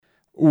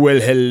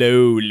Well,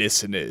 hello,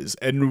 listeners,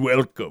 and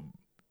welcome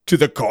to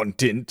the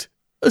content,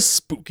 A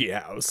Spooky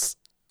House.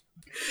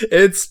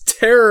 It's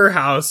Terror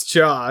House,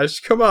 Josh.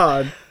 Come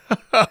on.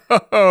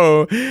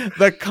 Oh,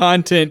 the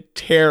Content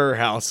Terror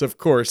House, of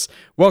course.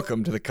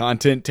 Welcome to the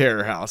Content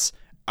Terror House.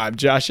 I'm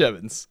Josh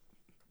Evans.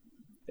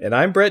 And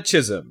I'm Brett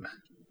Chisholm.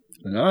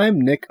 And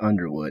I'm Nick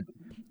Underwood.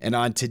 And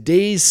on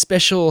today's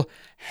special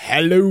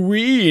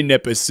Halloween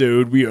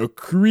episode, we are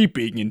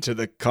creeping into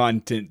the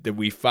content that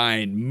we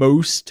find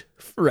most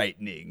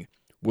frightening.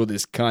 Will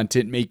this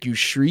content make you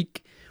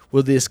shriek?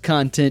 Will this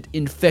content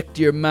infect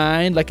your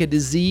mind like a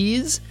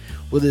disease?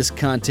 Will this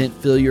content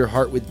fill your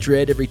heart with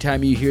dread every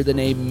time you hear the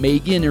name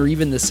Megan or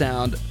even the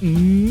sound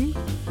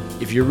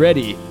If you're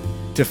ready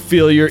to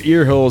fill your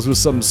ear holes with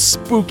some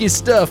spooky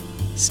stuff,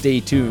 stay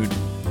tuned.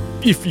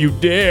 If you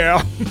dare.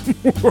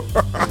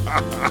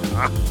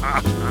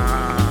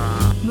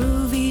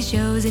 Movies,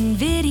 shows, and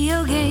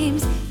video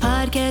games,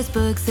 podcast,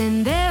 books,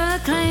 and their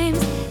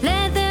acclaims.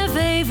 Let their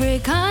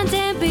favorite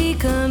content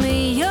become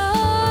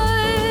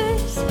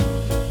yours.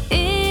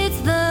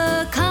 It's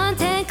the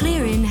Content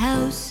Clearing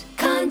House.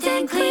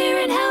 Content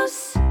Clearing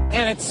House.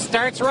 And it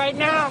starts right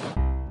now.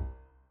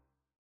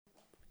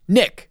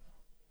 Nick.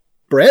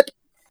 Brett.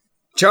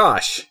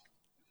 Josh.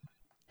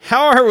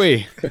 How are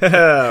we?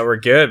 We're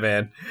good,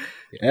 man.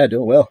 Yeah,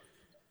 doing well.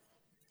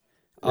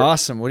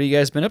 Awesome. What have you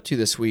guys been up to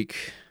this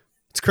week?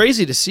 It's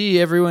crazy to see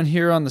everyone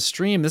here on the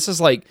stream. This is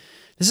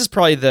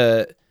probably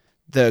the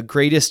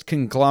greatest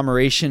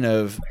conglomeration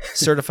of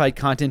certified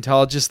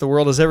contentologists the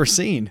world has ever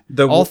seen.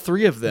 All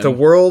three of them. The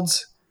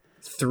world's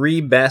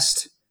three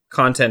best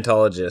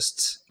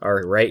contentologists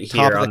are right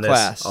here on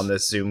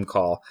this Zoom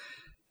call.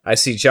 I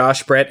see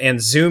Josh, Brett,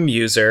 and Zoom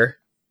user.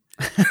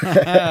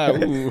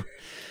 Ooh.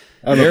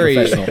 Very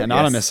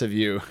anonymous of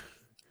you.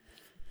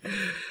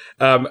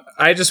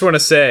 I just want to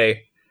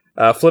say,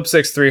 Flip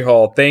 6-3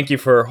 Hole, thank you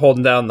for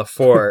holding down the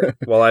fort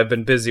while I've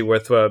been busy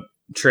with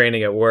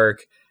training at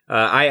work.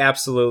 I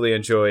absolutely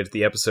enjoyed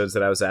the episodes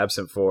that I was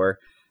absent for.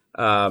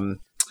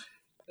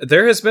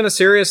 There has been a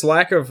serious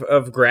lack of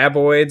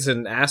graboids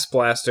and ass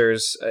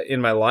blasters in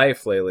my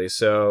life lately,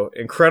 so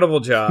incredible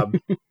job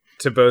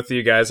to both of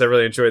you guys. I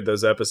really enjoyed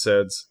those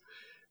episodes.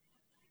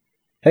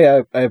 Hey,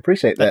 I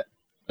appreciate that.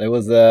 It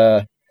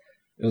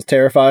was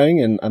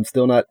terrifying, and I'm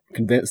still not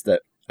convinced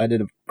that I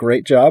did a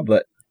great job,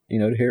 but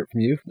to hear it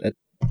from you,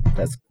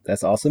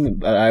 that's awesome.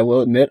 But I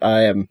will admit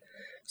I am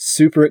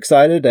super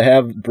excited to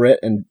have Brett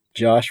and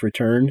Josh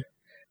return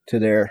to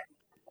their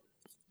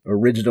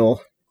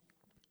original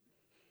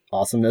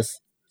awesomeness.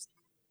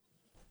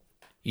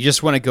 You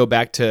just want to go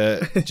back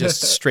to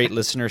just straight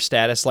listener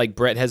status like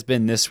Brett has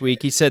been this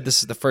week. He said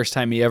this is the first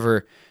time he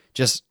ever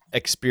just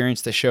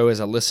experienced the show as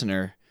a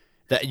listener.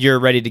 That you're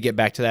ready to get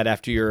back to that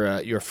after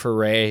your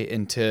foray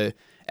into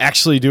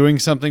actually doing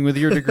something with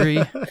your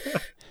degree?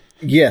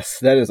 Yes,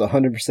 that is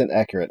 100%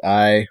 accurate.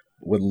 I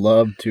would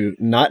love to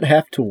not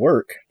have to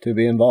work to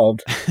be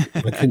involved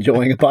with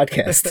enjoying a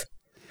podcast.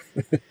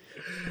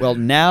 Well,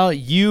 now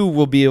you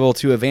will be able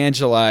to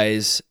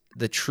evangelize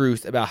the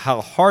truth about how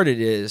hard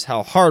it is,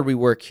 how hard we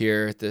work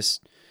here at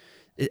this.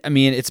 I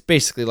mean, it's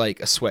basically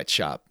like a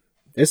sweatshop.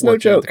 It's no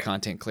joke. At the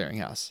Content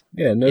Clearinghouse.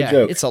 Yeah, no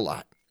joke. It's a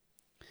lot.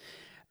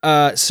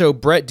 So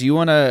Brett, do you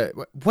want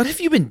to? What have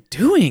you been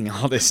doing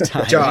all this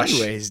time? Josh,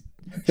 anyways?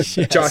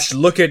 Yes. Josh,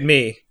 look at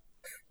me.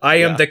 I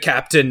am the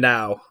captain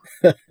now.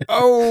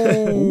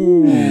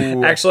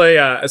 Oh, actually,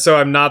 so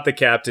I'm not the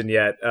captain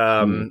yet.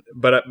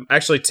 But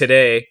actually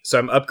today, so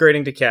I'm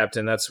upgrading to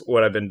captain. That's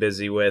what I've been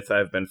busy with.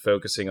 I've been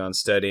focusing on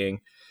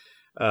studying.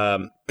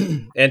 And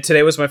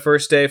today was my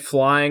first day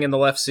flying in the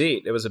left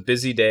seat. It was a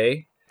busy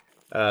day.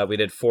 We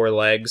did 4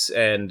 legs,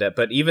 and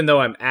but even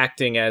though I'm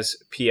acting as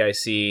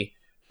PIC.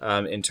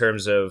 In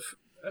terms of,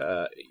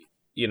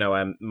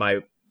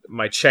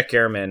 my check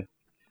airman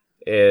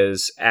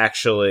is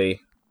actually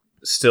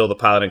still the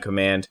pilot in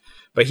command,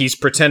 but he's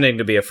pretending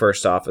to be a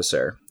first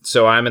officer.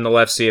 So I'm in the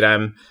left seat.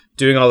 I'm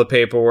doing all the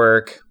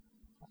paperwork.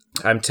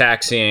 I'm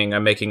taxiing.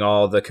 I'm making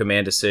all the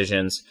command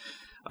decisions.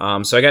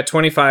 So I got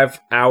 25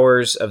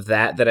 hours of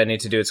that I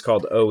need to do. It's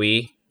called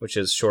OE, which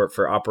is short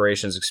for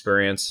operations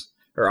experience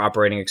or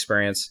operating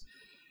experience.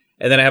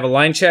 And then I have a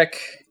line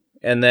check.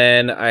 And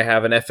then I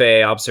have an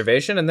FAA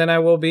observation, and then I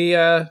will be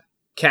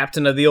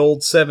captain of the old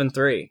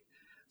 7-3.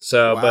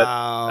 So, wow. But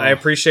I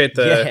appreciate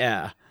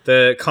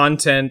the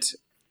content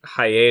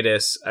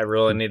hiatus. I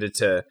really needed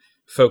to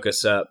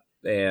focus up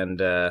and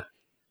do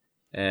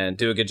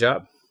a good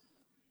job.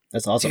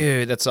 That's awesome.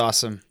 Dude, that's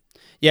awesome.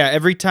 Yeah,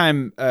 every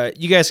time,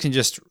 you guys can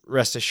just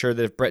rest assured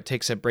that if Brett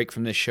takes a break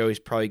from this show, he's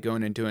probably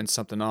going and doing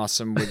something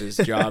awesome with his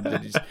job.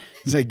 That he's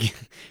like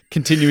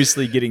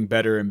continuously getting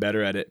better and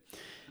better at it.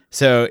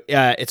 So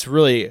it's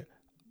really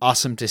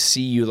awesome to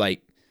see you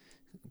like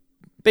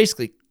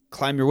basically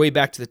climb your way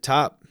back to the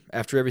top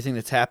after everything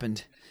that's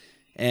happened,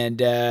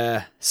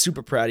 and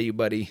super proud of you,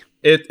 buddy.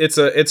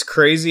 It's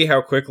crazy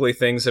how quickly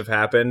things have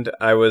happened.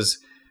 I was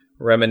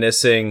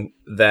reminiscing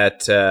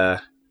that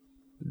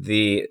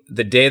the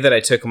day that I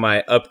took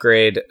my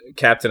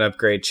captain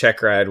upgrade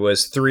check ride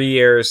was 3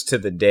 years to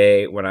the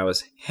day when I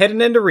was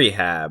heading into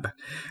rehab.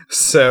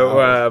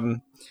 So,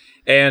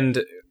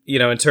 and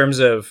in terms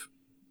of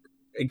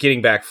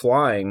getting back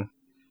flying,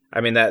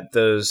 I mean that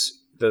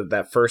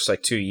first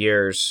like 2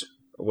 years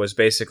was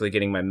basically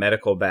getting my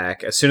medical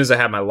back. As soon as I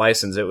had my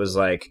license, it was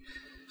like,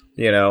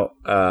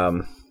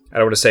 I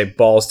don't want to say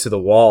balls to the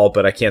wall,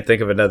 but I can't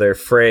think of another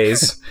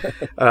phrase.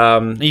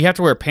 You have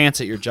to wear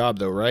pants at your job,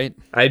 though, right?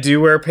 I do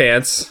wear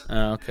pants.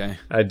 Oh, okay.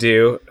 I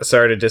do.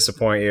 Sorry to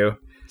disappoint you.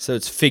 So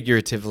it's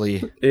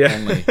figuratively Yeah.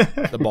 only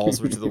the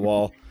balls were to the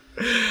wall.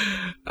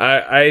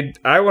 I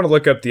want to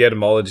look up the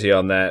etymology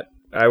on that.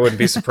 I wouldn't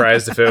be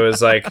surprised if it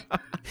was like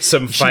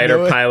some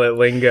fighter pilot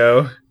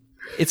lingo.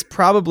 It's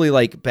probably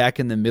like back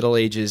in the Middle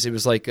Ages. It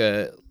was like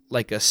a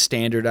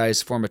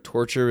standardized form of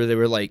torture where they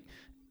were like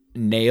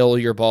nail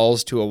your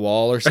balls to a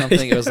wall or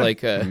something. It was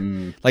like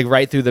like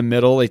right through the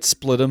middle. They'd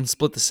split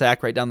the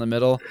sack right down the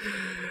middle.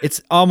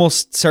 It's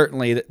almost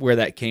certainly where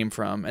that came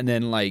from. And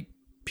then like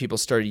people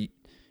started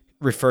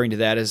referring to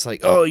that as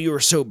like, oh, you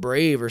were so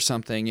brave or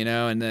something,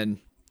 and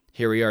then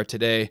here we are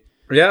today.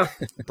 Yeah.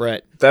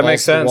 Brett. That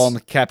makes sense. Wall in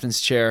the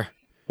captain's chair.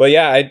 Well,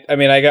 yeah, I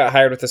mean, I got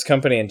hired with this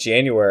company in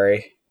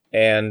January,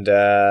 and,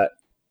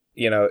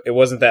 it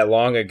wasn't that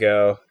long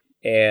ago,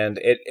 and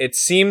it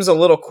seems a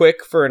little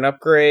quick for an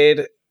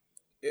upgrade.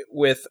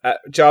 With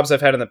jobs I've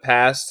had in the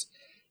past,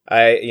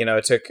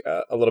 it took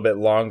a little bit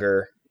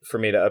longer for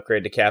me to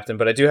upgrade to captain,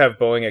 but I do have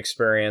Boeing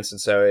experience, and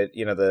so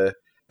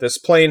this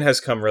plane has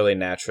come really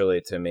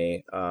naturally to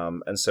me,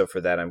 and so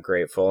for that I'm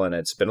grateful, and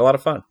it's been a lot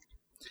of fun.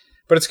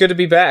 But it's good to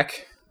be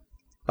back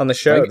on the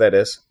show. That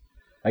is,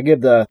 I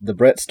give the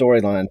Brett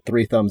storyline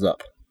 3 thumbs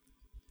up.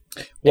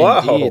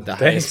 Wow, indeed, the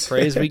highest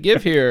praise we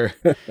give here,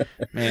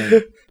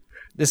 man.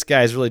 This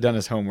guy's really done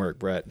his homework,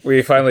 Brett.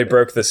 We finally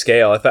broke the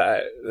scale. I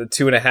thought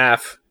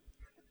 2.5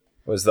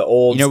 was the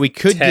old. We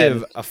could 10.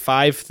 give a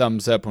 5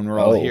 thumbs up when we're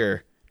all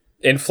here.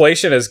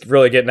 Inflation is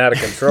really getting out of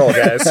control,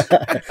 guys.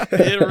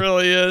 It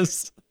really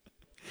is.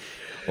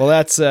 Well,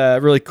 that's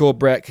really cool,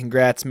 Brett.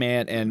 Congrats,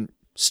 man, and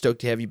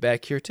stoked to have you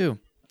back here too.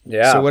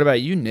 Yeah. So, what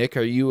about you, Nick?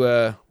 Are you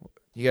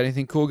you got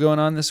anything cool going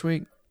on this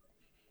week?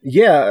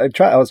 Yeah,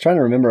 I was trying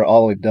to remember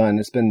all we've done.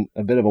 It's been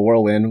a bit of a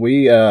whirlwind.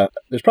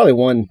 There's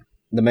probably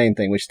the main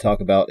thing we should talk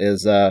about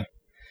is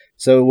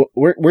so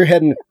we're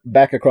heading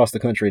back across the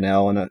country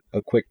now on a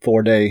quick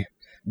 4-day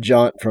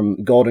jaunt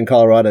from Golden,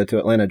 Colorado to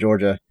Atlanta,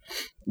 Georgia.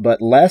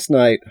 But last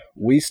night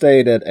we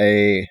stayed at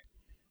an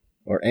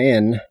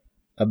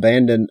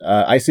abandoned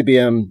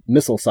ICBM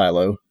missile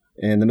silo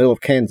in the middle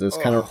of Kansas,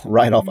 kind of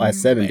right off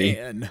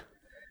I-70.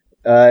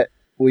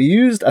 We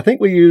used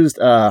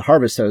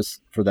Harvest Host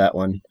for that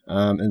one.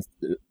 And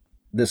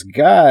this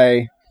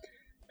guy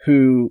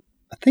who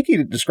I think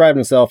he described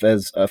himself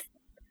as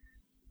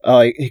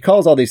he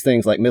calls all these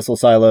things like missile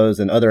silos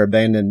and other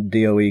abandoned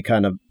DOE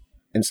kind of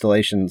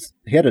installations.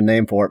 He had a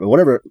name for it, but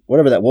whatever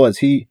that was,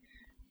 he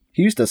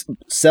used to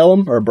sell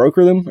them or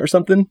broker them or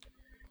something.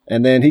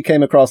 And then he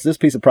came across this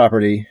piece of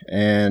property,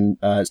 and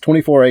it's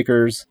 24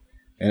 acres,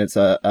 and it's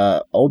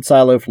a old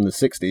silo from the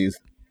 60s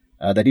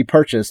that he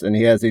purchased, and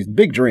he has these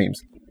big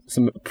dreams,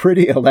 some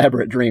pretty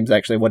elaborate dreams,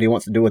 actually, what he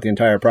wants to do with the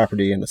entire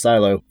property and the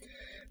silo.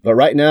 But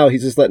right now,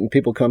 he's just letting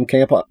people come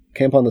camp on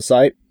the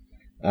site.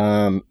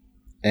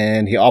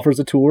 And he offers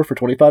a tour for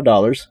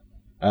 $25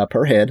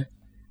 per head,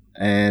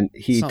 and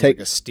he Sounds like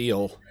a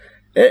steal.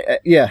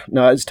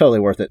 It's totally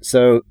worth it.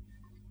 So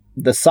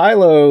the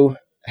silo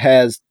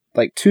has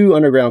like 2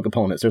 underground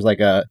components. There's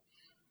like a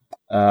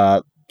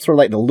sort of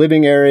like the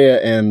living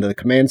area and the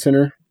command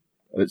center.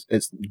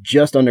 It's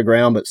just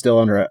underground, but still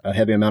under a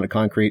heavy amount of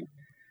concrete.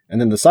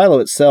 And then the silo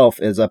itself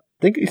is, I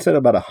think he said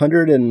about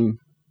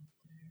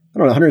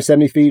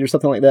 170 feet or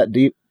something like that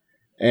deep.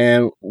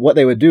 And what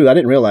they would do, I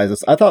didn't realize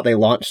this. I thought they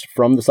launched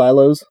from the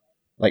silos,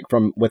 like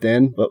from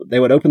within, but they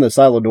would open the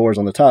silo doors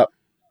on the top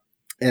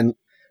and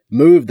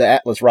move the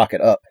Atlas rocket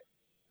up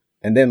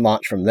and then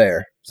launch from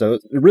there. So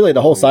really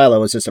the whole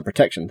silo is just a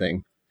protection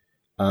thing.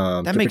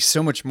 That makes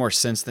so much more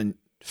sense than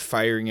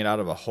firing it out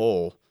of a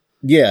hole.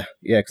 Yeah,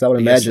 because I would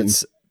imagine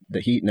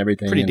the heat and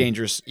everything. Pretty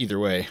dangerous either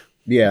way.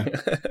 Yeah.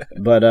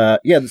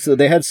 But so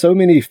they had so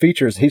many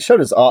features. He showed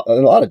us a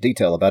lot of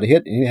detail about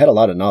it. He had a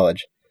lot of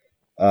knowledge.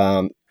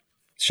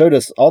 Showed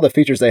us all the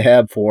features they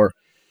have for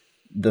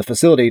the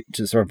facility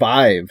to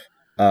survive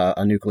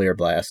a nuclear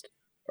blast,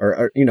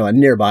 or a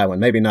nearby one.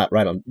 Maybe not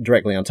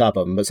directly on top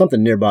of them, but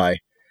something nearby.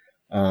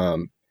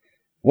 One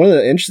of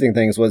the interesting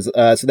things was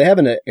so they have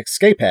an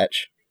escape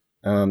hatch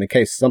in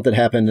case something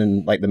happened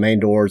and like the main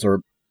doors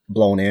are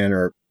blown in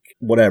or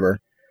whatever.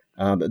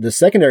 But the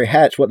secondary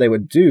hatch, what they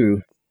would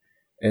do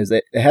is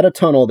they had a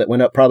tunnel that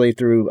went up probably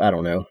through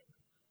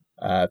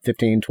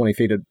 15, 20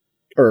 feet of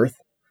earth.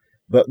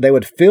 But they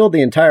would fill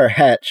the entire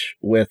hatch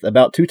with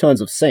about 2 tons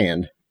of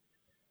sand.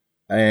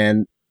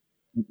 And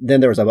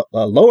then there was a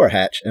lower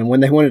hatch. And when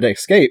they wanted to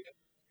escape,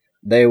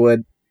 they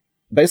would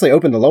basically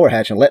open the lower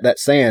hatch and let that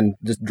sand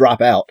just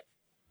drop out.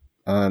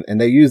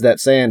 And they use that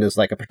sand as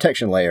like a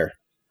protection layer.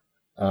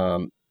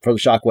 for the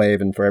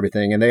shockwave and for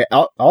everything. And they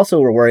also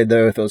were worried,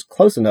 though, if it was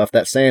close enough,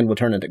 that sand would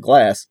turn into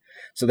glass.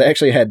 So they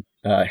actually had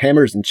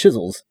hammers and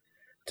chisels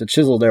to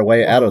chisel their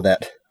way out of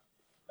that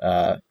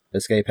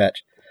escape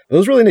hatch. It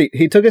was really neat.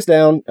 He took us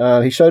down.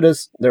 He showed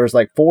us there was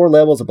like 4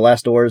 levels of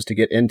blast doors to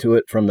get into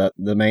it from the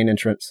main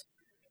entrance.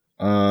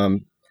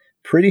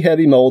 Pretty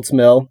heavy mold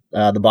smell.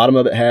 The bottom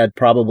of it had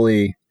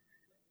probably,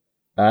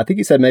 I think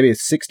he said maybe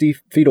 60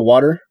 feet of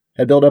water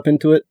had built up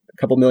into it, a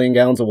couple million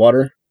gallons of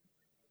water.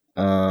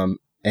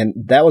 And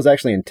that was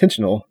actually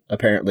intentional,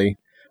 apparently.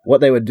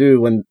 What they would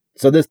do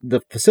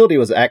the facility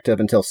was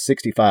active until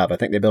 65. I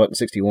think they built it in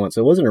 61.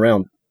 So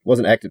it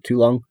wasn't active too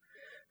long.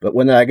 But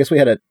when I guess we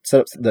had to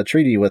set up the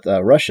treaty with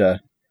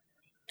Russia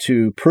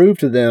to prove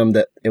to them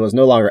that it was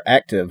no longer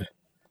active,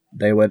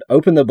 they would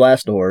open the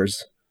blast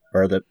doors,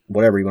 or the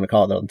whatever you want to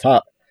call it on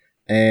top,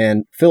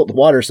 and fill it with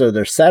water so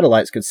their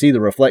satellites could see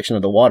the reflection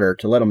of the water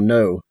to let them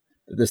know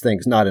that this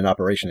thing's not in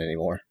operation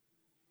anymore.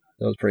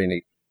 That was pretty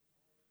neat.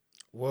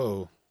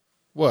 Whoa,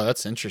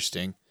 that's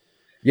interesting.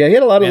 Yeah, he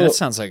had a lot of. That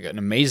sounds like an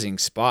amazing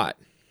spot.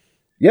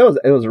 Yeah,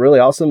 it was really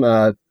awesome.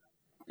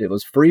 It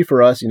was free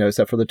for us,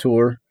 except for the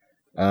tour.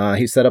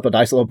 He set up a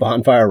nice little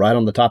bonfire right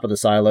on the top of the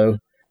silo,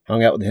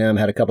 hung out with him,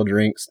 had a couple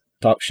drinks,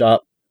 talked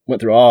shop,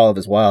 went through all of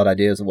his wild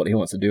ideas of what he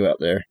wants to do out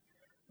there.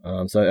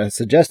 So I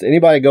suggest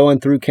anybody going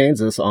through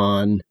Kansas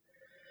on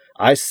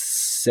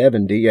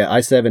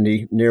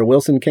I-70 near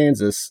Wilson,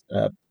 Kansas,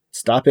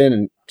 stop in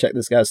and check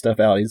this guy's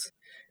stuff out. He's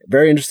a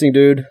very interesting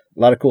dude, a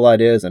lot of cool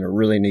ideas, and a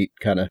really neat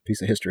kind of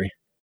piece of history.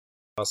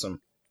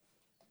 Awesome.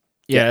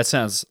 Yeah, that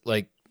sounds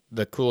like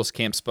the coolest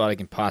camp spot I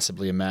can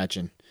possibly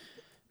imagine.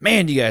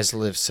 Man, you guys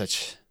live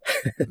such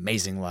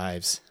amazing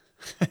lives.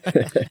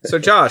 So,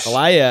 Josh,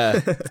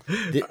 well,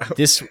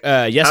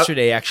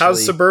 yesterday actually.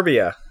 How's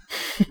suburbia?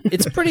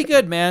 It's pretty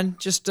good, man.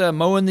 Just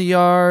mowing the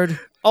yard,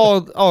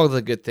 all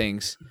the good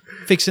things,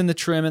 fixing the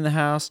trim in the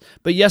house.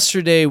 But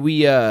yesterday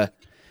we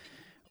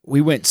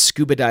went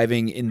scuba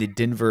diving in the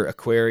Denver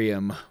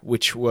Aquarium,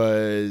 which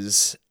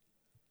was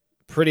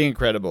pretty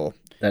incredible.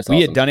 That's we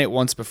awesome. had done it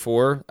once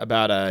before,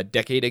 about a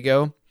decade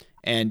ago.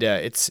 And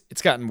it's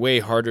gotten way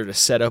harder to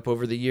set up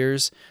over the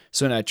years.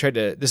 So when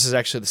this is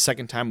actually the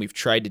second time we've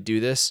tried to do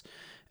this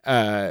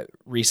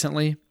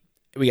recently.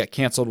 We got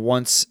canceled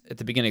once at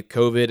the beginning of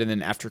COVID, and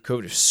then after COVID,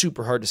 it was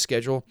super hard to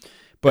schedule.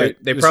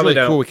 But they it was probably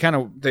really don't.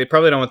 Cool. They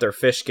probably don't want their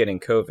fish getting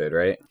COVID,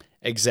 right?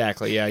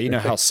 Exactly. Yeah, you know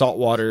how salt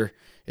water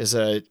is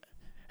a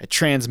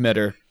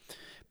transmitter.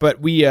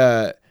 But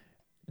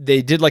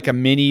they did like a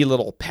mini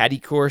little patty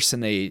course,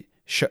 and they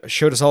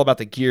showed us all about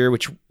the gear,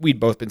 which we'd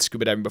both been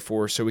scuba diving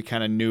before, so we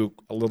kind of knew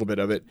a little bit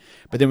of it.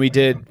 But then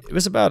it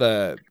was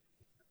about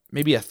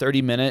maybe a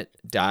 30-minute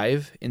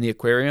dive in the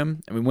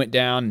aquarium, and we went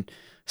down and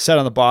sat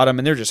on the bottom,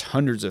 and there were just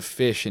hundreds of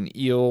fish and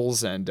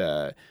eels and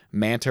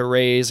manta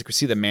rays. Like we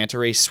see the manta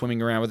rays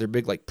swimming around with their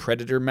big like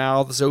predator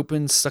mouths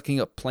open, sucking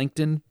up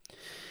plankton.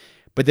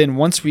 But then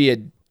once we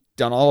had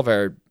done all of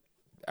our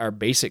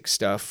basic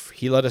stuff,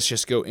 he let us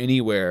just go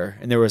anywhere,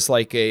 and there was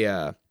like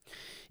an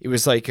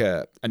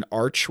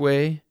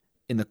archway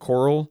in the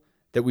coral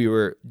that we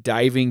were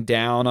diving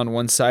down on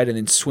one side and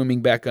then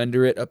swimming back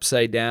under it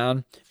upside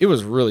down. It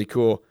was really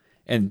cool.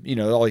 And,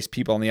 all these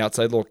people on the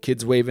outside, little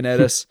kids waving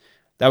at us.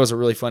 That was a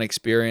really fun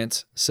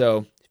experience.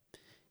 So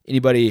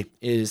anybody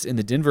is in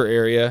the Denver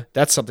area,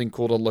 that's something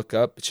cool to look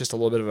up. It's just a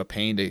little bit of a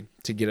pain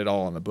to get it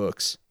all on the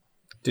books.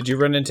 Did you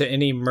run into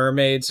any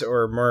mermaids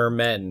or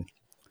mermen?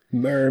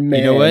 Merman.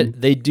 You know what?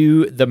 They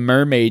do the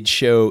mermaid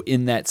show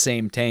in that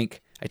same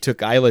tank. I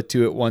took Isla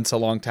to it once a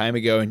long time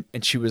ago, and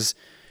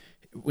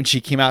when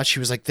she came out, she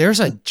was like, there's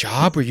a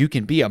job where you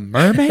can be a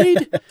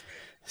mermaid?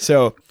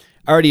 So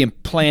I already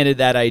implanted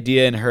that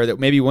idea in her that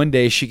maybe one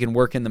day she can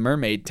work in the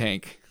mermaid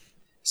tank.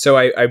 So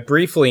I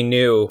briefly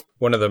knew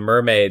one of the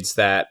mermaids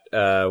that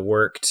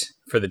worked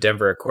for the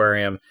Denver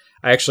Aquarium.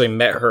 I actually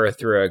met her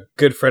through a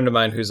good friend of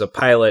mine who's a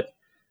pilot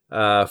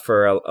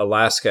for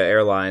Alaska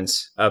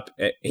Airlines.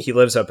 He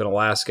lives up in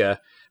Alaska.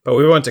 But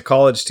we went to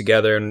college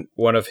together, and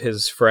one of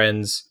his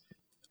friends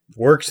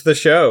worked the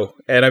show.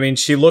 And I mean,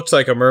 she looked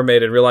like a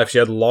mermaid in real life. She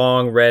had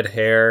long red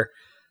hair,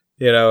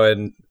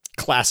 and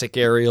classic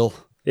Ariel.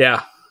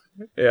 Yeah.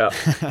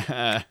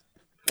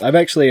 I've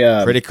actually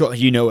pretty cool.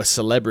 A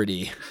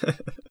celebrity.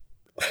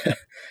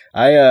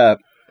 I'd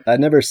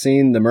never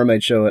seen the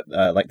mermaid show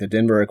at like the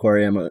Denver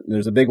Aquarium.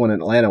 There's a big one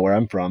in Atlanta where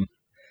I'm from.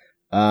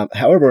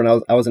 However,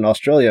 when I was in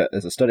Australia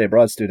as a study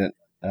abroad student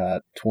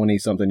 20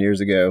 something years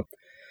ago,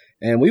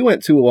 and we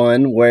went to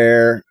one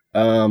where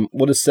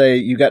we'll just say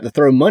you got to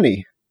throw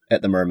money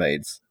at the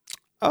mermaids.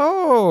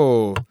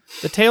 Oh,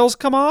 the tails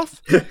come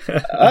off?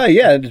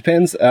 Yeah, it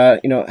depends.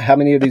 How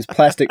many of these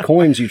plastic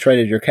coins you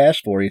traded your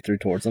cash for, you threw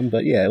towards them.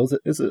 But yeah, it was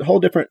a whole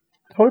different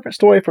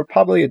story for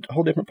probably a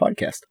whole different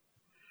podcast.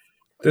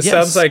 This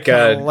sounds like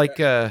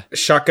a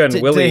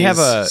Shotgun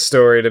Willie's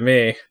story to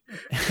me.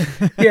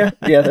 Yeah,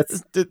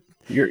 that's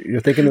you're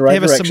thinking the right direction.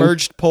 They have a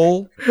submerged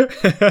pole.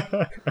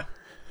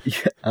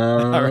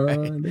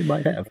 Right. They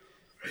might have.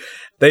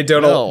 They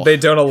don't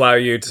allow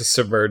you to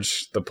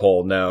submerge the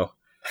pole. No.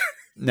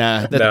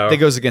 Nah, No. that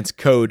goes against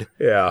code.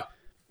 Yeah.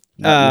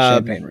 Not in the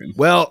champagne room.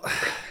 Well,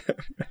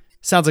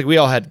 sounds like we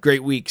all had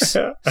great weeks.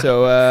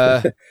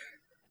 So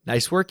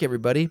nice work,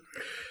 everybody.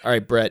 All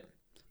right, Brett,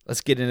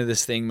 let's get into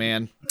this thing,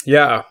 man.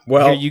 Yeah.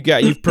 Well, Here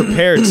you've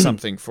prepared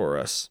something for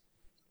us.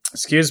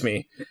 excuse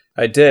me.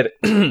 I did.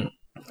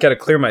 Got to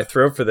clear my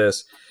throat for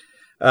this.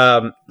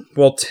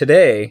 Well,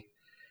 today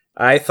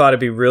I thought it'd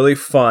be really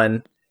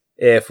fun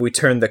if we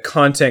turned the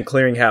Content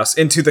Clearinghouse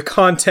into the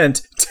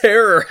Content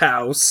Terror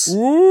House.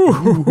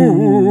 Ooh.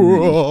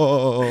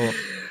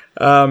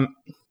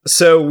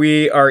 So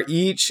we are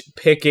each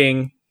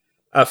picking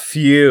a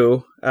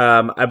few.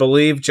 I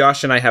believe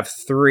Josh and I have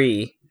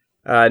 3.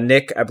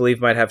 Nick, I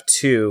believe, might have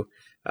 2.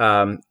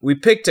 We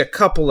picked a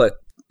couple of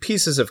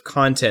pieces of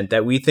content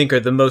that we think are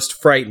the most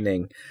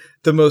frightening,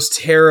 the most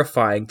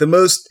terrifying, the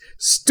most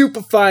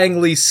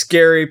stupefyingly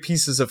scary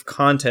pieces of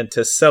content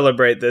to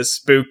celebrate this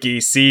spooky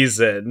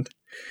season.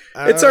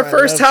 It's our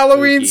first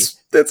Halloween.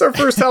 It's our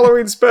first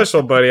Halloween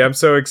special, buddy. I'm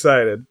so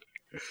excited.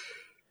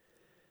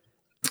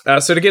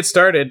 So to get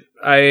started,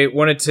 I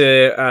wanted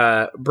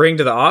to bring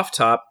to the off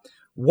top,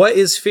 what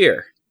is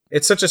fear?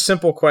 It's such a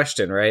simple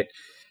question, right?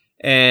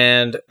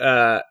 And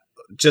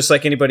just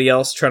like anybody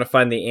else trying to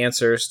find the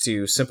answers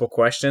to simple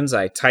questions,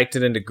 I typed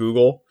it into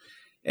Google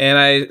and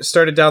I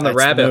started down the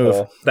rabbit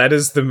hole. That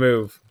is the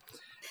move.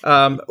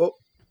 Well,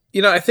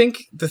 I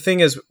think the thing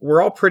is we're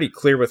all pretty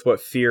clear with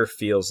what fear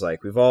feels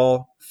like. We've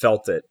all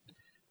felt it.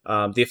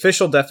 The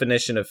official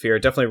definition of fear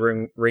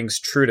definitely rings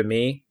true to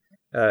me.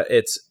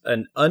 It's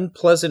an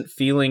unpleasant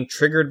feeling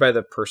triggered by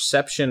the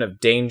perception of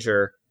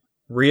danger,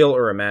 real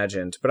or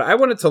imagined. But I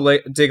wanted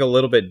to dig a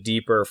little bit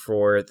deeper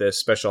for this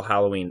special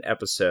Halloween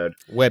episode.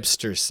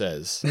 Webster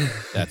says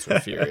that's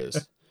what fear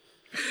is.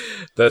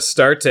 The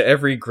start to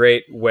every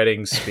great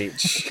wedding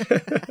speech.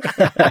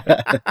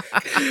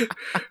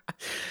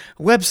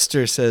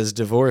 Webster says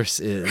divorce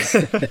is.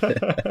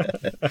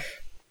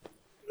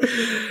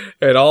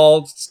 It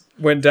all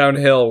went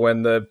downhill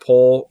when the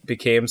pole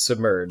became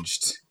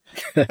submerged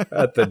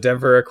at the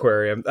Denver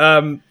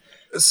Aquarium.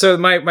 So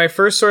my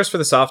first source for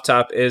this off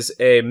top is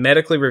a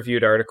medically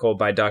reviewed article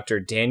by Dr.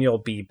 Daniel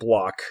B.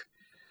 Block.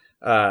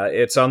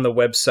 It's on the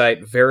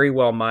website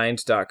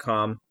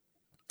verywellmind.com,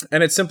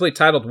 and it's simply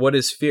titled, "What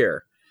is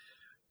Fear?"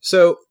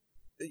 So,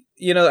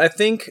 I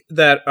think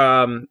that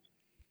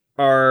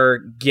our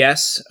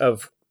guess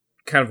of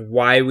kind of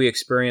why we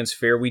experience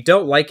fear, we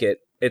don't like it.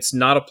 It's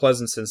not a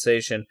pleasant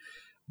sensation,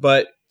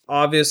 but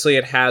obviously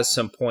it has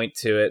some point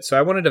to it. So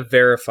I wanted to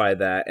verify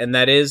that, and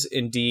that is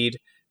indeed,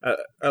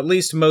 at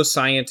least most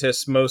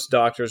scientists, most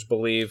doctors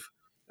believe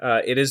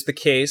it is the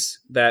case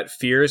that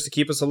fear is to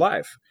keep us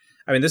alive.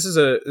 I mean, this is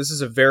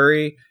a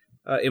very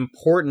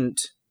important,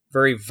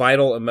 very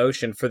vital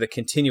emotion for the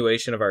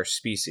continuation of our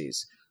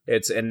species.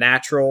 It's a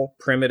natural,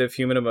 primitive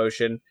human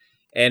emotion,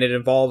 and it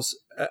involves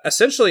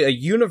essentially a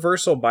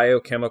universal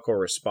biochemical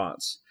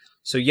response.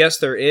 So yes,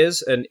 there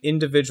is an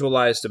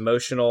individualized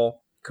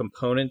emotional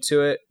component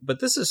to it, but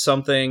this is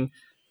something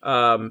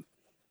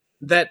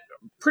that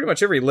pretty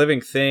much every living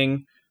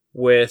thing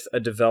with a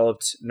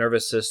developed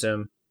nervous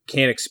system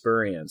can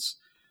experience.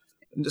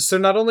 So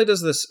not only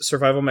does this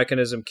survival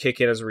mechanism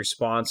kick in as a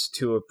response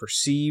to a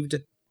perceived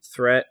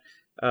threat,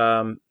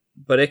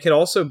 but it could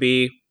also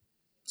be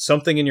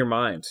something in your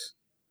mind.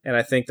 And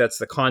I think that's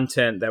the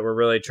content that we're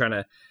really trying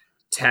to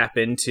tap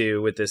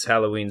into with this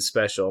Halloween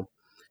special.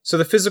 So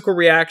the physical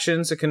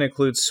reactions, it can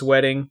include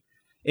sweating,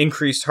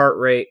 increased heart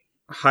rate,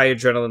 high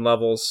adrenaline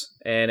levels,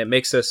 and it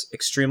makes us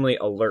extremely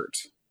alert.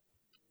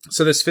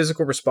 So this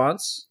physical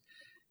response,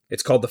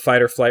 it's called the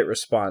fight or flight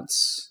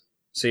response.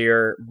 So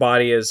your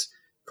body is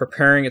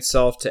preparing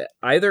itself to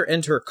either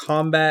enter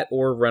combat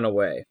or run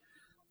away.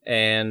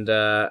 And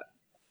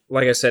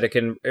like I said, it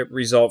can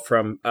result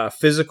from a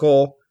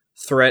physical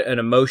threat, an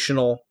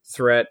emotional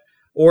threat,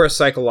 or a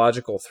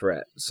psychological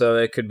threat. So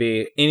it could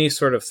be any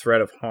sort of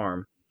threat of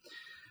harm.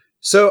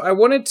 So I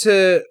wanted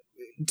to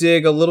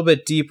dig a little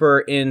bit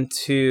deeper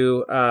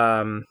into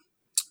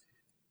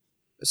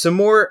some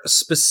more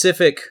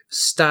specific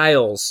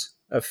styles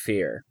of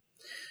fear.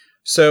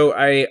 So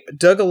I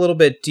dug a little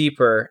bit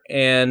deeper,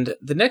 and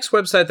the next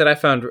website that I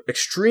found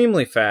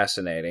extremely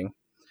fascinating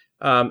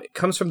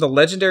comes from the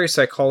legendary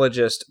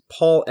psychologist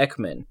Paul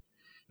Ekman.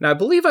 Now, I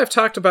believe I've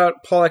talked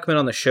about Paul Ekman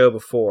on the show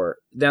before.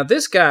 Now,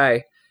 this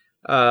guy,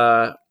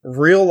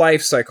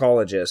 real-life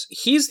psychologist,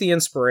 he's the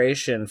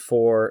inspiration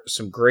for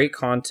some great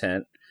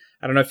content.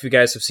 I don't know if you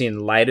guys have seen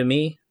Lie to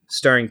Me,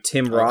 starring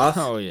Tim Roth.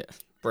 Oh, yeah.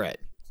 Brett.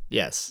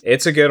 Yes.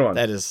 It's a good one.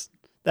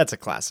 That's a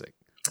classic.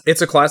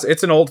 It's a classic.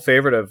 It's an old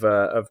favorite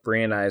of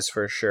Bree and I's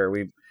for sure.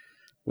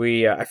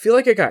 We I feel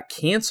like it got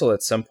canceled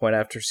at some point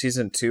after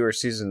season 2 or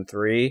season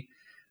 3.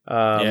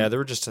 Yeah, there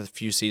were just a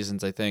few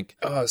seasons, I think.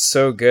 Oh,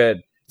 so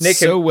good. Nick,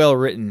 so well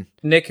written.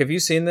 Nick, have you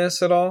seen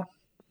this at all?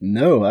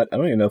 No, I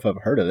don't even know if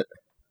I've heard of it.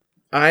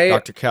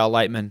 Dr. Cal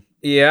Lightman.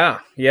 Yeah,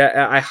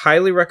 I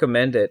highly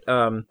recommend it.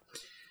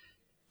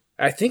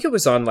 I think it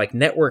was on like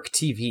network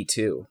TV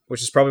too,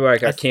 which is probably why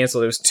it got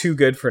canceled. It was too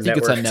good for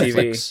network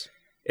TV.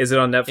 Is it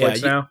on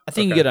Netflix now? I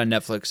think you get it on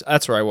Netflix.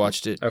 That's where I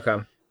watched it. Okay.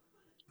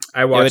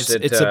 I watched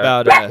it it's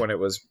about, back when it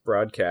was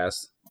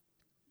broadcast.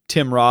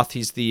 Tim Roth,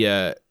 he's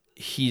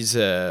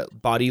a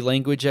body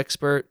language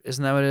expert,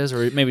 isn't that what it is?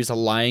 Or maybe he's a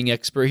lying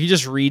expert. He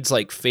just reads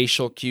like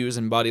facial cues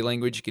and body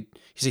language.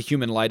 He's a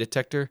human lie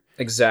detector.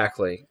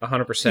 Exactly,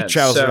 100%. He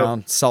travels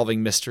around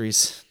solving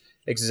mysteries.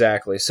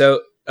 Exactly.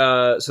 So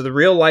the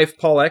real life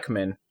Paul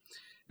Ekman.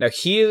 Now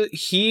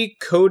he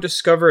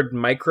co-discovered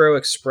micro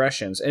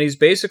expressions, and he's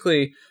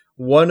basically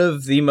one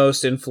of the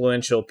most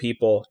influential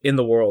people in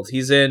the world.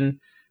 He's in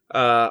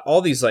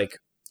all these like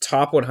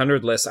top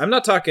 100 lists. I'm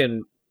not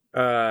talking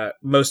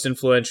most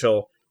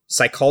influential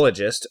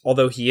psychologist,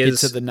 although he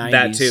is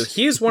that too.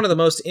 He is one of the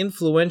most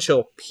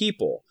influential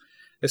people.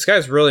 This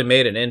guy's really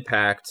made an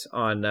impact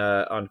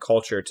on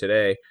culture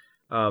today,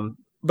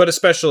 but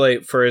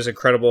especially for his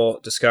incredible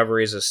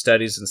discoveries of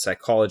studies in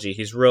psychology.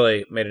 He's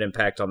really made an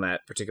impact on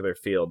that particular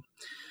field.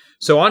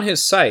 So on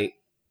his site,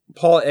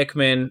 Paul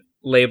Ekman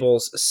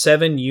labels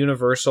 7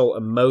 universal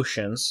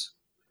emotions.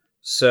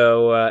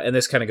 So, and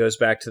this kind of goes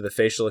back to the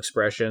facial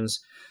expressions.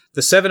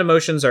 The 7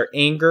 emotions are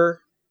anger,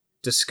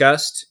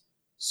 disgust,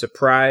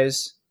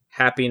 surprise,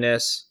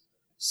 happiness,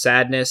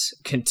 sadness,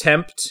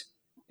 contempt,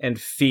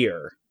 and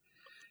fear.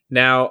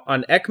 Now,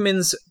 on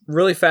Ekman's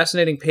really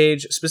fascinating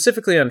page,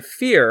 specifically on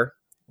fear,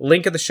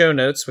 link in the show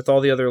notes with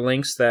all the other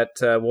links that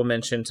we'll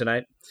mention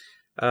tonight,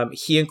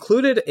 he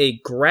included a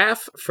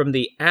graph from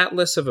the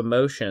Atlas of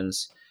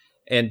Emotions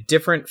and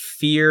different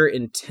fear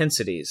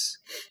intensities.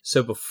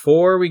 So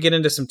before we get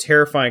into some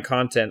terrifying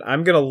content,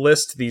 I'm going to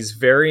list these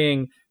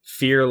varying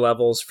fear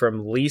levels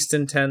from least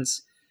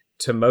intense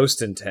to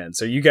most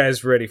intense. Are you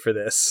guys ready for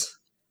this?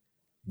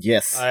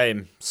 Yes.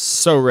 I'm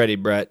so ready,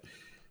 Brett.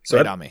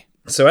 Right on me.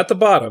 So at the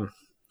bottom,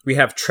 we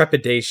have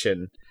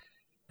trepidation,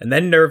 and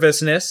then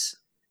nervousness,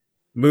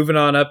 moving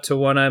on up to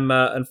one I'm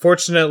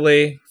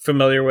unfortunately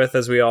familiar with,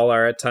 as we all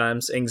are at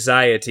times,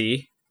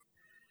 anxiety,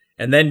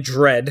 and then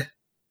dread.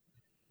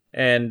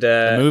 And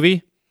the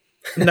movie?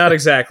 Not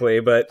exactly,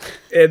 but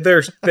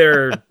they're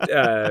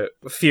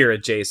fear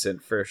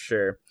adjacent for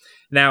sure.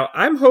 Now,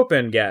 I'm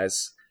hoping,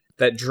 guys,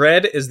 that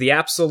dread is the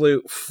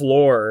absolute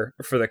floor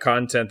for the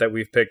content that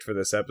we've picked for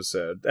this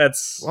episode.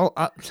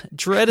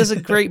 Dread is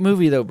a great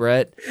movie, though,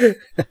 Brett.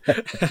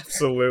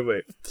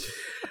 Absolutely.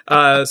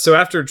 So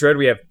after dread,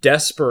 we have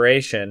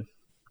desperation,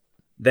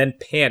 then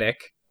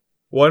panic.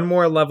 One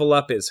more level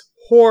up is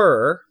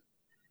horror,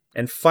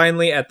 and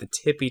finally, at the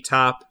tippy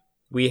top,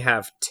 we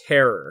have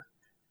terror.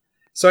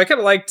 So I kind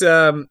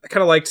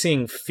of liked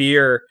seeing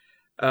fear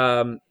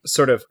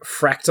sort of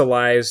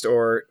fractalized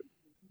or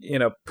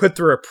put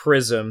through a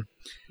prism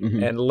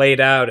and laid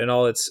out in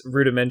all its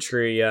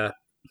rudimentary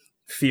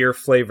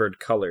fear-flavored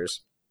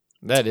colors.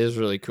 That is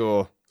really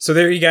cool. So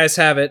there you guys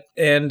have it.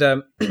 And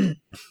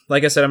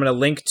like I said, I'm going to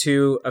link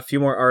to a few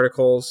more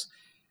articles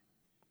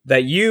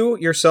that you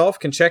yourself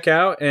can check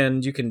out,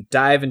 and you can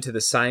dive into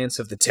the science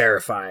of the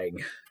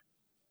terrifying.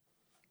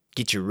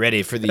 Get you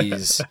ready for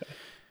these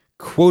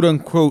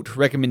quote-unquote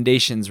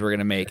recommendations we're going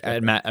to make.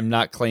 I'm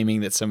not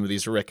claiming that some of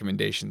these are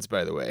recommendations,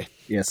 by the way.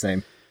 Yeah,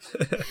 same.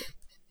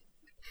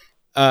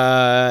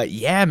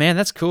 Yeah, man,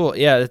 that's cool.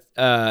 Yeah,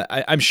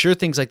 I'm sure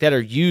things like that are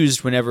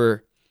used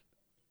whenever,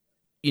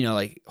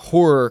 like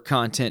horror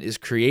content is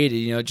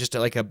created, just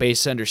like a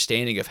base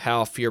understanding of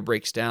how fear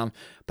breaks down.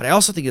 But I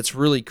also think it's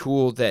really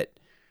cool that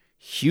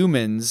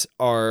humans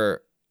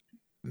are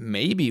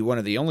maybe one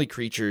of the only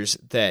creatures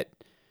that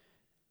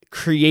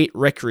create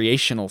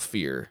recreational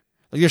fear.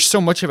 Like, there's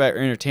so much of our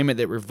entertainment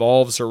that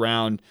revolves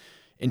around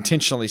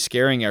intentionally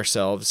scaring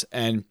ourselves,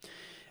 and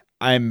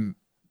I'm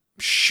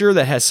sure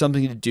that has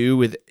something to do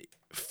with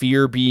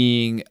fear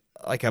being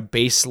like a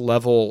base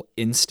level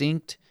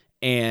instinct,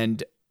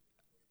 and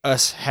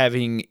us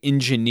having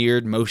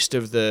engineered most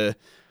of the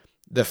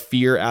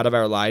fear out of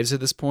our lives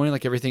at this point.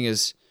 Like, everything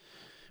is,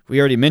 we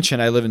already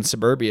mentioned I live in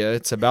suburbia.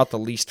 It's about the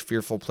least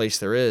fearful place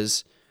there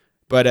is.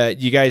 But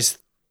you guys,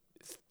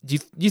 do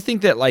you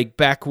think that, like,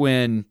 back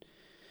when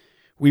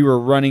we were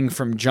running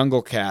from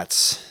jungle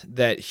cats,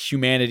 that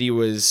humanity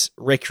was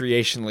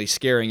recreationally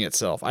scaring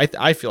itself?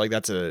 I feel like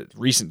that's a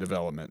recent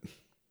development.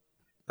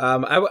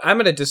 I'm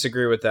going to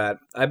disagree with that.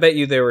 I bet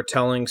you they were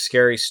telling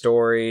scary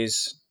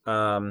stories.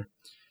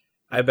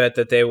 I bet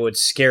that they would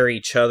scare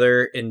each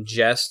other in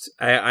jest.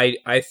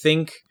 I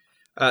think,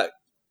 I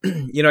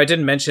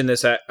didn't mention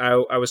this. I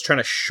was trying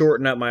to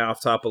shorten up my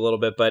off top a little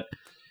bit, but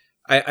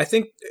I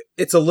think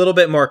it's a little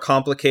bit more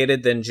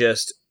complicated than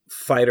just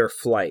fight or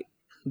flight.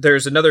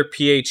 There's another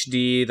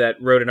PhD that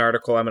wrote an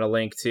article I'm going to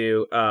link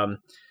to.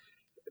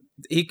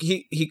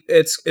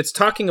 It's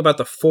talking about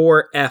the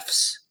 4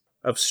 F's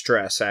of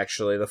stress,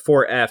 actually, the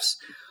 4 F's.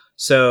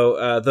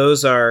 So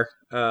those are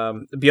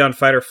beyond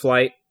fight or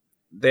flight.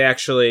 They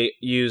actually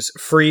use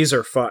freeze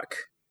or fuck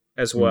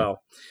as well.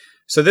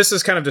 So this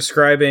is kind of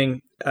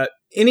describing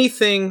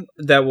anything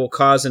that will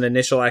cause an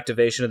initial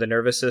activation of the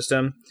nervous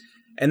system.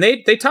 And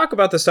they talk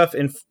about this stuff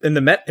in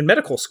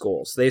medical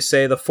schools. They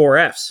say the 4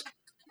 F's.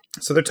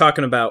 So they're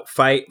talking about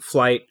fight,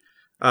 flight,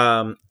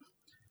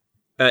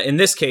 in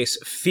this case,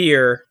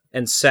 fear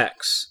and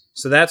sex.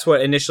 So that's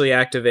what initially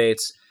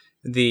activates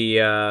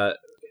the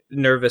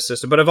nervous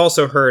system. But I've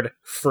also heard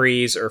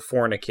freeze or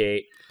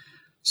fornicate.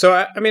 So,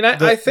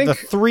 I think... The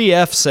 3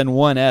 Fs and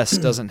 1 S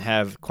doesn't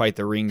have quite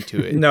the ring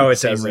to it. No, it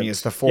Same doesn't. ring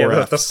as the 4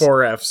 Fs. The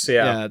 4 Fs, yeah.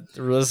 Yeah, it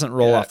doesn't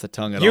roll off the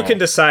tongue at all. You can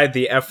decide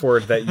the F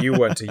word that you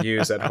want to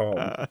use at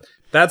home.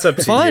 That's up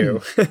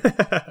to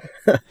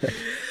you.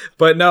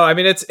 But no, I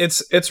mean,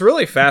 it's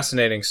really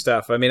fascinating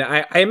stuff. I mean,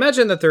 I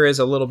imagine that there is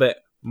a little bit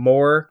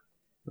more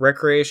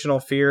recreational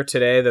fear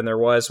today than there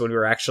was when we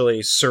were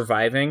actually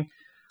surviving.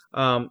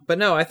 But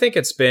no, I think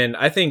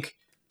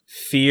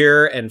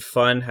fear and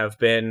fun have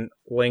been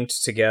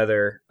linked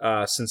together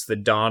since the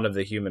dawn of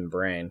the human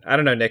brain. I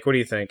don't know, Nick, what do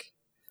you think?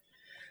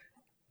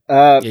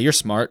 Yeah, you're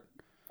smart.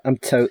 I'm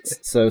totes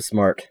so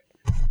smart.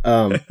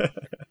 Well,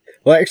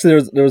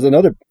 actually, there was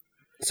another.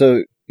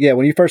 So yeah,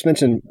 when you first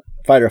mentioned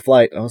fight or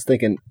flight, I was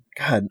thinking,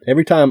 God,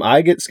 every time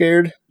I get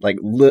scared, like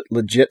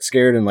legit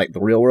scared in like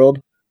the real world,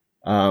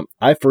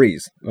 I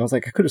freeze. And I was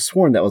like, I could have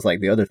sworn that was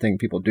like the other thing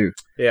people do.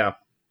 Yeah.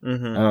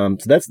 Mm-hmm.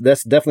 So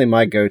that's definitely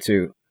my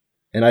go-to.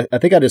 And I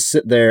think I just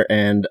sit there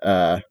and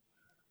I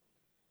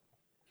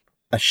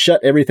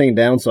shut everything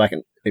down so I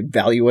can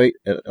evaluate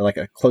at like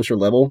a closer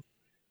level.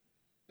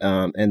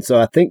 And so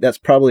I think that's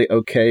probably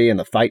okay in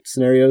the fight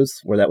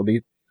scenarios where that would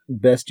be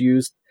best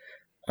used.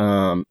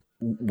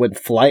 When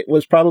flight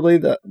was probably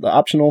the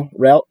optional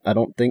route, I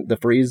don't think the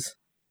freeze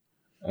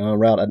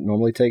route I'd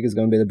normally take is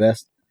going to be the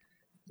best.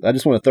 I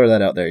just want to throw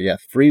that out there. Yeah,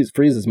 freeze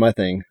is my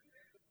thing.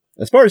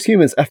 As far as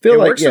humans, I feel it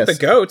like works with the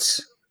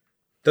goats.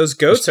 Those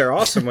goats are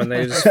awesome when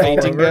they just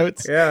Fainting fall over.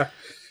 goats. Yeah.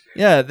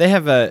 Yeah, they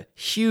have a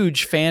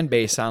huge fan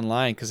base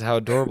online because of how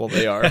adorable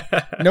they are.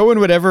 No one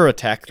would ever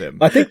attack them.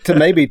 I think to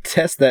maybe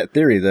test that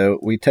theory, though,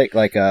 we take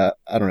like a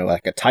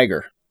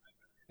tiger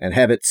and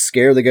have it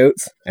scare the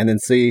goats and then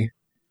see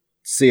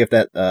if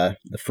that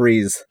the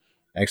freeze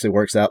actually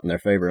works out in their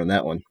favor on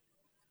that one.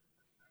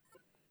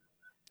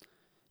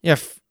 Yeah,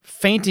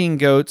 fainting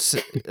goats,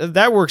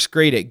 that works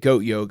great at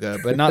goat yoga,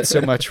 but not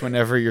so much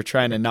whenever you're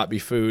trying to not be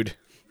food.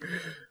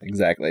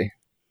 Exactly.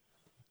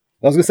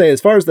 I was going to say,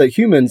 as far as the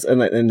humans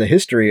and the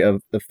history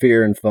of the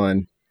fear and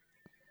fun,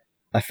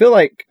 I feel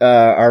like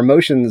our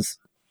emotions,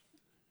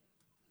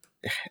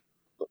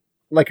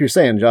 like you're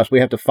saying, Josh, we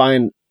have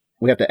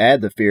to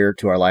add the fear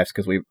to our lives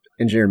because we've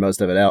engineered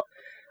most of it out.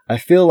 I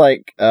feel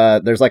like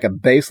there's like a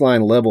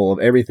baseline level of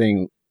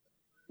everything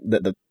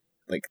that the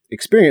like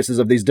experiences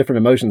of these different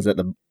emotions that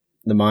the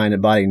mind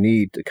and body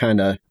need to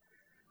kind of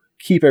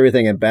keep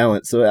everything in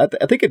balance. So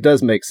I think it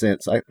does make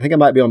sense. I think I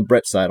might be on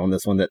Brett's side on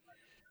this one, that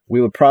we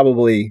would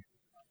probably,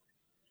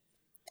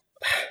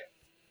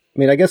 I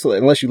mean, I guess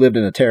unless you lived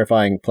in a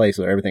terrifying place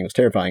where everything was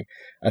terrifying,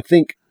 I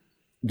think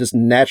just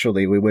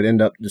naturally we would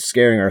end up just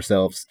scaring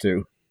ourselves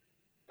to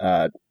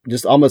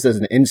just almost as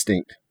an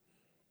instinct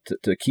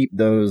to keep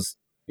those,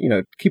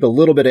 keep a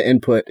little bit of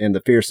input in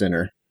the fear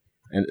center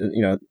and,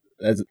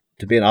 as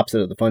to be an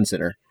opposite of the fun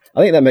center. I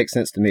think that makes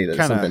sense to me. That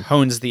kind of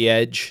hones the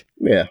edge.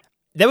 Yeah.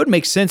 That would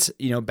make sense,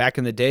 back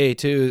in the day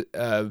too,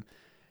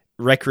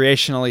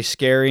 recreationally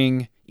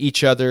scaring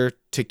each other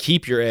to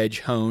keep your edge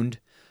honed,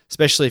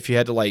 especially if you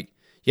had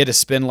to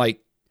spend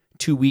like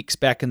 2 weeks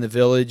back in the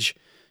village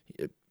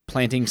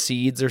planting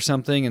seeds or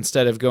something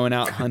instead of going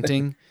out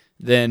hunting,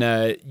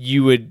 then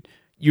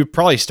you'd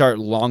probably start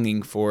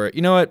longing for it.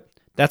 You know what?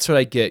 That's what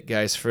I get,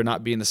 guys, for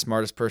not being the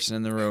smartest person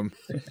in the room.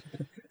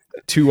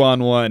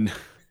 2-on-1.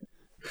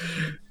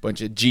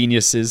 Bunch of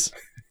geniuses.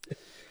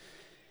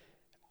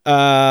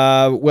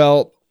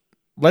 Well,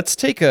 let's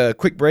take a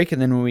quick break,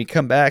 and then when we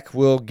come back,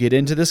 we'll get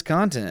into this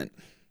content.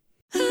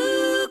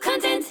 Ooh,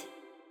 content.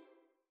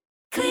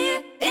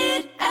 Clear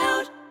it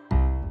out.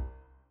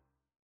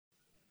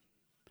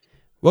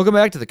 Welcome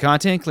back to the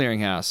Content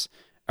Clearinghouse.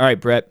 All right,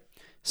 Brett.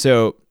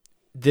 So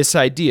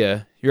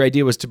your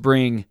idea was to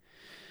bring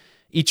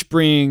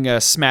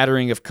a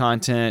smattering of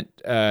content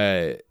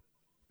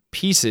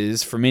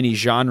pieces from any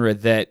genre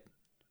that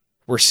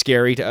were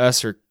scary to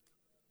us or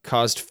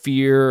caused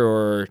fear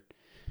or,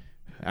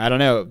 I don't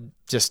know,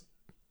 just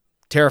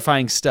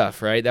terrifying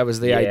stuff, right? That was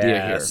the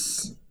idea here.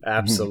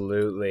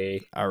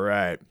 Absolutely. All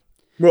right.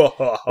 Well,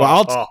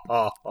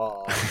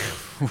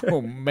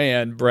 Oh,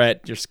 man,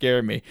 Brett, you're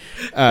scaring me.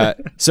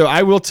 So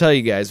I will tell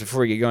you guys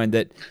before we get going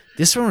that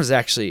this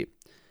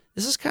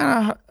is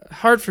kind of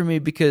hard for me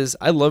because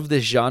I love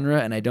this genre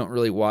and I don't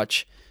really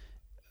watch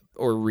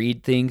or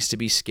read things to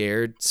be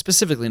scared,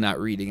 specifically not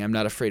reading. I'm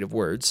not afraid of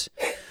words.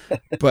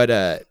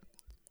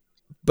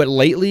 But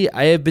lately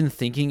I have been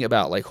thinking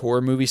about like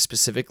horror movies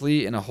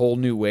specifically in a whole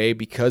new way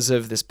because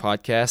of this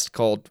podcast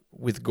called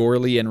With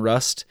Gorley and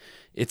Rust.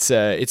 It's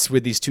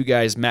with these two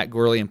guys, Matt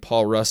Gorley and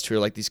Paul Rust, who are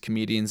like these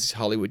comedians, these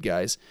Hollywood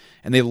guys,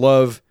 and they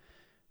love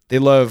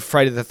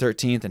Friday the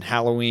 13th and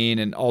Halloween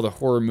and all the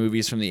horror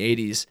movies from the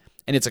 80s.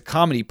 And it's a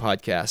comedy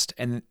podcast,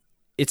 and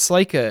it's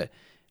like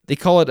they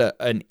call it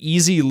an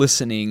easy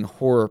listening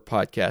horror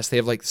podcast. They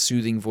have like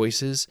soothing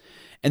voices,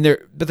 and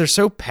they're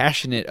so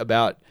passionate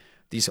about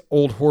these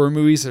old horror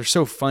movies. They're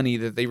so funny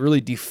that they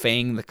really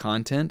defang the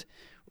content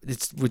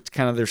it's with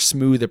kind of their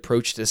smooth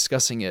approach to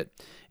discussing it.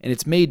 And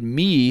it's made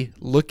me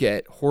look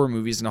at horror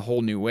movies in a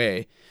whole new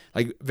way,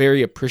 like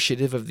very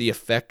appreciative of the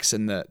effects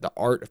and the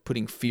art of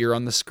putting fear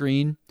on the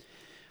screen.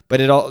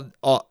 But it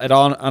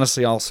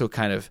honestly also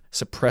kind of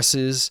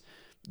suppresses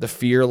the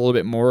fear a little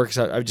bit more, because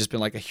I've just been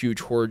like a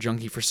huge horror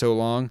junkie for so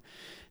long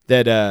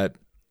that,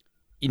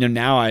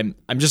 now I'm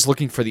just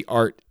looking for the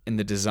art and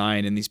the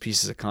design in these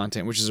pieces of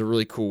content, which is a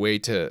really cool way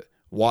to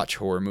watch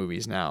horror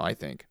movies now, I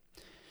think.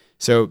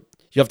 So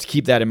you have to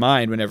keep that in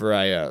mind whenever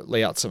I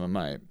lay out some of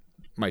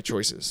my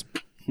choices.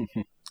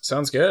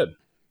 Sounds good.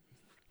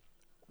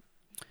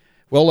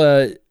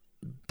 Well,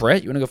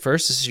 Brett, you want to go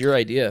first? This is your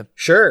idea.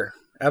 Sure,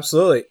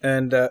 absolutely.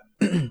 And,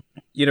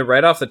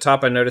 right off the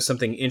top, I noticed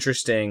something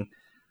interesting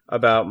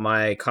about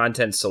my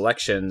content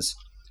selections.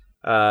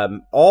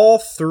 All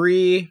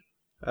three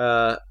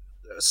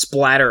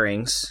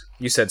splatterings,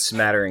 you said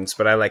smatterings,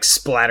 but I like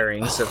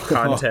splatterings of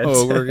content.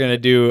 Oh, we're going to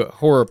do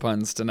horror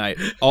puns tonight.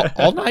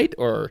 All night,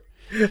 or?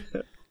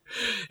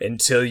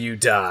 Until you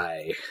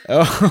die.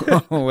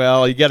 Oh,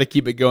 well, you got to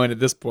keep it going at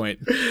this point.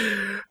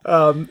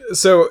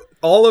 So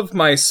all of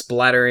my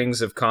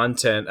splatterings of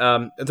content,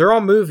 they're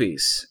all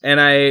movies. And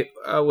I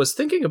was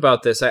thinking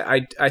about this.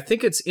 I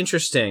think it's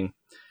interesting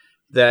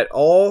that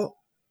all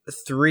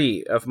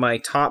three of my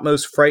top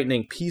most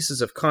frightening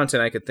pieces of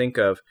content I could think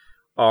of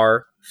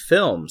are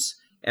films.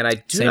 And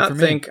I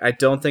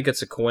don't think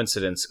it's a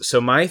coincidence.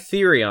 So my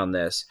theory on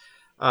this,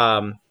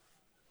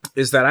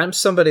 is that I'm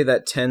somebody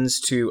that tends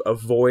to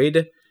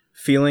avoid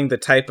feeling the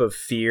type of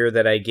fear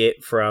that I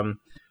get from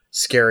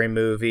scary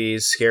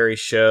movies, scary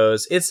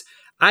shows.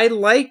 I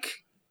like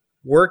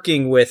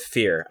working with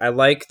fear. I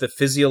like the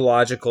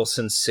physiological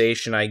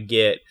sensation I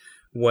get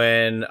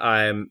when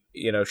I'm,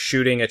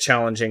 shooting a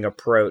challenging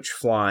approach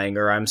flying,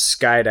 or I'm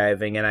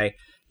skydiving, and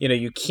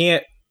you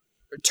can't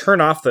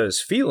turn off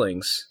those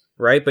feelings,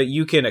 right? But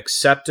you can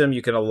accept them,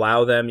 you can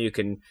allow them, you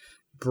can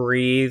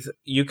breathe,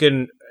 you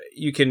can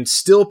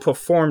still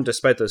perform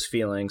despite those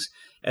feelings,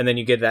 and then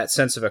you get that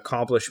sense of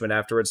accomplishment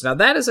afterwards. Now,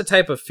 that is a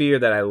type of fear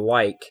that I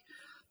like.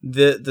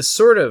 The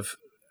sort of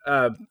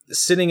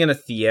sitting in a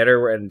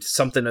theater and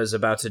something is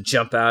about to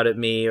jump out at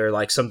me, or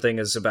like something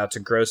is about to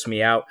gross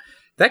me out,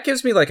 that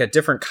gives me like a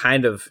different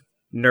kind of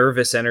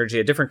nervous energy,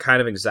 a different kind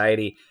of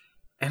anxiety,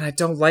 and I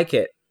don't like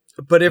it.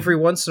 But every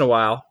once in a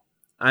while,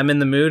 I'm in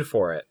the mood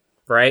for it,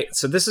 right?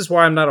 So this is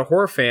why I'm not a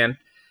horror fan,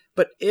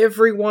 but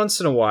every once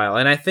in a while,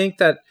 and I think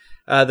that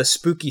the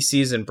spooky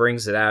season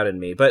brings it out in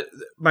me. But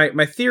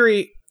my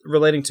theory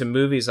relating to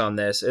movies on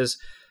this is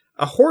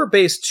a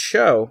horror-based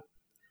show.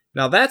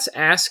 Now that's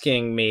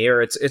asking me,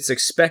 or it's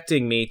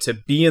expecting me to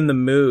be in the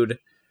mood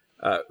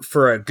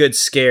for a good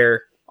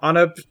scare on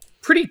a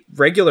pretty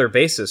regular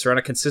basis, or on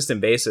a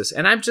consistent basis.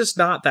 And I'm just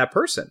not that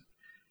person.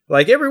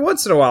 Like every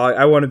once in a while,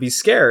 I want to be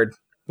scared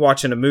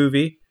watching a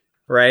movie,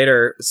 right?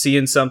 Or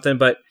seeing something,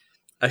 but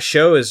a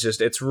show is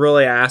it's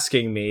really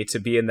asking me to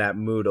be in that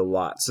mood a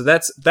lot. So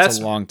that's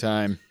a long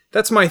time.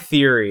 That's my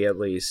theory, at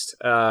least.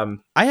 I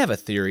have a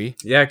theory.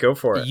 Yeah, go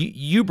for it.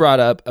 You brought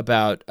up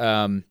about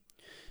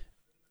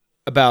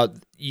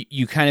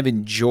you kind of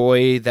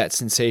enjoy that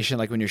sensation,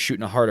 like when you're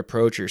shooting a hard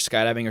approach or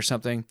skydiving or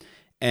something.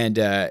 And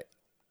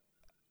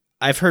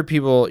I've heard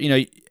people,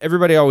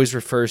 everybody always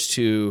refers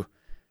to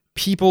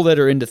people that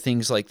are into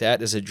things like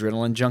that as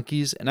adrenaline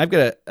junkies. And I've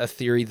got a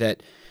theory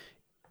that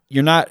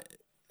you're not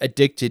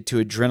addicted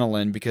to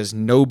adrenaline because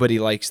nobody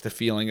likes the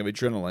feeling of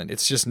adrenaline.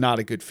 It's just not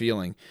a good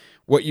feeling.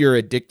 What you're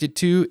addicted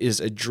to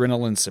is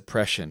adrenaline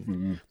suppression.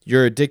 Mm-hmm.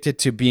 You're addicted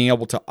to being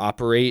able to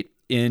operate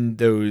in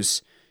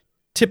those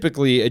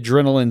typically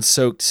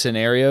adrenaline-soaked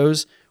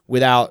scenarios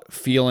without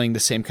feeling the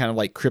same kind of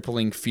like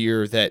crippling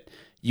fear that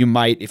you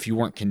might if you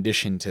weren't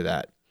conditioned to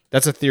that.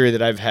 That's a theory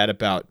that I've had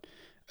about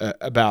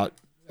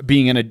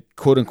being in a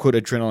quote-unquote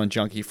adrenaline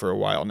junkie for a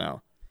while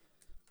now.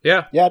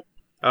 Yeah.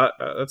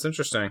 That's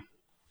interesting.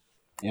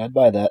 Yeah, I'd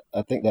buy that.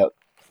 I think that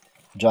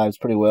jives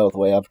pretty well with the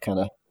way I've kind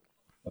of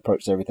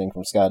approached everything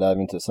from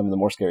skydiving to some of the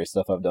more scary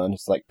stuff I've done.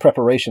 It's like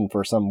preparation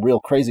for some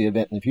real crazy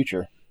event in the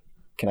future.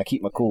 Can I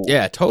keep my cool?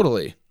 Yeah,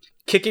 totally.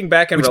 Kicking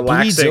back and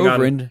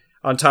relaxing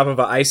on top of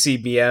an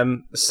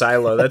ICBM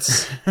silo.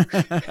 That's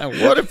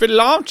what if it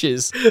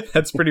launches?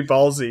 That's pretty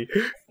ballsy.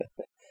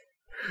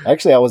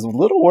 Actually, I was a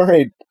little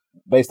worried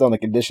based on the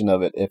condition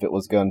of it if it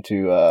was going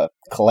to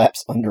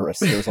collapse under us.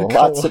 There's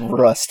lots of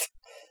rust.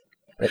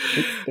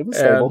 It was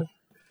stable.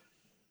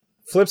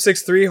 Flip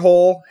 6-3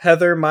 hole,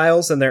 Heather,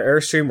 Miles, and their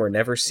Airstream were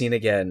never seen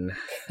again.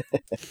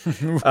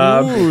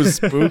 Ooh,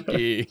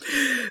 spooky.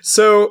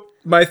 So,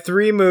 my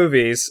three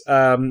movies,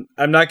 I'm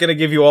not going to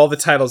give you all the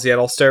titles yet.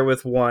 I'll start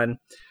with one.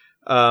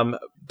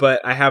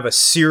 But I have a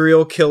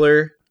serial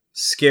killer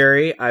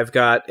scary. I've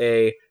got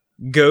a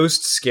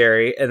ghost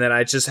scary. And then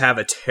I just have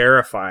a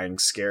terrifying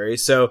scary.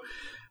 So,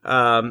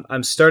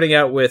 I'm starting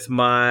out with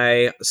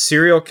my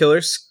serial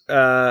killer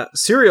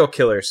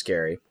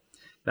scary.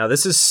 Now,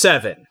 this is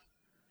 7.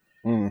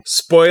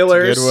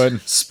 Spoilers. Good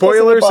one.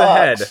 Spoilers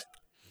ahead.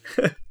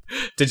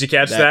 Did you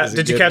catch that?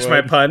 Did you catch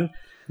my pun?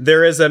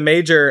 There is a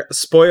major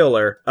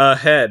spoiler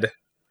ahead.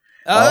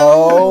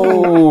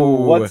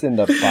 Oh, what's in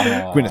the box?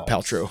 Gwyneth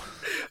Paltrow.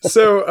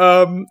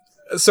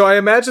 So I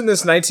imagine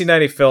this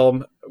 1990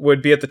 film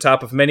would be at the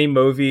top of many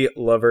movie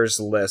lovers'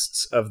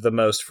 lists of the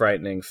most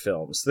frightening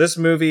films. This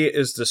movie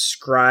is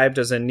described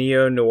as a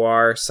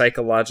neo-noir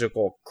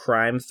psychological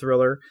crime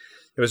thriller.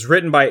 It was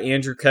written by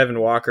Andrew Kevin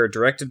Walker,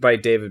 directed by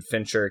David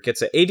Fincher. It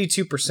gets an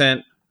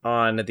 82%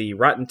 on the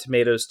Rotten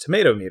Tomatoes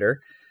tomato meter,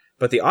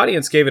 but the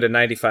audience gave it a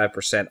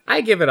 95%.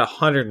 I give it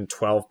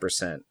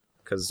 112%.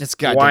 Because It's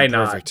goddamn why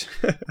perfect.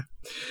 not?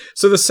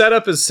 So the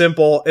setup is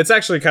simple. It's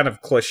actually kind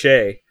of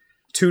cliche.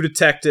 2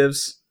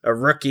 detectives, a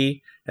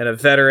rookie, and a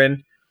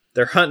veteran.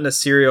 They're hunting a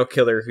serial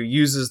killer who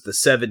uses the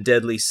 7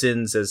 deadly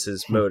sins as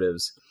his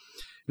motives.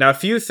 Now, a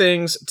few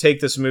things take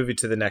this movie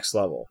to the next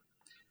level.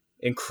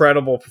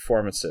 Incredible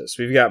performances.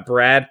 We've got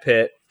Brad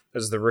Pitt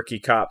as the rookie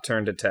cop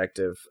turned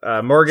detective.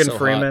 Morgan So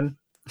Freeman.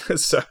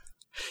 So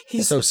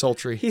He's so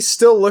sultry. he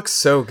still looks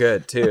so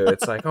good too.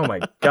 It's like, oh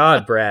my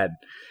God, Brad.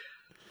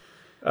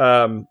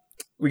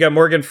 We got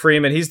Morgan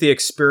Freeman. He's the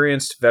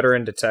experienced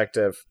veteran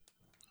detective.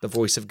 The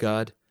voice of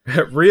God.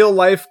 Real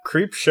life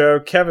creep show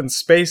Kevin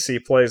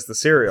Spacey plays the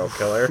serial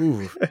killer.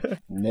 Ooh.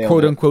 Nailed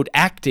Quote it. unquote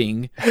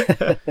acting.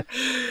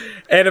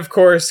 And of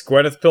course,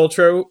 Gwyneth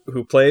Paltrow,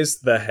 who plays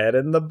the head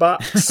in the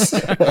box.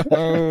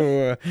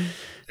 Oh,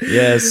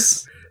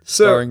 yes.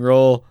 So- Starring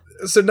role.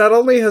 So not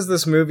only has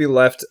this movie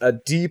left a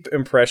deep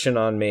impression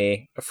on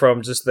me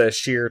from just the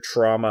sheer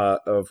trauma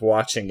of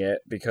watching it,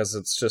 because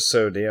it's just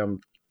so damn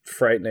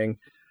frightening,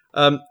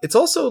 it's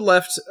also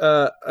left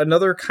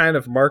another kind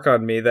of mark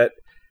on me that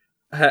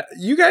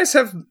you guys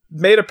have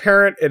made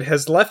apparent. It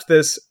has left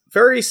this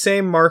very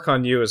same mark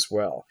on you as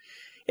well.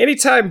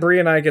 Anytime Bree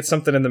and I get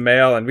something in the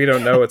mail and we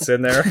don't know what's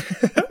in there,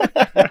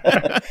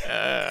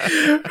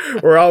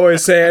 we're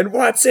always saying,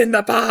 "What's in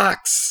the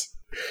box?"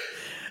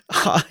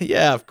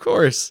 Yeah, of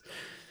course.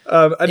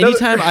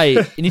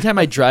 Another- Anytime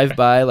I drive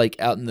by, like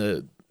out in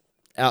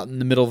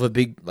the middle of a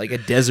big, like a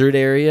desert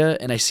area,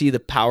 and I see the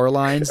power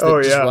lines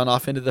that just run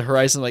off into the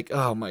horizon, like,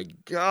 oh my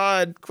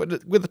God,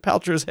 Gwyneth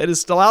Paltrow's head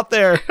is still out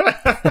there.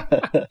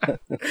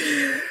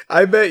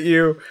 I bet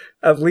you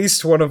at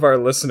least one of our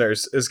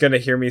listeners is going to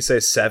hear me say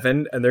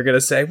 7, and they're going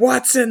to say,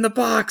 "What's in the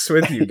box?"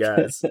 with you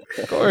guys.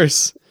 Of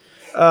course.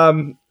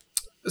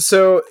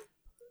 So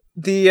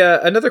the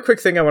another quick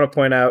thing I want to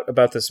point out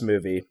about this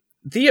movie,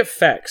 the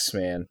effects,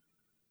 man.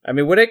 I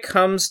mean, when it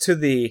comes to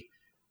the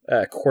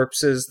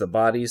corpses, the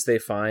bodies they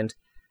find,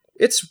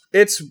 it's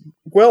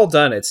well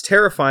done. It's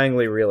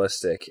terrifyingly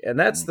realistic. And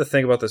that's the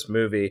thing about this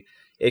movie.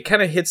 It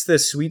kind of hits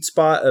this sweet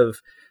spot of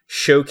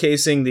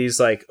showcasing these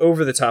like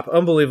over-the-top,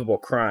 unbelievable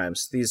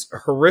crimes, these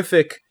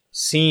horrific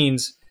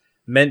scenes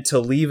meant to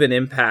leave an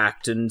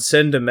impact and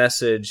send a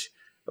message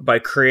by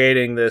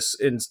creating this,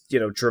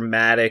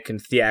 dramatic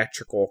and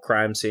theatrical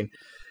crime scene.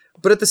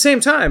 But at the same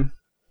time,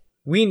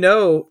 we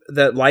know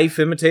that life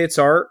imitates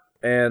art,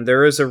 and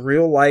there is a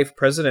real life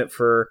precedent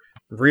for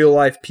real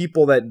life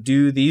people that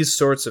do these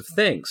sorts of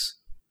things.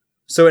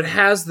 So it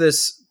has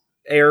this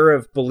air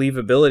of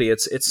believability.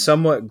 It's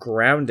somewhat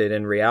grounded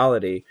in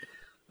reality.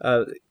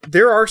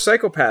 There are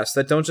psychopaths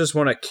that don't just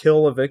want to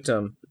kill a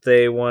victim.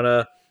 They want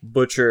to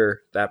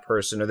butcher that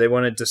person, or they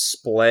want to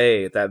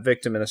display that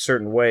victim in a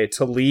certain way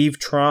to leave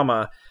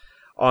trauma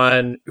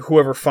on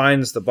whoever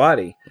finds the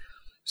body.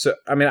 So,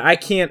 I mean, I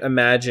can't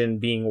imagine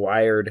being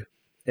wired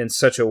in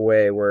such a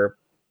way where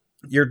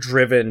you're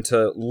driven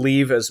to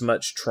leave as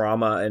much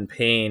trauma and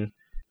pain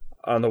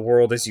on the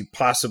world as you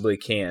possibly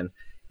can.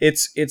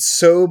 It's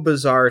so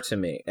bizarre to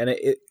me, and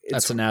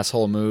That's an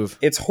asshole move.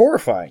 It's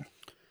horrifying,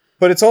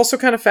 but it's also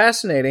kind of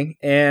fascinating.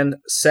 And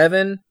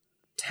 7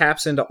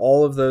 taps into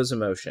all of those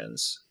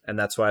emotions, and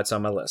that's why it's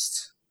on my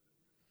list.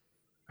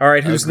 All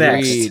right, who's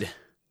Agreed. next?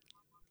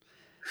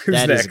 Who's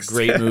That next? is a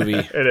great movie.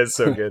 It is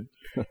so good.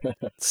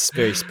 It's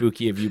very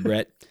spooky of you,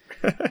 Brett.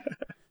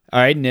 All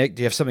right, Nick,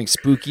 do you have something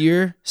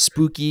spookier?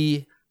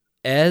 Spooky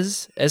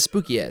as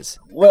spooky as?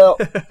 Well,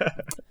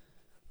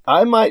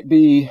 I might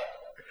be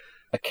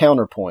a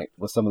counterpoint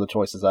with some of the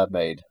choices I've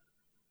made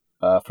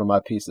for my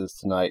pieces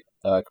tonight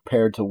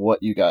compared to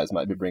what you guys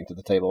might be bringing to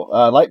the table.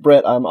 Like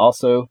Brett, I'm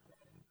also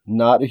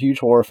not a huge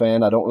horror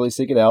fan. I don't really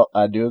seek it out.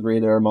 I do agree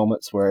there are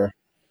moments where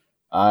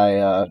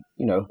I,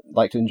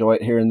 like to enjoy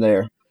it here and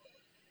there.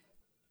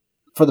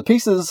 For the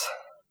pieces,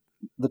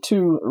 the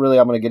 2 really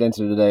I'm going to get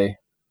into today,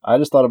 I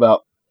just thought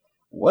about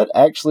what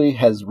actually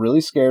has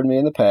really scared me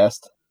in the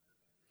past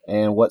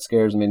and what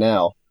scares me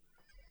now.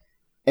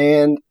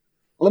 And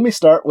let me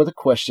start with a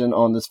question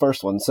on this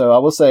first one. So I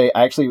will say,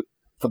 actually,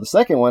 for the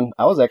second one,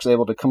 I was actually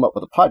able to come up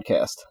with a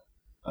podcast.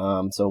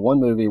 So 1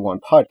 movie, 1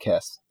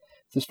 podcast.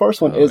 This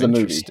first one is a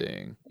movie.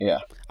 Interesting. Yeah.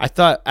 I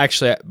thought,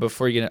 actually,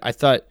 before you get it, I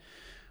thought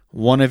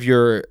one of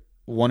your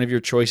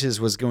choices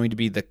was going to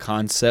be the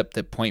concept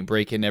that Point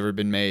Break had never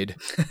been made.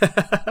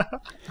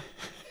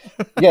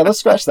 Yeah, let's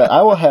scratch that.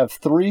 I will have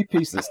 3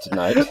 pieces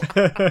tonight.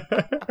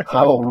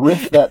 I will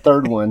riff that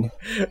third one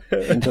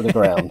into the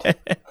ground.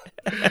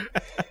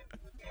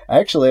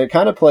 Actually, it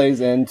kind of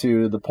plays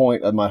into the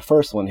point of my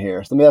first one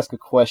here. So let me ask a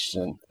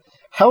question.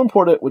 How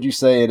important would you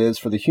say it is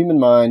for the human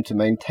mind to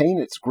maintain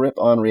its grip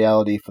on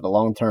reality for the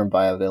long-term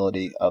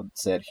viability of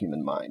said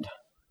human mind?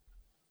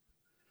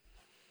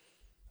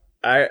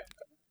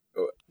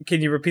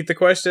 Can you repeat the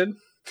question?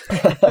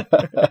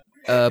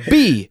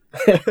 B.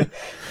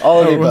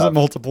 All of the It was a above.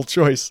 multiple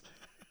choice.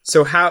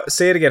 So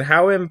say it again.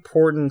 How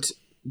important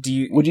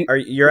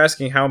you're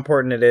asking how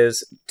important it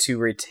is to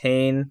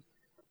retain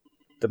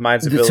the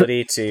mind's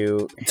ability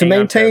to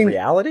maintain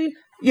reality?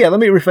 Yeah, let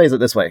me rephrase it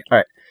this way. All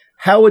right.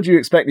 How would you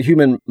expect the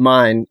human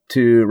mind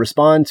to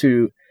respond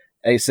to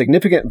a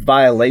significant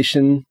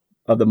violation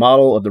of the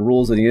model of the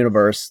rules of the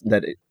universe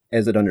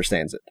as it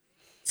understands it?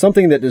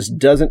 Something that just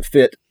doesn't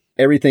fit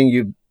everything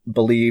you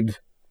believed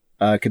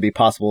could be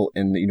possible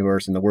in the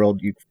universe and the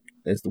world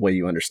as the way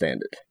you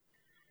understand it.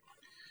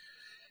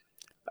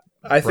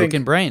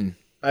 Broken brain.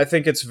 I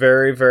think it's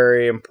very,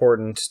 very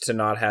important to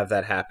not have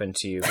that happen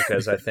to you,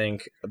 because I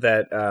think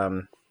that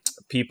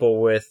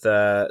people with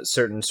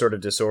certain sort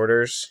of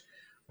disorders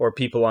or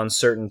people on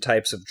certain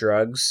types of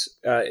drugs,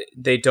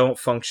 they don't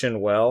function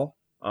well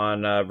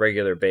on a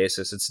regular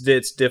basis.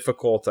 It's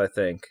difficult, I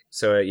think.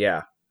 So,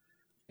 yeah.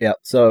 Yeah.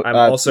 So I'm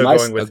also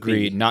going with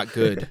agreed. B. Not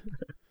good.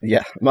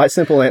 Yeah. My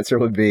simple answer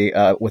would be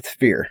with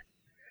fear.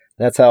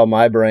 That's how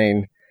my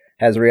brain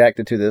has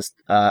reacted to this.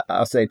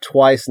 I'll say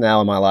twice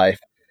now in my life.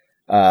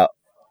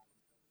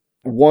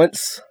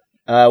 Once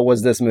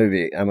was this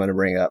movie I'm going to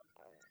bring up.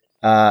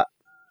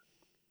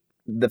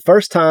 The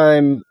first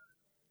time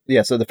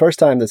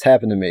this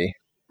happened to me,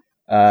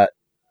 I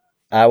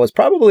was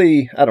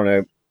probably, I don't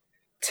know,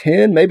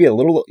 10, maybe a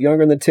little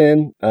younger than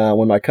 10,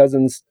 when my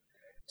cousins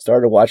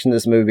started watching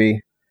this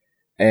movie,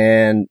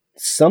 and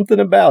something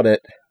about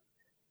it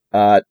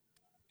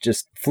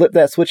just flipped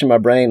that switch in my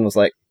brain and was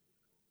like,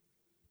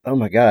 oh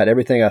my God,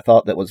 everything I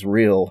thought that was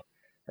real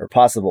or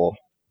possible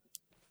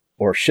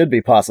or should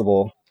be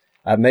possible,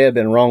 I may have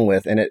been wrong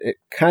with. And it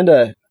kind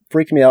of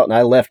freaked me out, and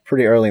I left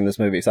pretty early in this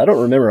movie. So I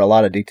don't remember a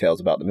lot of details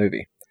about the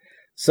movie.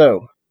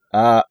 So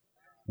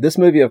this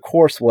movie, of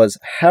course, was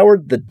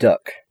Howard the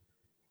Duck.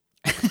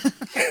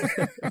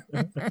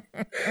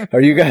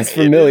 Are you guys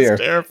familiar? It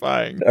is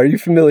terrifying. Are you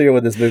familiar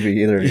with this movie,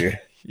 either of you?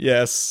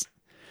 Yes.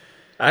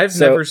 I've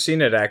never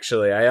seen it,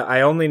 actually. I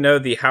only know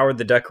the Howard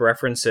the Duck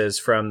references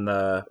from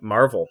the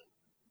Marvel.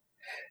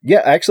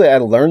 Yeah, actually, I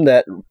learned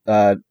that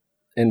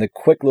in the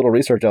quick little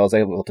research I was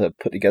able to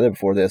put together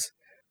before this.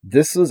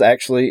 This was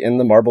actually in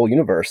the Marvel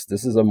universe.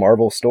 This is a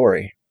Marvel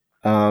story.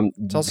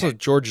 It's also a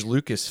George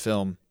Lucas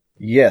film.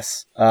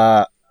 Yes.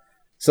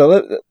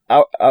 So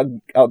I'll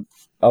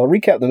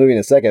recap the movie in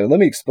a second. Let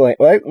me explain.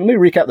 Well, let me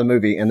recap the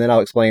movie, and then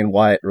I'll explain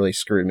why it really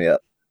screwed me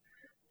up.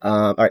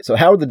 All right. So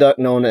Howard the Duck,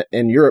 known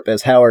in Europe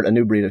as Howard: A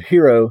New Breed of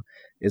Hero,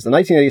 is the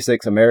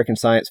 1986 American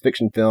science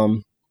fiction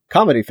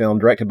comedy film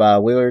directed by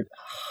Willard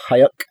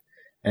Huyck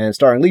and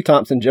starring Lee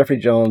Thompson, Jeffrey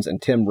Jones, and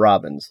Tim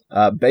Robbins.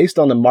 Based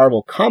on the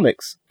Marvel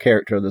Comics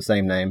character of the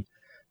same name,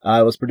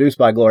 it was produced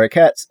by Gloria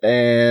Katz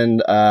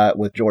and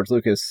with George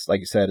Lucas, like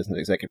you said, as an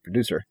executive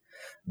producer.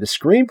 The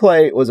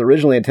screenplay was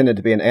originally intended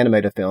to be an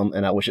animated film,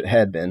 and I wish it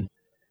had been.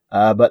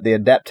 But the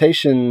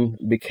adaptation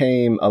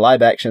became a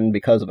live action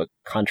because of a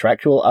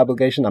contractual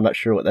obligation. I'm not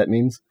sure what that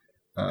means,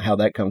 how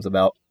that comes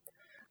about.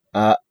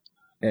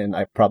 And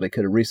I probably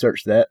could have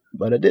researched that,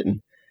 but I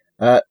didn't.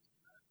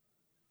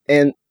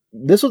 And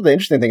this was the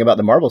interesting thing about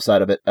the Marvel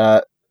side of it.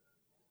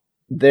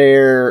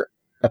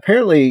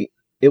 Apparently,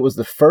 it was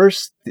the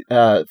first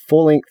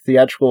full-length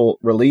theatrical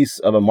release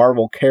of a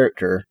Marvel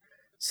character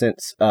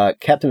since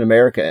Captain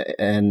America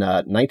in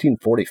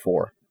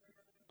 1944.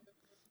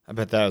 I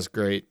bet that was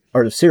great.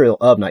 Or the serial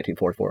of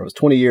 1944. It was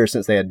 20 years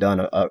since they had done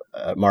a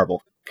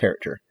Marvel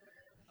character.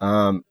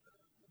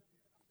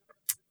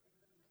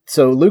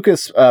 So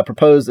Lucas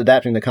proposed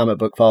adapting the comic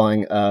book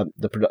following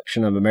the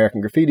production of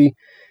American Graffiti.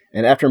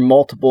 And after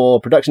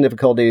multiple production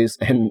difficulties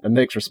and a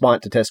mixed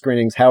response to test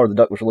screenings, Howard the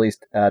Duck was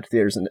released to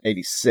theaters in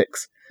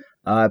 1986.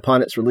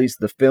 Upon its release,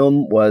 the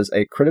film was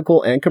a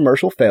critical and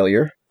commercial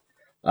failure.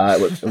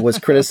 It was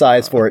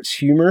criticized for its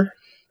humor,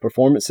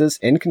 performances,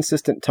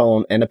 inconsistent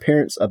tone, and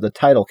appearance of the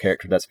title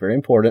character. That's very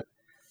important.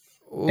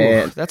 Ooh,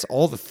 and that's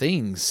all the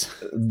things.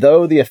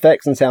 Though the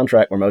effects and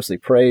soundtrack were mostly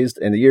praised,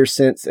 in the years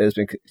since, it has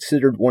been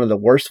considered one of the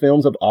worst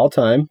films of all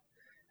time.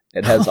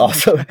 It has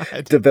also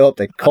developed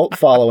a cult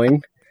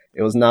following.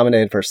 It was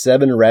nominated for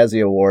 7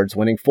 Razzie Awards,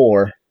 winning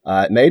 4.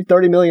 It made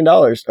 $30 million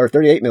or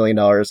 $38 million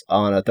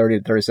on a $30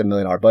 to $37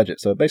 million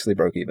budget, so it basically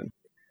broke even.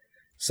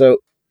 So,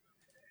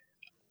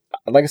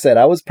 like I said,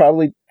 I was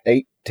probably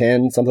 8,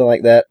 10, something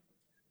like that,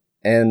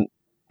 and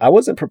I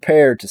wasn't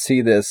prepared to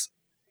see this.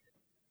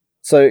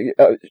 So,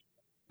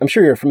 I'm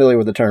sure you're familiar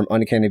with the term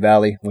Uncanny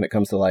Valley when it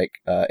comes to like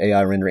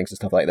AI renderings and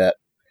stuff like that.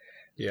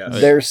 Yeah.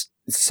 There's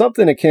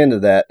something akin to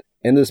that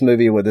in this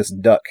movie with this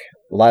duck,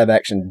 live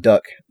action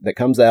duck, that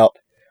comes out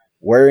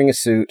wearing a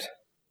suit,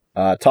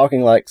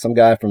 talking like some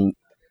guy from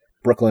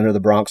Brooklyn or the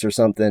Bronx or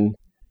something,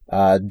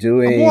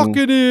 doing... I'm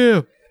walking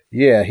here!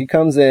 Yeah, he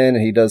comes in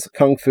and he does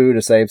kung fu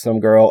to save some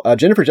girl.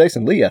 Jennifer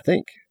Jason Leigh, I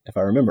think, if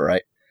I remember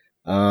right.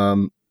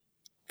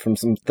 From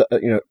some,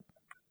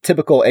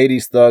 typical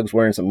 80s thugs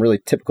wearing some really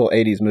typical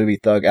 80s movie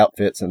thug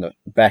outfits in the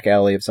back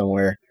alley of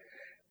somewhere.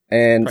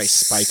 And Probably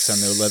spikes on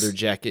their leather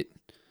jacket.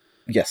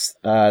 Yes,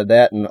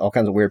 that and all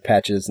kinds of weird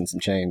patches and some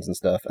chains and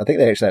stuff. I think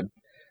they actually had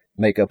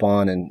makeup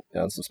on and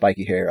some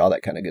spiky hair, all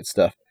that kind of good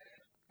stuff.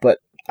 But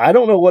I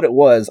don't know what it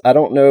was. I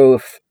don't know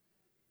if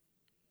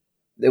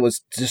it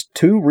was just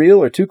too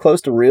real or too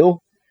close to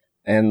real.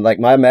 And like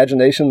my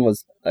imagination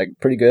was like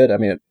pretty good. I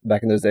mean,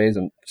 back in those days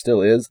and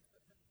still is.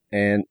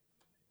 And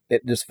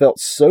it just felt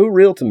so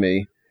real to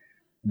me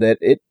that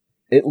it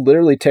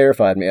literally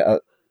terrified me.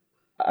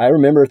 I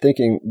remember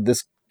thinking,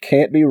 this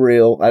can't be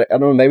real. I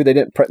don't know, maybe they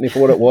didn't prep me for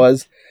what it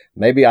was.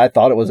 Maybe I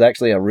thought it was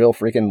actually a real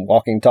freaking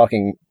walking,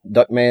 talking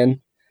duck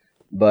man.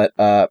 But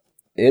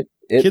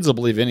kids will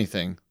believe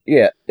anything.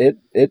 Yeah,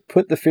 it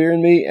put the fear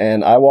in me,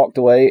 and I walked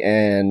away,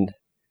 and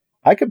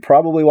I could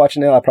probably watch it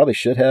now. I probably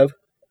should have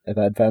if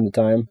I'd found the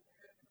time.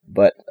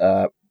 But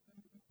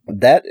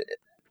that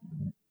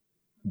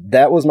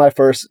was my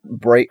first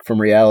break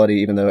from reality,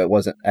 even though it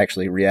wasn't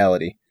actually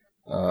reality.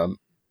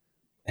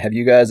 Have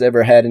you guys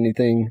ever had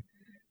anything,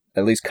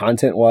 at least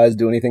content-wise,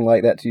 do anything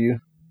like that to you?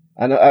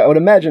 I would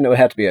imagine it would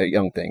have to be a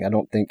young thing. I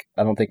don't think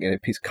a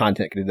piece of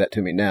content could do that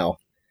to me now.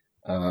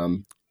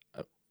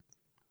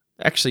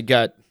 Actually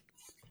got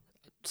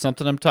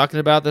something I'm talking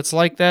about that's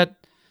like that.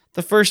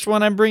 The first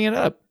one I'm bringing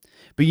up.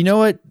 But you know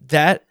what?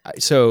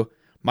 So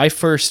my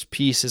first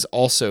piece is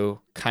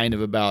also kind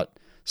of about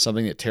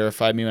something that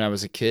terrified me when I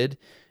was a kid.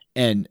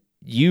 And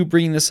you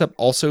bringing this up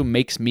also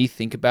makes me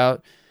think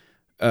about,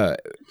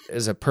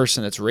 as a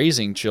person that's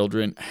raising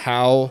children,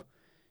 how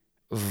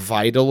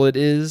vital it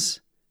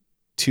is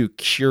to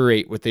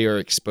curate what they are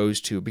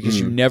exposed to, because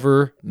you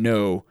never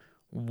know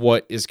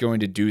what is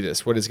going to do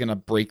this, what is going to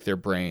break their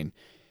brain.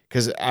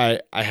 Because I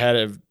had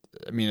a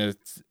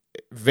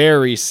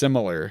very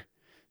similar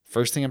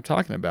first thing I'm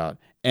talking about.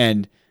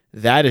 And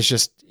that is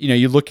just,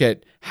 you look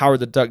at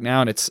Howard the Duck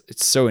now and it's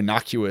so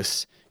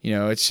innocuous.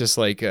 It's just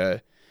like,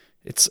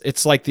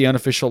 it's like the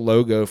unofficial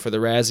logo for the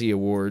Razzie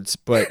Awards,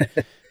 but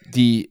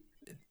the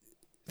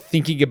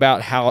thinking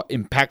about how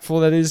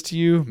impactful that is to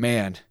you,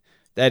 man,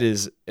 that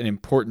is an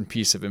important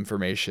piece of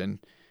information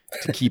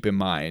to keep in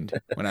mind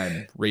when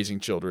I'm raising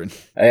children.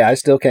 Hey, I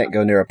still can't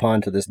go near a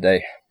pond to this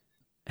day.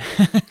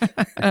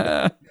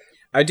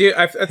 I do.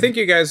 I think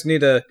you guys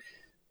need to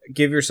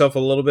give yourself a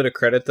little bit of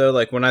credit, though.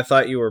 Like when I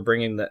thought you were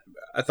bringing that,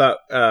 I thought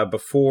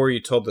before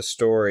you told the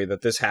story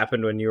that this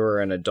happened when you were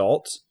an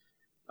adult.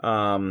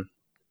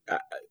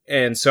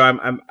 And so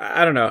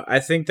I don't know. I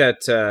think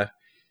that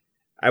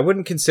I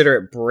wouldn't consider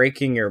it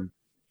breaking your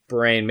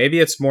brain. Maybe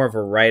it's more of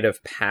a rite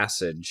of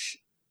passage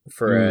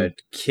for a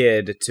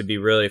kid to be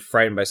really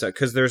frightened by something,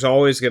 because there's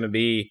always going to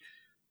be,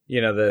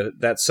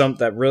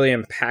 that really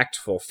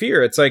impactful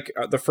fear. It's like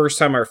the first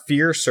time our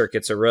fear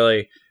circuits are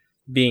really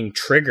being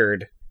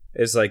triggered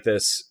is like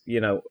this,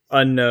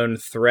 unknown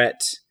threat.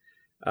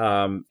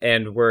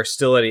 And we're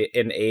still at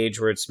an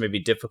age where it's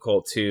maybe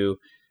difficult to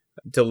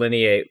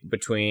delineate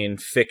between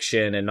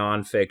fiction and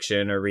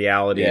nonfiction, or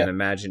reality and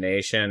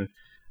imagination.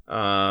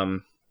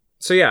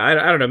 So yeah, I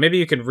don't know. Maybe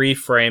you can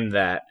reframe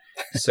that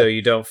so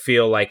you don't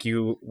feel like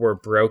you were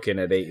broken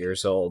at 8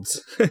 years old.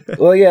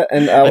 Well, yeah,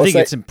 and I think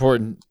it's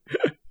important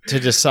to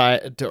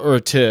decide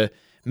to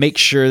make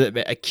sure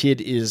that a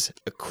kid is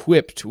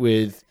equipped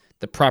with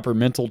the proper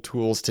mental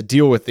tools to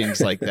deal with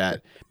things like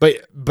that.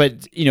 But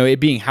it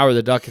being Howard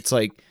the Duck, it's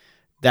like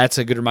that's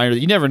a good reminder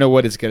that you never know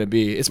what it's going to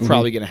be. It's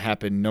probably going to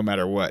happen no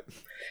matter what.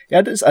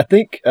 Yeah, I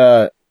think.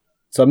 So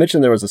I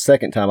mentioned there was a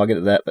second time. I'll get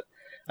to that, but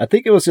I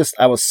think it was just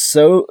I was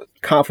so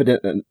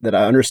confident that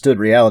I understood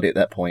reality at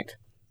that point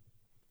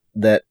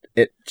that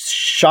it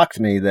shocked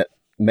me that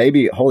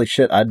maybe, holy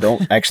shit, I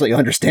don't actually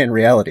understand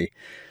reality.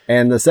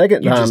 And the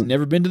second time, you've just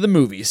never been to the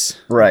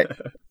movies, right?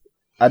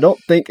 I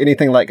don't think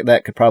anything like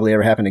that could probably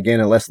ever happen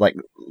again, unless like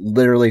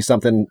literally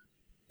something,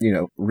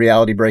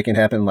 reality breaking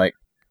happened, like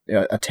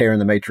a tear in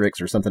the Matrix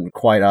or something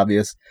quite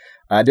obvious.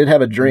 I did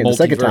have a dream the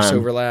second time.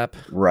 Overlap,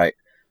 right?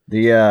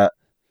 The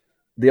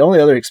only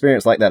other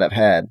experience like that I've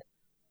had.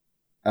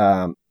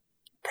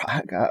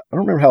 I don't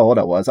remember how old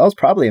I was. I was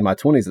probably in my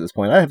 20s at this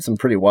point. I had some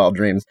pretty wild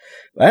dreams.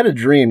 I had a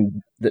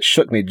dream that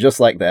shook me just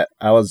like that.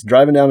 I was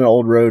driving down an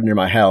old road near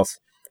my house,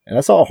 and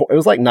I saw it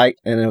was like night,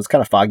 and it was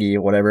kind of foggy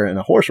or whatever, and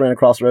a horse ran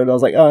across the road. I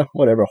was like,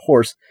 whatever, a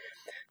horse.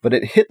 But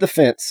it hit the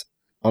fence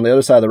on the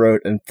other side of the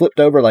road and flipped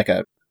over like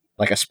a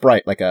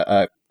sprite, like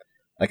a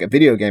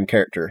video game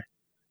character,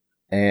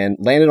 and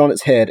landed on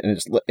its head, and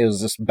it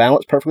was just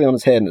balanced perfectly on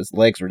its head, and its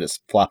legs were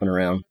just flopping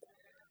around.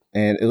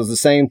 And it was the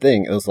same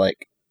thing. It was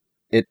like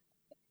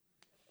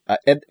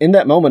in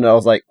that moment, I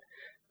was like,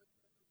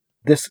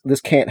 this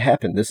can't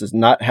happen. This is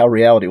not how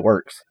reality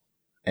works.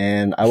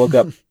 And I woke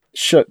up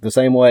shook the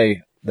same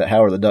way that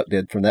Howard the Duck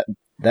did from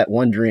that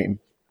one dream.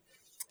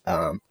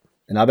 And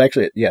I've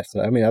actually,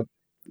 I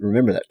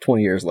remember that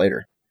 20 years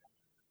later.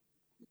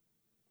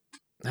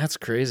 That's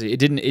crazy. It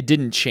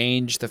didn't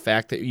change the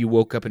fact that you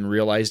woke up and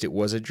realized it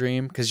was a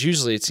dream, because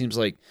usually it seems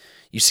like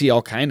you see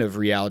all kind of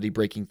reality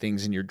breaking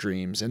things in your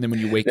dreams, and then when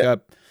you wake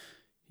up,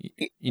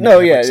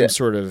 Like some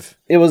sort of.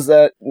 It was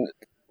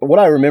what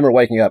I remember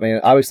waking up. I mean,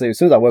 obviously, as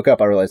soon as I woke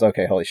up, I realized,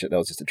 okay, holy shit, that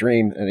was just a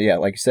dream. And yeah,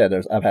 like you said,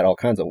 I've had all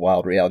kinds of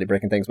wild reality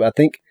breaking things, but I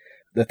think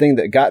the thing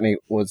that got me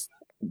was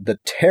the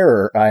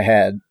terror I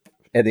had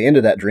at the end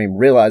of that dream,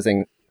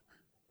 realizing,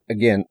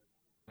 again,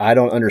 I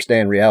don't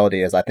understand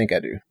reality as I think I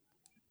do.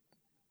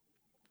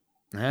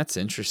 That's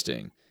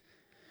interesting.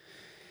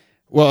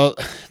 Well,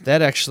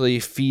 that actually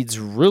feeds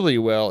really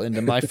well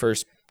into my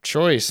first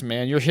choice,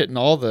 man. You're hitting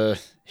all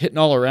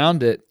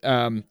around it.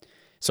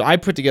 So I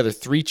put together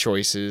 3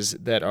 choices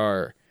that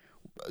are,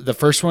 the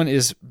first one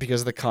is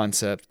because of the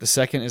concept, the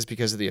second is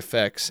because of the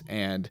effects,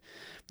 and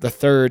the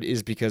third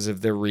is because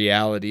of the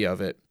reality of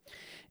it.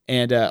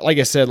 And like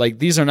I said, like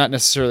these are not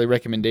necessarily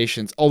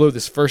recommendations, although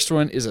this first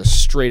one is a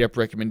straight up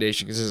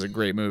recommendation because this is a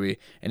great movie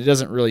and it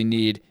doesn't really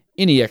need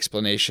any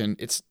explanation.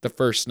 It's the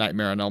first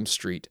Nightmare on Elm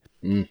Street.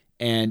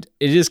 And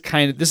this is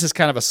kind of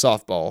a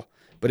softball,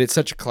 but it's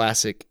such a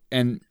classic.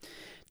 And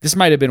this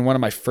might have been one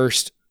of my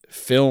first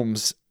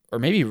films, or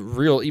maybe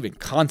real even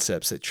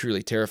concepts, that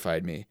truly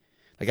terrified me.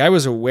 Like I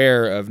was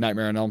aware of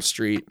Nightmare on Elm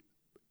Street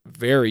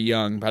very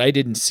young, but I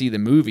didn't see the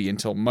movie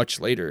until much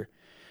later.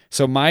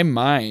 So my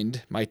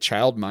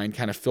child mind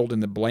kind of filled in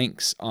the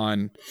blanks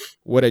on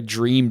what a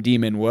dream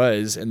demon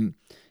was. And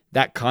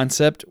that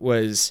concept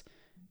was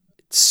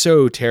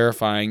so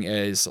terrifying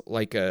as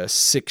like a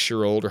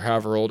 6-year-old or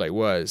however old I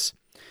was.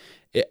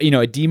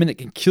 A demon that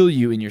can kill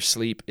you in your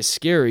sleep is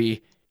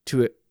scary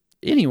to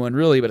anyone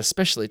really, but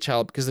especially a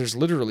child, because there's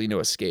literally no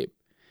escape.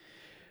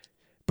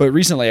 But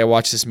recently I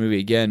watched this movie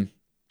again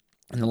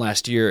in the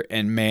last year,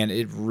 and man,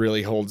 it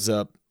really holds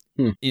up.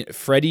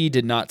 Freddy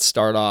did not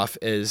start off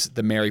as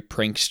the merry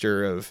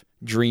prankster of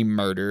dream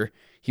murder.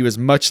 He was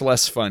much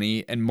less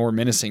funny and more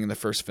menacing in the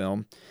first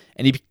film.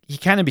 And he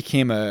kind of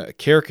became a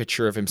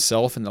caricature of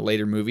himself in the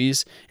later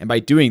movies. And by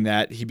doing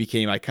that, he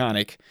became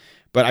iconic.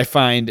 But I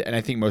find, and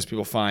I think most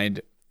people find,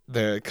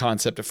 the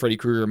concept of Freddy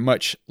Krueger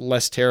much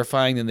less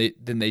terrifying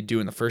than they do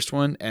in the first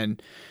one.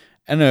 And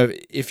I don't know,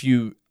 if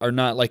you are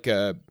not like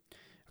a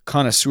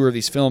connoisseur of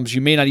these films,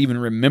 you may not even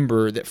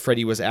remember that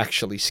Freddy was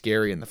actually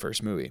scary in the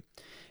first movie.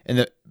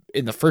 And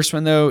in the first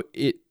one, though,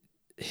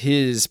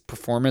 his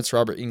performance,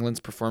 Robert Englund's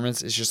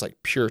performance, is just like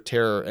pure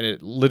terror, and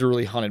it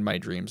literally haunted my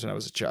dreams when I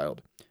was a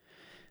child.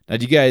 Now,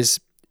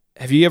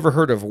 have you ever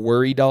heard of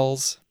worry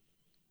dolls?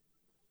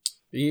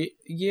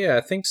 Yeah,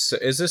 I think so.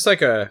 Is this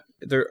like are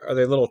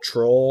they little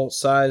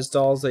troll-sized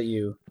dolls that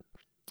you...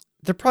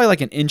 They're probably like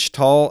an inch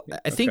tall.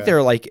 I think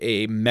they're like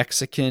a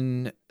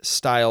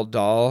Mexican-style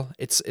doll.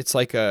 It's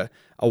like a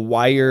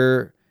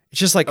wire...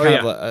 It's just like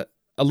kind of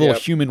a little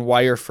human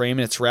wire frame,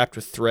 and it's wrapped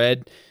with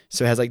thread,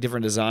 so it has like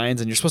different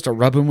designs, and you're supposed to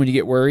rub them when you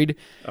get worried.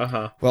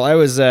 Well, I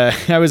was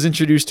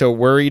introduced to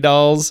worry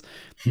dolls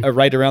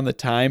right around the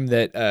time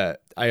that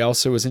I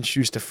also was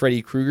introduced to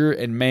Freddy Krueger,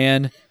 and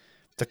man,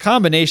 the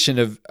combination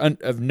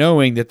of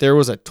knowing that there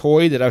was a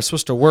toy that I was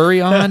supposed to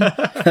worry on,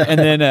 and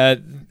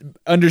then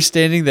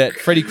understanding that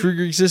Freddy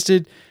Krueger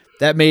existed,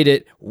 that made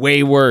it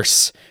way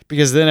worse,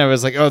 because then I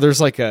was like, oh, there's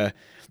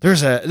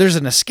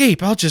an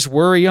escape. I'll just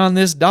worry on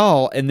this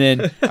doll. And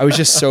then I was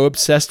just so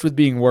obsessed with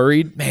being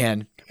worried.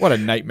 Man, what a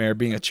nightmare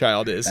being a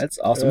child is. That's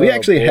awesome. We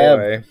actually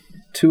have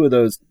 2 of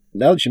those.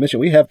 Now that you mention,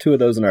 we have 2 of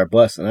those in our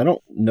bus, and I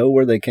don't know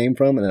where they came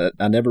from, and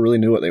I never really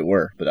knew what they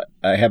were, but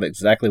I have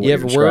exactly what you're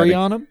describing. You ever worry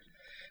on them?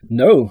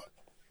 No.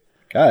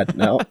 God,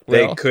 no.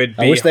 They could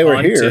be I wish they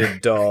were here.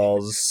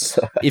 Dolls.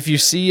 If you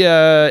see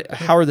a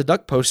Howard the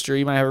Duck poster,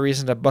 you might have a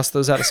reason to bust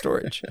those out of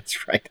storage.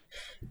 That's right.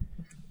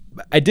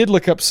 I did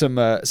look up some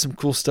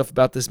cool stuff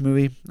about this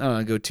movie. I don't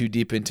want to go too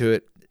deep into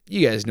it.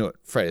 You guys know what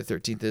Friday the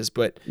 13th is,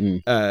 but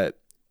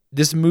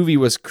this movie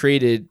was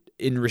created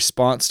in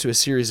response to a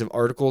series of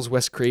articles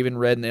Wes Craven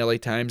read in the LA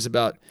Times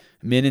about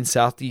men in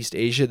Southeast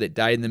Asia that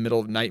died in the middle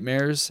of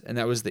nightmares, and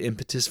that was the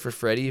impetus for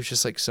Freddy. It's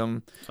just like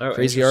some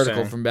crazy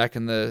article from back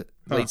in the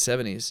late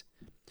 70s.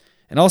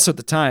 And also at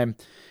the time,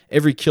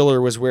 every killer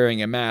was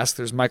wearing a mask.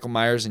 There's Michael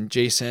Myers and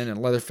Jason and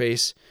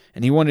Leatherface,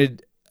 and he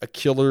wanted a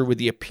killer with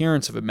the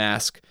appearance of a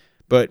mask,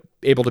 but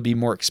able to be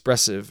more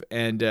expressive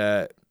and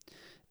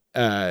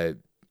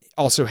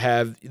also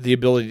have the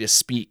ability to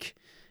speak.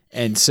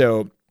 And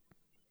so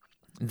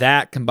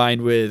that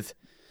combined with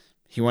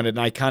he wanted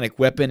an iconic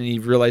weapon, and he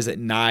realized that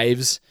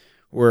knives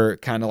were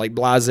kind of like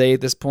blasé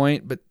at this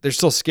point, but they're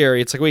still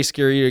scary. It's like way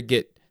scarier to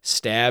get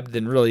stabbed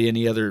than really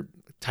any other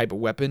type of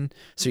weapon.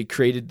 So he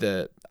created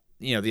the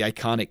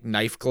iconic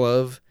knife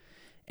glove,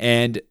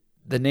 and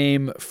the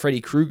name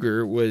Freddy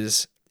Krueger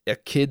was a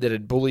kid that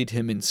had bullied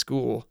him in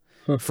school,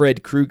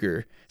 Fred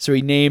Krueger. So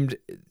he named,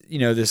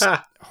 this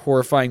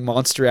horrifying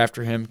monster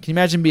after him. Can you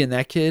imagine being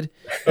that kid?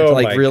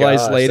 Oh, to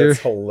realize gosh, later,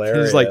 that's hilarious.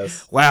 He was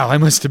like, wow, I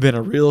must have been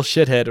a real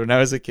shithead when I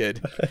was a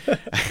kid.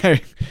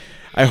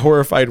 I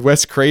horrified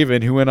Wes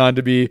Craven, who went on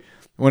to be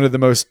one of the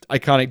most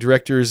iconic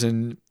directors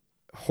in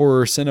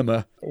horror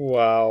cinema.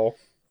 Wow.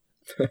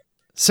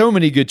 So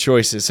many good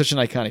choices, such an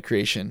iconic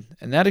creation.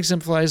 And that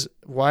exemplifies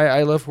why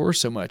I love horror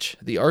so much.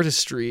 The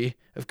artistry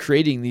of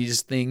creating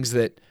these things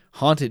that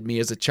haunted me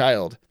as a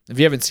child. If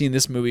you haven't seen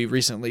this movie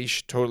recently, you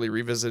should totally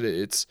revisit it.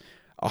 It's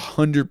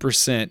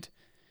 100%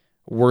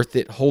 worth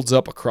it. Holds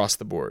up across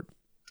the board.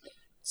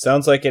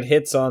 Sounds like it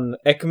hits on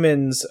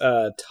Ekman's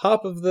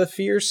top of the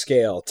fear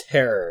scale,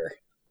 terror.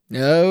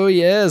 Oh,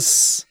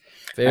 yes.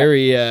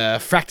 Very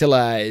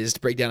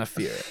fractalized breakdown of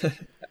fear.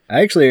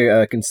 I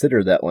actually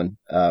considered that one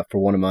for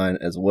one of mine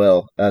as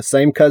well.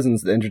 Same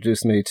cousins that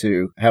introduced me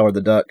to Howard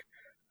the Duck,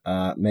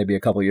 maybe a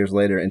couple years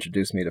later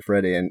introduced me to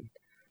Freddy. And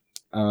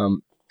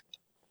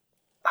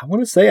I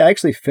want to say I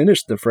actually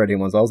finished the Freddy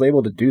ones. I was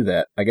able to do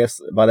that. I guess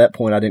by that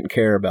point I didn't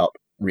care about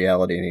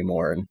reality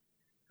anymore, and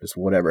just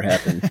whatever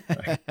happened,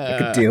 I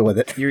could deal with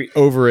it. You're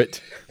over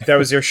it. That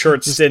was your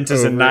short stint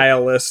as a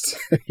nihilist.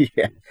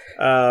 Yeah.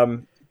 I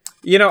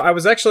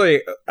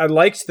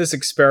liked this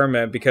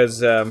experiment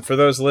because for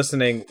those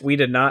listening, we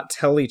did not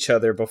tell each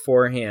other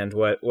beforehand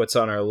what's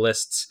on our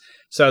lists.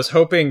 So I was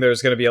hoping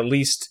there's going to be at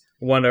least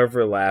one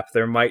overlap.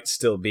 There might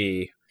still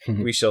be.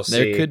 We shall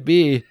see. There could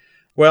be.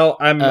 Well,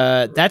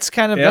 that's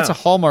a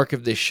hallmark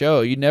of this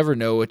show. You never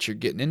know what you're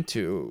getting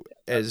into.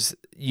 As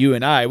you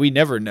and I, we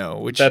never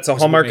know. That's a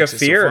hallmark of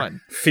fear. So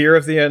fear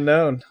of the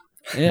unknown.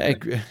 Yeah,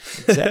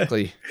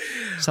 exactly.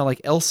 Sound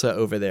like Elsa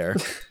over there.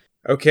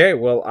 Okay,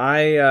 well, I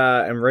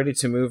am ready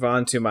to move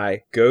on to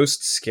my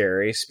ghost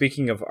scary.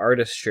 Speaking of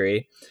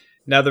artistry,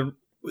 now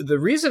the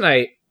reason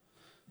I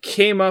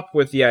came up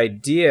with the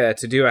idea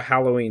to do a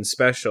Halloween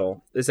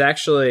special is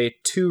actually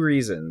two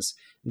reasons.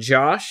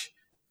 Josh,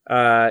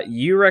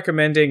 you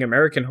recommending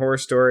American Horror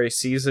Story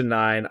Season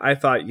 9, I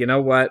thought, you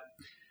know what?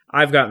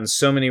 I've gotten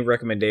so many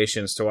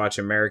recommendations to watch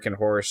American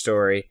Horror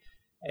Story,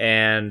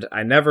 and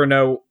I never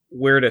know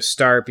where to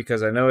start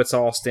because I know it's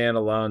all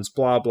standalones,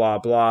 blah, blah,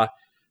 blah.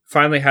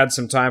 Finally had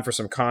some time for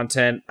some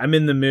content. I'm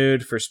in the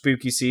mood for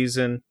spooky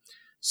season,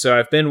 so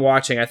I've been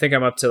watching. I think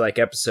I'm up to like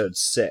episode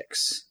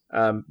 6.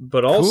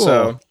 But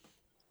also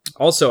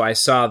I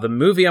saw the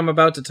movie I'm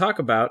about to talk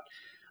about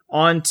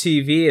on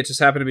TV. It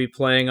just happened to be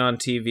playing on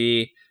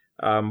TV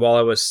while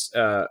I was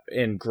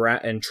in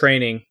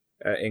training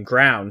in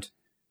ground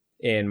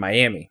in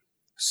Miami.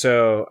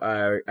 So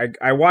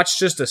I watched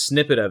just a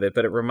snippet of it,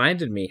 but it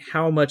reminded me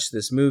how much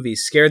this movie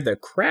scared the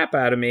crap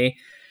out of me,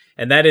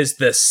 and that is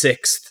The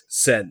Sixth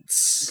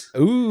Sense.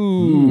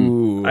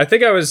 Ooh. I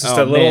think I was just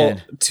a little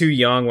too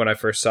young when I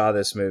first saw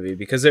this movie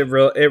because it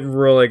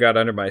really got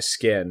under my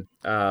skin.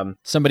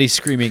 Somebody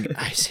screaming,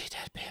 "I see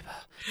dead people."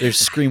 There's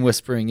scream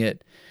whispering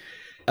it.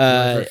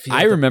 I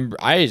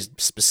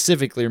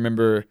specifically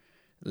remember,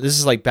 this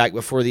is like back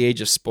before the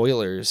age of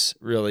spoilers,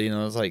 really. It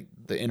was like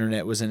the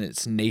internet was in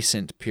its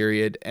nascent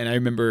period, and I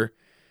remember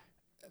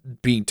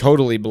being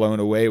totally blown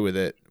away with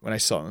it when I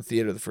saw it in the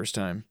theater the first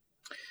time.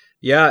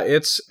 Yeah,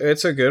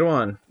 it's a good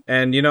one.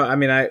 And,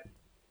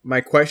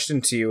 my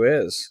question to you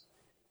is,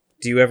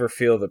 do you ever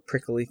feel the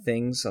prickly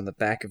things on the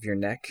back of your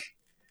neck?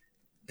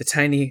 The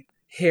tiny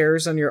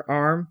hairs on your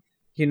arm?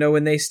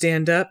 When they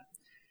stand up?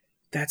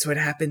 That's what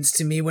happens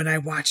to me when I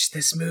watch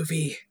this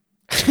movie.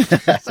 Is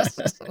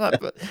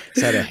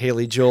that a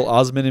Haley Joel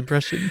Osment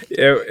impression?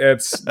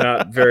 It's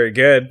not very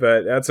good,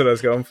 but that's what I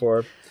was going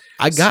for.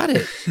 I got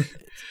it.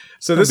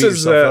 So this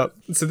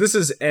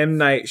is M.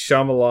 Night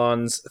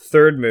Shyamalan's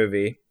third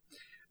movie.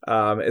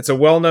 It's a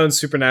well-known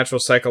supernatural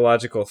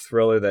psychological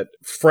thriller that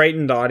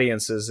frightened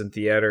audiences in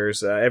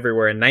theaters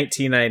everywhere in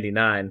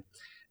 1999,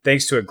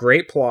 thanks to a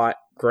great plot,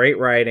 great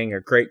writing, a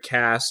great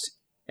cast,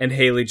 and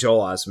Haley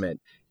Joel Osment.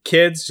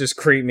 Kids just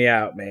creep me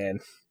out, man.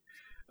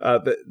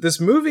 This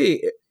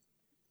movie,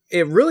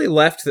 it really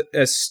left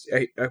a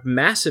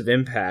massive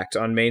impact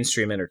on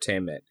mainstream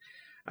entertainment.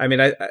 I mean,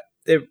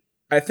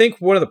 I think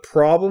one of the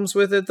problems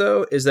with it,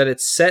 though, is that it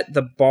set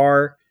the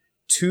bar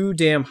too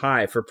damn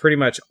high for pretty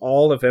much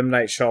all of M.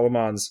 Night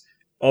Shyamalan's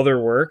other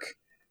work.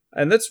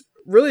 And that's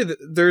really,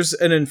 there's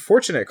an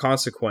unfortunate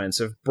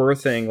consequence of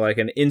birthing like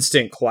an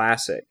instant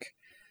classic.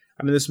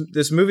 I mean,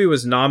 this movie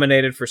was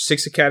nominated for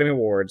 6 Academy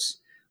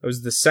Awards. It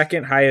was the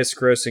second highest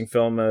grossing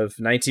film of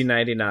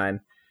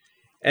 1999.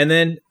 And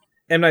then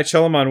M. Night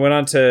Shyamalan went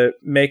on to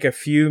make a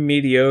few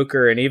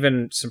mediocre and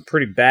even some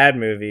pretty bad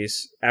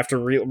movies after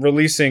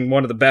releasing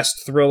one of the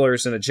best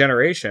thrillers in a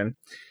generation.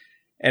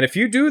 And if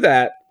you do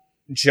that,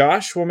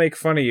 Josh will make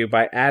fun of you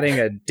by adding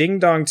a ding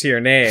dong to your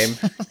name.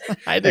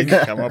 I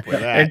didn't come up with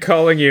that. And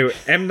calling you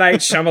M. Night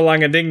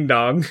Shyamalan a ding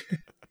dong.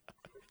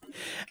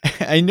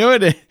 I know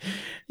it.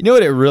 You know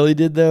what it really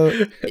did,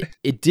 though?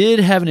 It did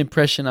have an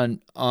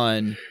impression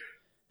on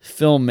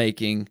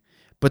filmmaking,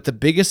 but the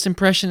biggest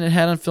impression it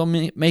had on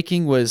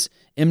filmmaking was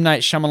M.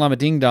 Night Shyamalan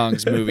Ding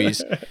Dong's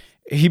movies.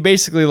 He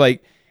basically,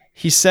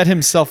 he set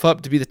himself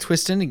up to be the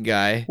twist ending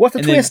guy. What's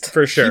the twist?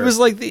 For sure. He was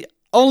like the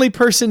only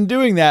person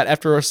doing that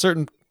after a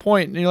certain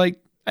point. And you're like,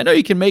 I know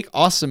you can make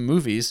awesome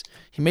movies.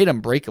 He made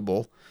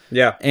Unbreakable.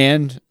 Yeah.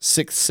 And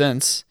Sixth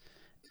Sense.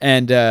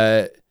 And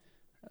I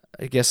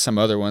guess some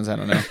other ones, I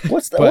don't know.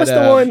 What's the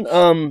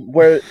one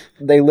where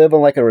they live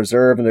on like a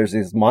reserve and there's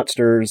these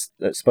monsters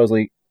that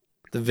supposedly...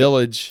 The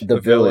Village. The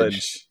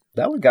Village.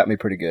 That one got me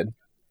pretty good.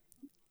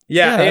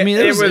 Yeah, I mean,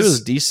 it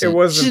was decent. It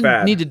wasn't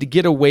bad. Needed to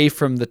get away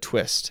from the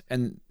twist,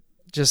 and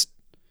just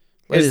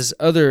let his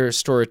other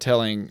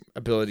storytelling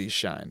abilities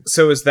shine.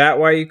 So is that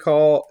why you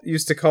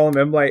used to call him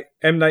M. Night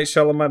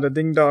Shyamalan a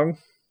ding dong?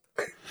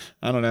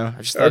 I don't know.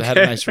 I just thought it had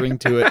a nice ring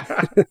to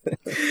it.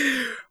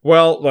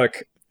 Well,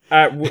 look,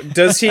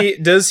 does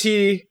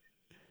he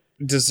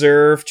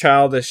deserve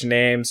childish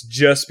names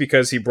just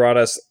because he brought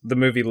us the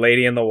movie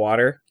Lady in the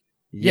Water?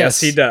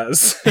 Yes, he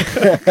does.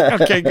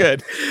 Okay,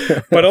 good.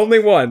 But only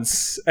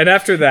once. And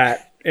after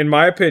that, in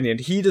my opinion,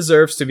 he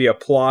deserves to be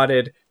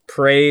applauded,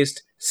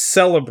 praised,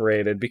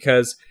 celebrated,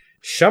 because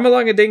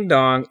Shyamalanga Ding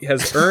Dong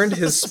has earned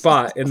his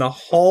spot in the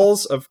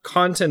halls of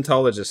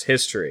contentologist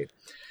history.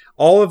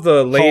 All of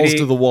the lady... Halls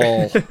to the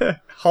wall.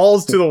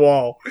 Halls to the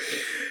wall.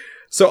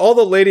 So all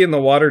the Lady in the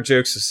Water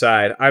jokes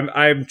aside,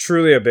 I'm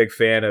truly a big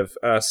fan of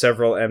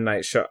several M.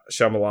 Night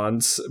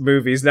Shyamalan's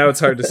movies. Now it's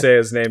hard to say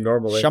his name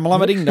normally.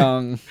 Shyamalama Ding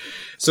Dong.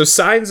 So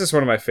Signs is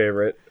one of my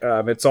favorite.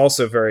 It's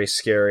also very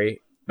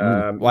scary.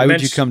 Why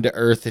would you come to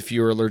Earth if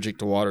you were allergic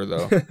to water,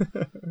 though?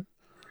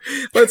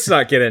 Let's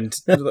not get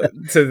into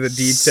the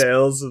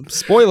details.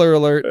 Spoiler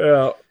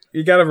alert.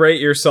 You got to rate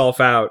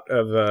yourself out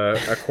of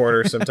a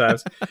corner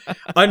sometimes.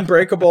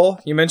 Unbreakable.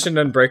 You mentioned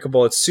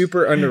Unbreakable. It's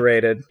super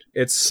underrated.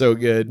 It's so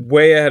good.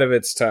 Way ahead of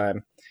its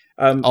time.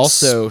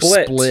 Also,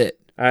 Split.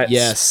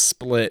 Yes,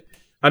 Split.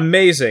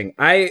 Amazing.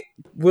 I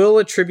will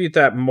attribute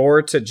that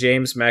more to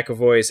James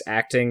McAvoy's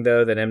acting,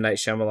 though, than M. Night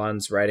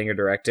Shyamalan's writing or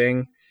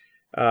directing.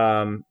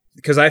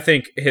 Because I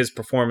think his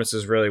performance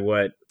is really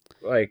what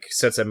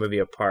sets that movie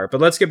apart.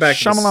 But let's get back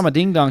to Shyamalama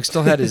Ding Dong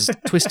still had his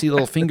twisty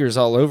little fingers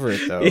all over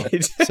it, though.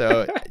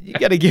 So you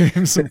got to give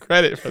him some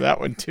credit for that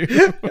one, too.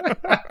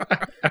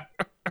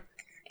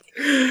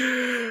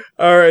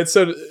 All right,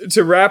 so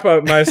to wrap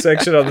up my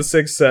section on The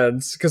Sixth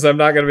Sense, because I'm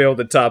not going to be able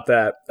to top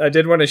that, I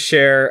did want to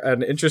share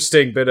an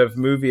interesting bit of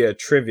movie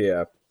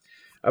trivia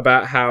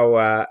about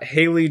how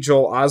Haley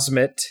Joel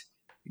Osment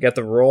got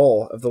the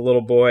role of the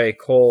little boy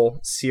Cole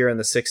Sear in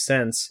The Sixth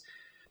Sense.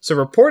 So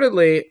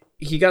reportedly,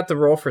 he got the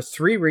role for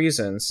 3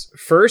 reasons.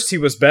 First, he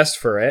was best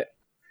for it.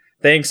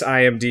 Thanks,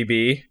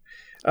 IMDb.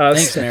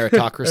 Thanks,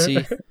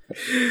 meritocracy.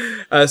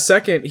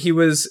 Second, he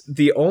was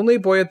the only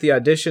boy at the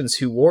auditions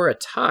who wore a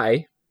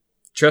tie.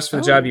 Dress for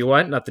the job you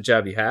want, not the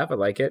job you have. I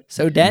like it.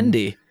 So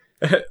dandy.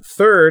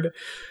 Third,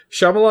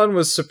 Shyamalan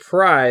was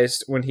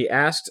surprised when he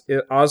asked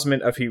Osment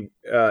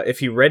if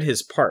he read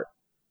his part.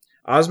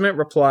 Osment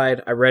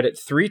replied, "I read it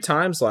 3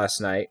 times last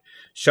night."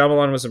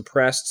 Shyamalan was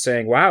impressed,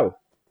 saying, "Wow,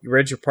 you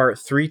read your part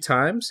 3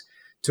 times?"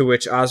 To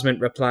which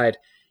Osment replied,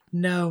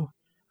 "No,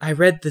 I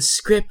read the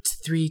script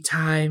 3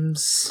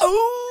 times.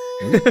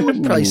 Oh,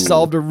 probably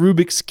solved a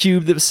Rubik's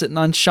Cube that was sitting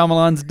on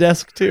Shyamalan's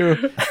desk,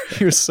 too.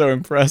 He was so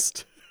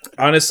impressed.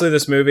 Honestly,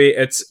 this movie,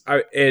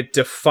 it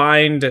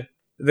defined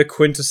the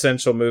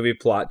quintessential movie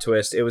plot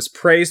twist. It was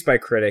praised by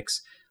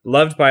critics,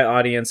 loved by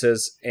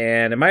audiences,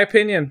 and in my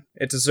opinion,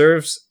 it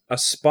deserves a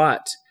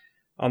spot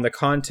on the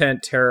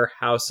Content Terror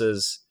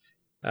House's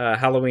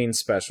Halloween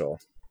special.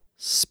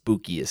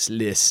 Spookiest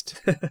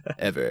list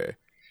ever.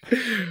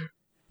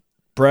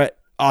 Brett,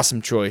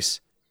 awesome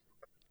choice.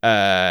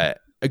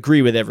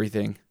 Agree with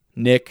everything.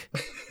 Nick,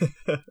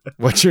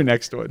 what's your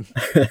next one?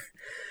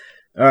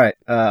 All right.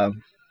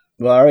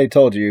 Well, I already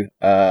told you.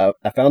 I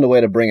found a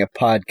way to bring a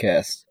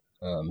podcast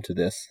to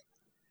this.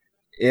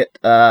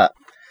 I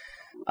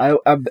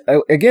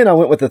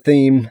went with the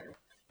theme.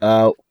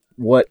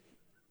 What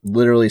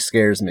literally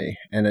scares me,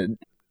 and it,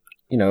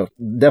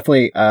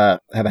 definitely have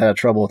had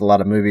trouble with a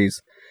lot of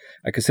movies.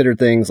 I considered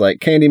things like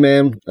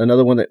Candyman,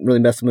 another one that really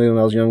messed with me when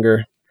I was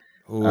younger.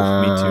 Ooh,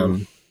 me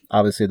too.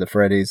 Obviously, the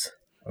Freddy's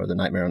or the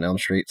Nightmare on Elm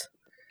Streets.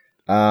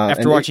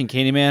 After watching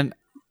Candyman,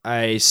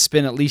 I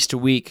spent at least a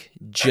week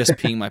just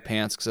peeing my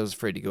pants because I was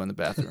afraid to go in the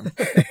bathroom.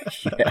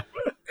 Yeah,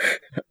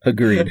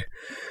 agreed.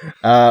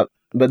 But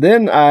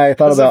then I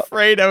thought about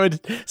afraid I would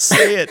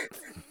say it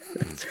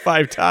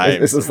 5 times.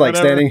 This is like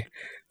standing.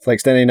 It's like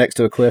standing next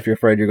to a cliff. You're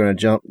afraid you're going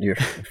to jump. You're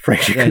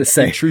afraid you're going to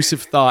say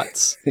intrusive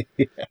thoughts.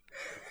 Yeah.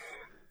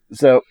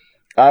 So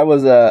I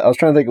was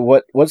trying to think of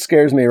what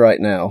scares me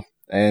right now,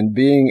 and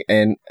being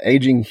an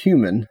aging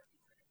human,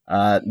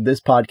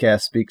 this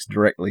podcast speaks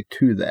directly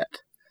to that.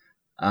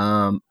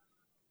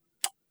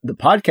 The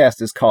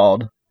podcast is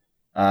called,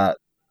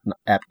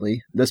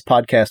 aptly, "This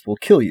Podcast Will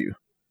Kill You."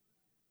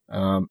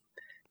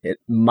 It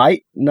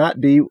might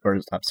not be, or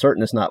I'm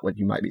certain it's not what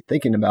you might be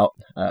thinking about.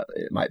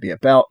 It might be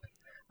about.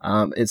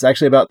 It's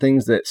actually about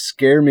things that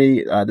scare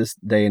me this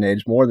day and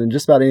age more than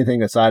just about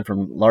anything aside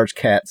from large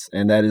cats,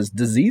 and that is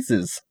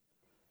diseases.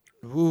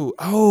 Ooh,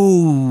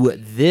 oh,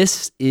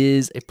 this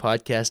is a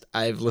podcast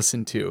I've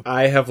listened to.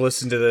 I have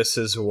listened to this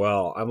as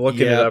well. I'm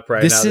looking it up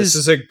right now. This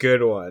is a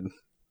good one.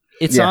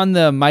 It's on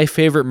the My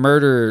Favorite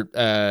Murder,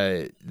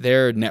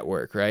 their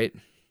network, right?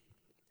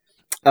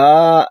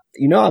 I'm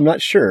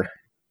not sure.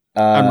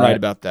 I'm right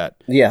about that.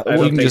 Yeah,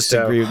 you can just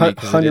agree with me.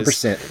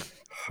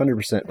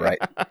 100% right.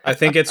 I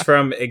think it's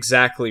from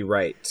Exactly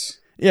Right.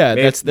 Yeah,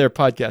 that's their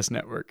podcast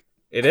network.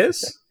 It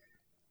is?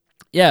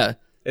 Yeah.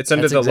 It's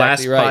under the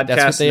Last right.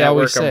 Podcast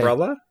Network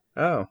umbrella?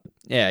 Oh.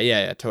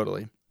 Yeah,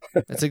 totally.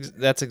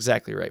 That's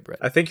exactly right, Brett.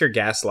 I think you're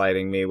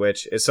gaslighting me,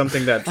 which is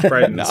something that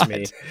frightens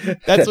me.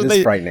 That's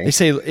what frightening. They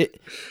say.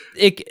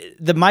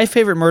 The My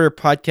Favorite Murder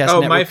podcast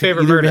network My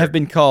Favorite could either Murder have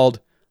been called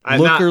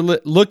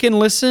Look and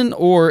Listen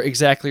or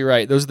Exactly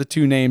Right. Those are the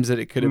two names that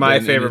it could have been. My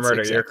Favorite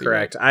Murder. Exactly You're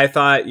correct. Right. I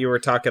thought you were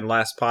talking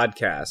Last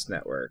Podcast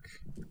Network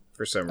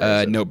for some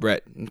reason. No,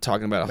 Brett. I'm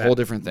talking about a whole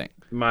different thing.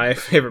 My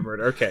Favorite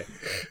Murder. Okay.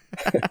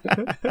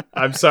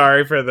 I'm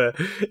sorry for the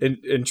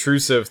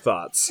intrusive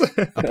thoughts.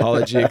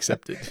 Apology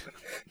accepted.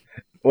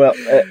 Well,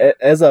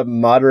 as a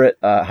moderate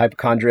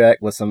hypochondriac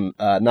with some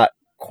not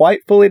quite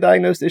fully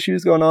diagnosed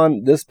issues going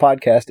on, this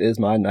podcast is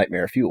my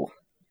nightmare fuel.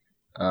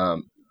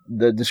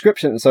 The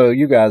description, so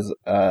you guys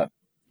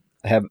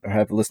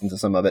have listened to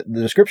some of it.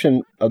 The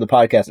description of the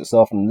podcast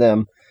itself from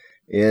them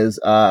is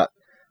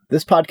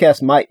this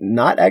podcast might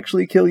not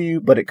actually kill you,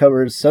 but it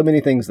covers so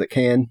many things that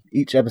can.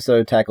 Each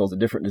episode tackles a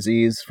different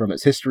disease from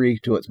its history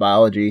to its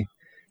biology.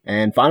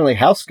 And finally,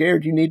 how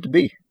scared you need to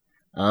be.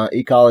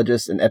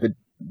 Ecologists and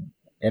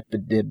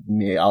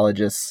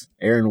epidemiologists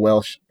Aaron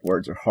Welsh,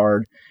 words are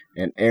hard,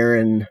 and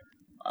Aaron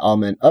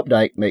Allman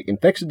Updike make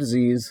infectious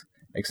disease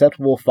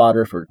acceptable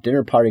fodder for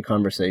dinner party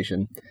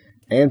conversation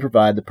and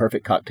provide the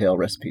perfect cocktail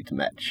recipe to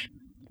match.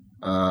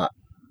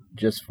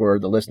 Just for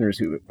the listeners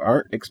who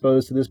aren't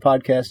exposed to this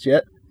podcast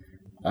yet,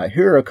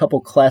 here are a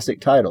couple classic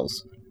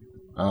titles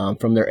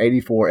from their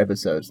 84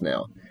 episodes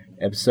now.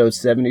 Episode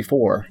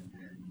 74,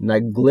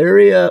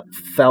 Naegleria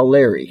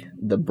fowleri,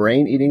 the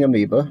brain-eating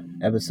amoeba.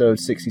 Episode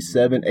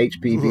 67,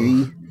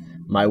 HPV,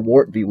 My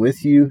Wart Be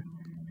With You.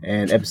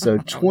 And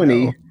episode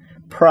 20,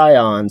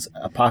 Prions,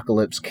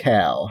 Apocalypse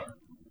Cow.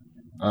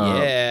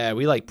 Yeah,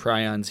 we like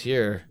prions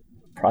here.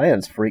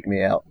 Prions freak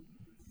me out.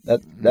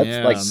 That's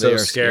like so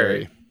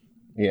scary.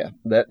 Yeah,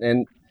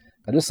 and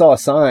I just saw a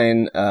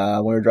sign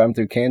when we were driving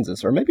through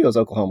Kansas, or maybe it was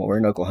Oklahoma. We're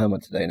in Oklahoma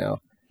today now,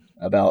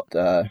 about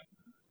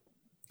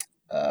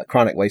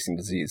chronic wasting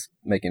disease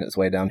making its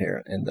way down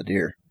here in the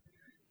deer.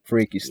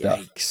 Freaky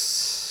stuff.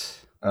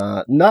 Yikes.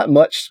 Not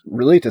much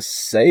really to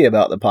say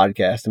about the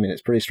podcast. I mean,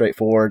 it's pretty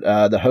straightforward.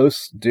 The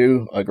hosts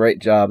do a great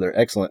job. They're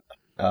excellent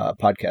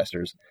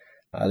podcasters.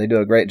 They do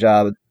a great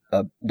job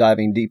of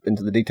diving deep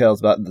into the details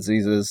about the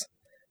diseases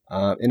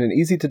in an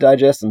easy to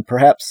digest and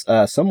perhaps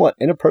somewhat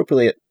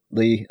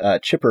inappropriately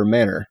chipper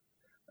manner.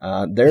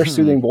 Their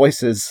soothing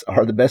voices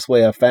are the best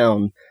way I've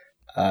found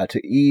to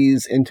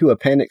ease into a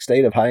panic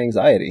state of high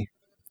anxiety.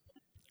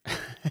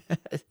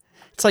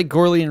 It's like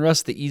Gorley and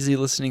Russ, the easy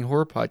listening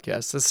horror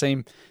podcast. The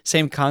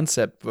same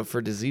concept, but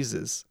for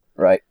diseases.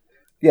 Right.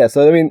 Yeah.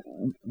 So, I mean,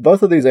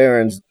 both of these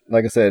Aarons,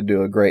 like I said,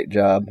 do a great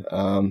job.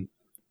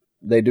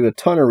 They do a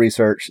ton of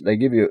research. They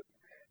give you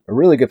a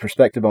really good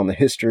perspective on the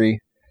history.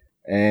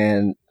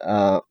 And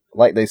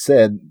like they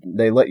said,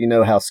 they let you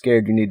know how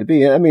scared you need to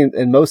be. I mean,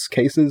 in most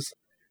cases,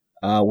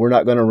 we're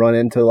not going to run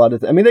into a lot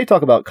of... I mean, they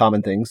talk about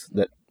common things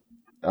that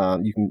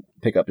you can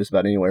pick up just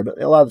about anywhere,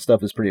 but a lot of the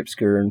stuff is pretty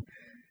obscure. And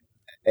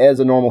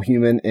as a normal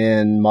human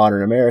in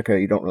modern America,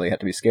 you don't really have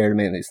to be scared of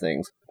many of these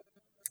things.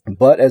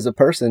 But as a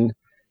person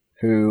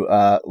who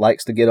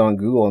likes to get on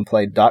Google and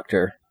play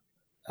doctor,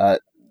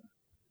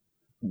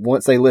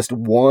 once they list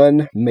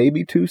one,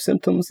 maybe two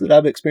symptoms that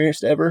I've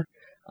experienced ever,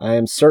 I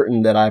am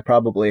certain that I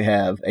probably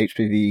have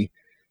HPV,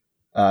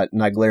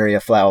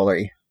 Naegleria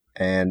fowleri,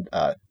 and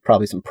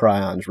probably some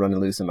prions running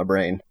loose in my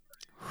brain.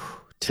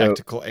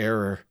 Tactical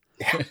error.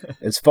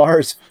 As far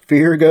as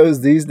fear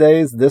goes these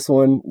days, this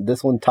one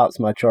tops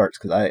my charts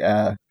because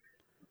I,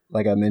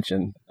 like I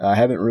mentioned, I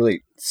haven't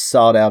really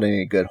sought out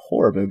any good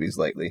horror movies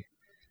lately.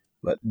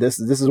 But this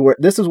is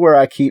where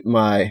I keep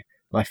my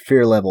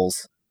fear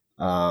levels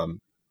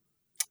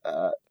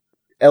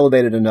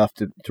elevated enough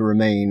to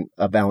remain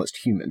a balanced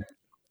human.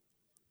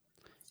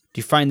 Do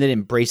you find that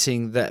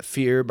embracing that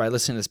fear by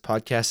listening to this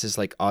podcast is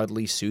like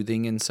oddly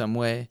soothing in some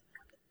way?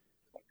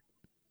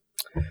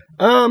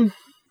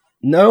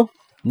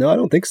 No, I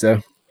don't think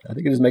so. I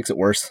think it just makes it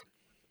worse.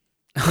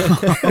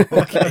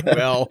 Okay,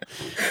 well,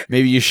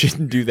 maybe you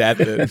shouldn't do that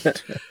then.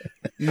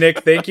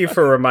 Nick, thank you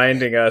for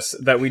reminding us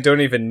that we don't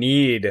even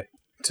need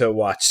to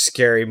watch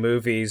scary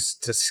movies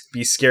to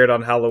be scared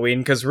on Halloween,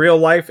 because real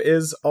life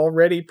is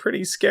already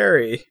pretty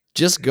scary.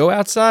 Just go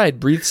outside,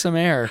 breathe some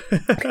air.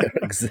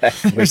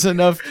 Exactly. There's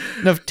enough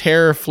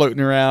terror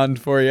floating around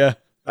for you.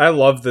 I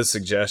love this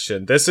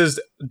suggestion. This is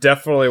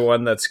definitely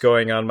one that's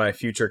going on my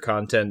future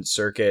content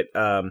circuit.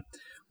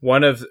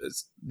 One of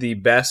the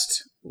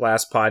best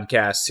last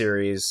podcast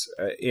series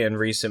in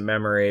recent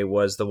memory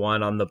was the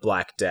one on the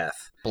Black Death.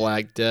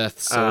 Black Death,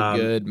 so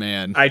good,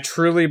 man. I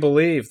truly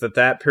believe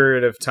that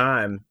period of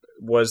time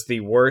was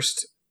the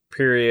worst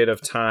period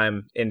of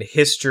time in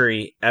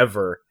history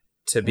ever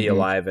to be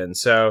alive in.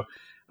 So,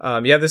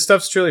 this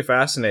stuff's truly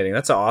fascinating.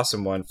 That's an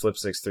awesome one,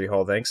 Flip63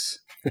 Hole. Thanks.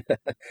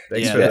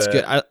 Thanks for that's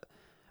good. I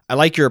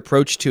like your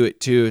approach to it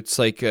too. It's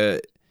like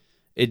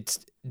it's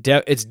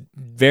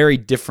very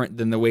different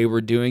than the way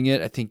we're doing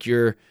it. I think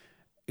you're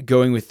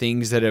going with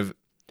things that have,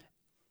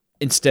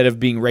 instead of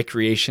being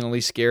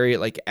recreationally scary, it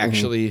like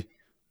actually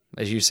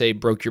as you say,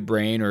 broke your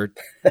brain or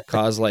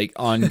caused like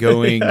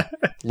ongoing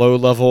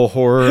low-level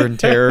horror and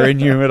terror in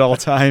you at all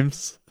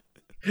times.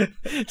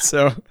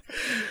 So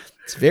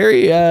it's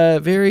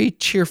very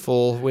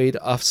cheerful way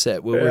to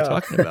offset what we're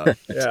talking about.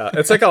 Yeah,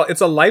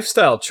 it's a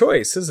lifestyle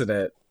choice, isn't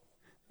it?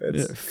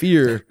 It's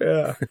fear.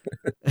 Yeah.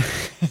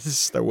 This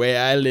is the way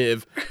I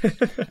live.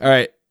 All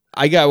right.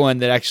 I got one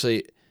that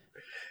actually,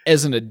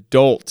 as an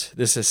adult,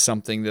 this is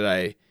something that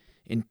I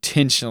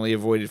intentionally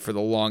avoided for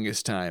the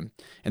longest time.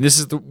 And this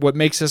is what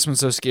makes this one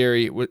so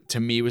scary to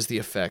me was the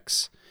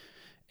effects.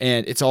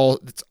 And it's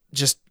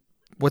just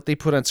what they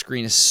put on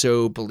screen is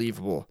so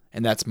believable.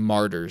 And that's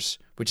Martyrs,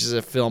 which is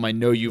a film I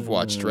know you've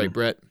watched, right,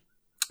 Brett?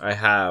 I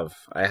have.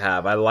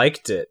 I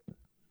liked it.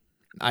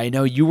 I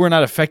know you were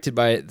not affected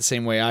by it the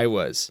same way I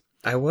was.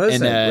 I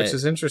wasn't, which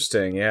is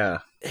interesting, yeah.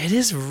 It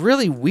is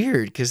really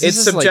weird because this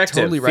it's is subjective.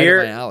 Like totally right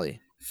up my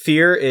alley.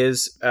 Fear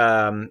is,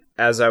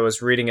 as I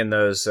was reading in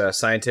those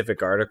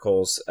scientific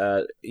articles,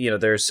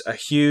 there's a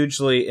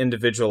hugely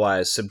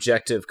individualized,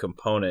 subjective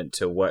component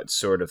to what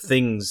sort of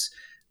things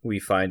we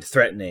find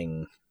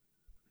threatening.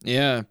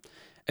 Yeah.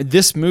 And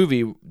this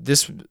movie,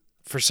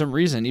 for some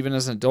reason, even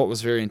as an adult,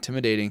 was very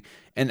intimidating.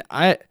 And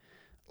I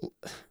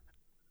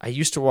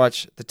used to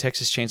watch the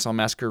Texas Chainsaw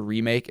Massacre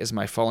remake as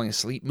my falling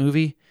asleep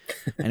movie.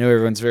 I know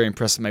everyone's very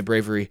impressed with my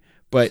bravery,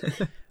 but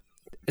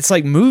it's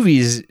like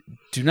movies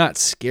do not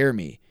scare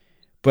me.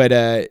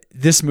 But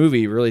this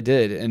movie really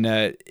did, and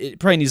it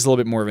probably needs a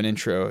little bit more of an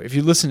intro. If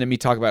you listen to me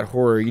talk about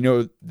horror, you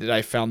know that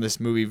I found this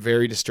movie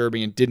very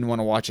disturbing and didn't want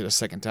to watch it a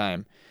second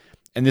time.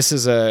 And this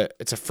is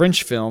it's a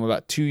French film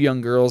about two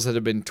young girls that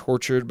have been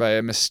tortured by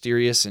a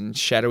mysterious and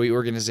shadowy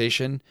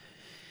organization.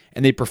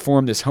 And they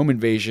perform this home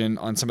invasion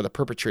on some of the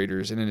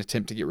perpetrators in an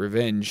attempt to get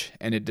revenge,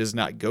 and it does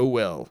not go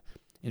well.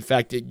 In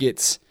fact, it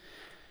gets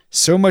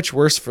so much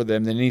worse for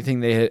them than anything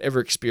they had ever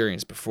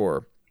experienced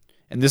before.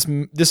 And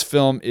this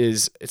film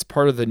it's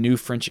part of the new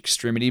French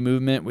extremity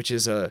movement, which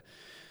is a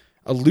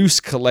loose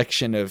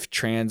collection of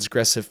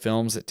transgressive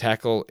films that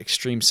tackle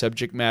extreme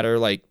subject matter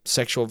like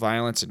sexual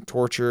violence and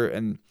torture.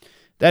 And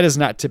that is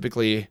not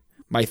typically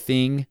my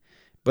thing,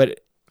 but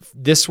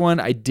this one,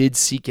 I did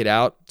seek it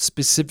out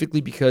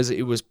specifically because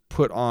it was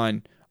put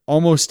on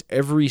almost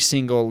every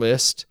single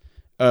list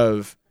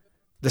of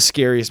the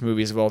scariest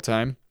movies of all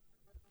time.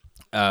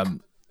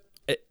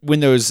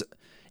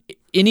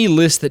 Any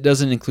list that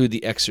doesn't include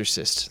The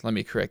Exorcist, let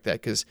me correct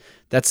that because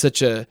that's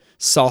such a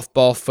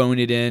softball phone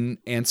it in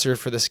answer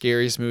for the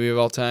scariest movie of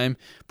all time.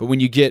 But when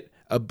you get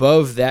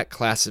above that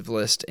class of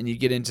list and you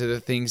get into the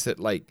things that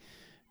like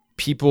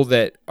people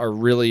that are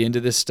really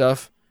into this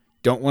stuff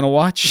don't want to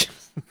watch,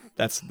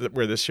 that's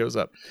where this shows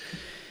up.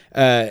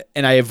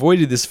 And I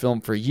avoided this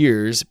film for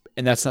years,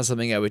 and that's not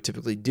something I would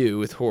typically do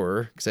with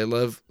horror because I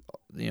love,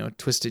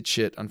 twisted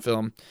shit on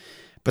film.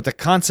 But the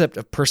concept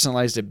of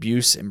personalized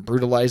abuse and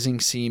brutalizing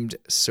seemed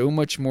so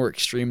much more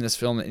extreme in this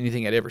film than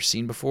anything I'd ever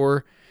seen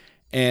before.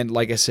 And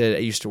like I said, I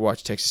used to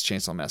watch Texas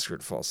Chainsaw Massacre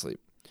to fall asleep.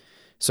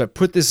 So I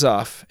put this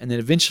off and then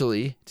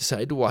eventually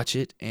decided to watch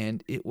it,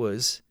 and it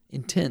was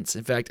intense.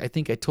 In fact, I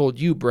think I told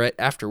you, Brett,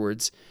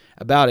 afterwards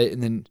about it,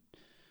 and then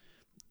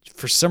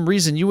for some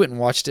reason you went and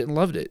watched it and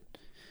loved it.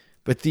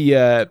 But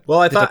I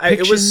thought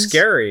it was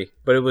scary,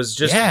 but it was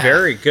just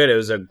very good. It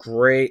was a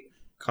great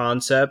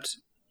concept,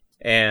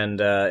 and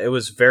it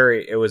was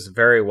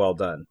very well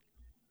done.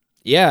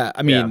 Yeah,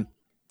 I mean,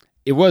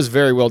 it was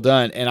very well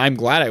done, and I'm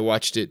glad I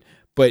watched it.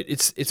 But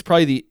it's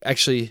probably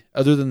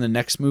other than the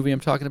next movie I'm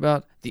talking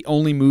about, the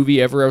only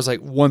movie ever I was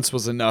like, once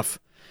was enough.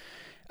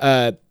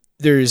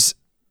 There's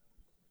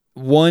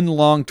one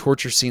long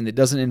torture scene that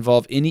doesn't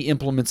involve any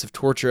implements of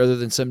torture other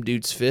than some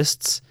dude's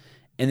fists.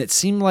 And it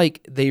seemed like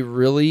they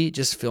really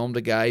just filmed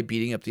a guy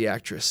beating up the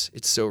actress.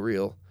 It's so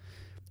real.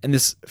 And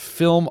this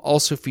film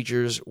also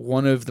features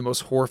one of the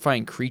most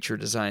horrifying creature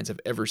designs I've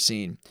ever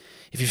seen.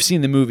 If you've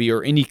seen the movie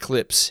or any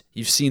clips,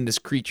 you've seen this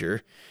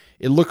creature.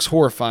 It looks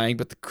horrifying,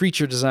 but the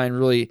creature design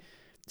really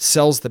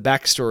sells the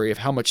backstory of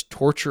how much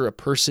torture a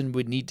person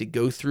would need to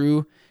go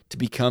through to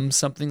become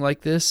something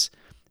like this.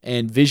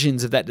 And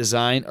visions of that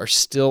design are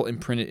still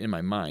imprinted in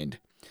my mind.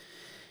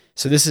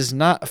 So this is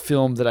not a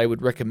film that I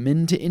would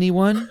recommend to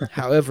anyone.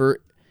 However,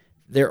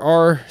 there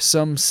are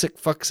some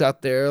sick fucks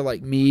out there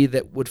like me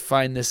that would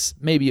find this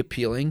maybe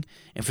appealing.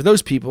 And for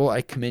those people,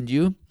 I commend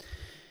you.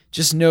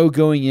 Just know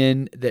going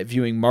in that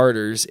viewing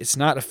Martyrs, it's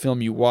not a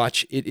film you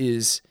watch. It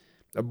is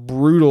a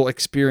brutal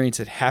experience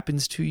that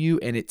happens to you,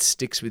 and it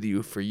sticks with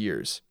you for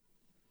years.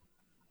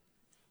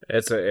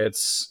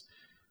 It's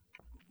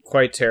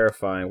quite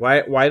terrifying.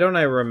 Why don't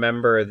I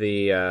remember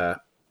the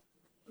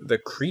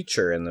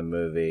creature in the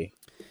movie?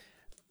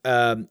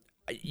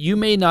 You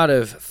may not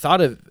have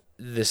thought of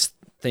this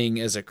thing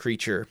as a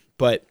creature,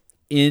 but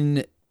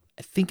I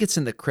think it's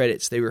in the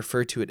credits, they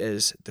refer to it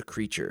as the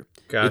creature.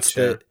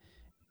 Gotcha.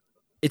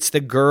 It's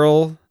the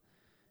girl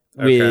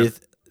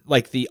with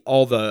like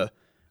all the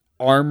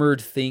armored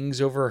things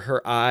over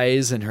her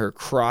eyes and her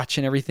crotch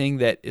and everything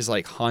that is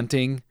like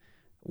haunting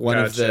one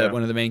of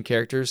the main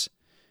characters.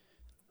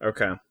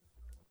 Okay.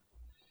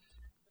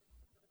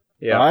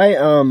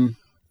 Yeah.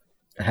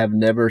 have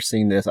never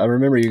seen this. I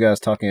remember you guys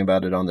talking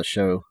about it on the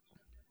show.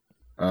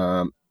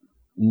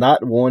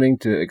 Not wanting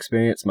to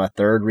experience my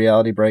third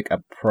reality break,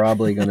 I'm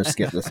probably going to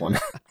skip this one.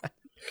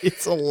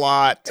 It's a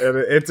lot.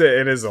 It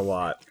is a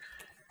lot.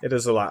 It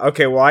is a lot.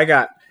 Okay, well, I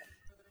got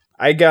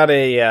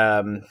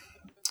a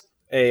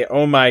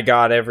oh my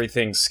god,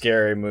 everything's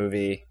scary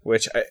movie,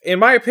 which, in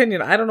my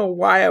opinion, I don't know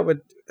why I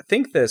would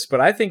think this,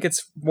 but I think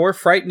it's more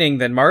frightening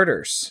than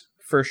Martyrs,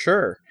 for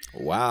sure.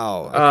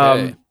 Wow.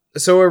 Okay.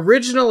 So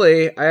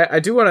originally, I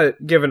do want to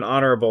give an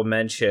honorable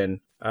mention.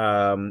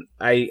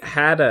 I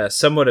had a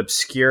somewhat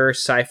obscure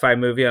sci-fi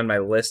movie on my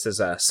list as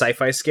a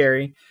sci-fi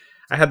scary.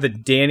 I had the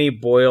Danny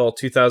Boyle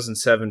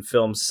 2007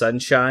 film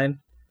Sunshine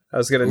I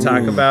was going to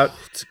talk about.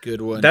 It's a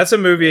good one. That's a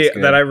movie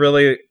that I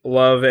really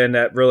love and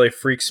that really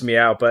freaks me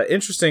out. But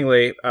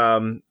interestingly, a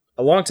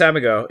long time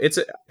ago, it's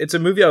a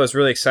movie I was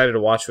really excited to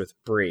watch with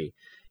Bree.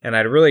 And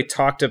I'd really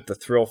talked up the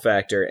thrill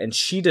factor, and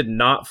she did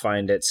not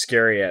find it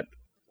scary at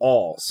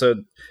all. So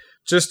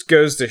just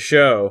goes to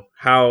show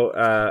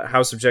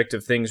how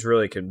subjective things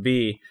really can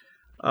be.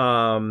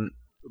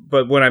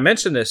 But when I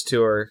mentioned this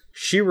to her,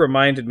 she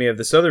reminded me of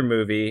this other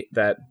movie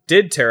that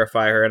did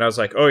terrify her, and I was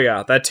like, oh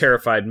yeah, that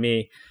terrified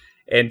me.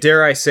 And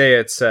dare I say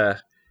it's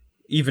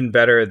even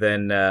better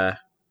than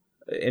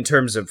in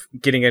terms of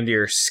getting under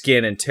your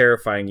skin and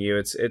terrifying you.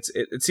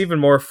 It's even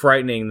more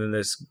frightening than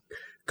this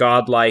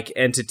godlike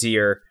entity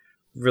or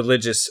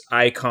religious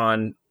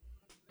icon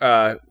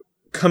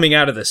coming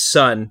out of the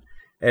sun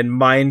and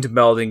mind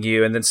melding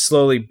you and then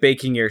slowly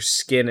baking your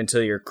skin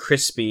until you're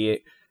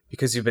crispy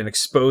because you've been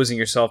exposing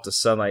yourself to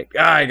sunlight.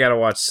 I gotta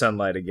watch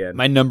Sunlight again.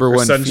 My number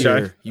one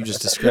Sunshine. fear. You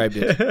just described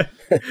it.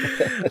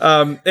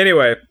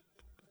 Anyway,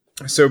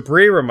 so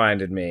Bree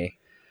reminded me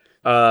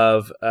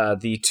of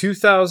the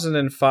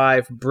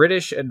 2005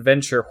 British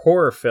adventure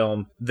horror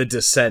film, The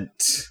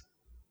Descent.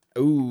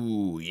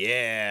 Ooh,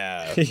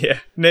 yeah. Yeah,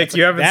 Nick,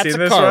 you haven't seen this one?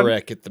 That's a car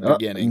wreck at the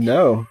beginning.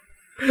 No.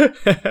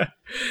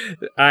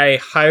 I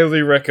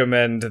highly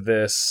recommend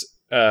this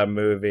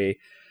movie.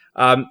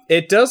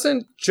 It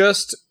doesn't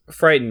just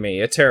frighten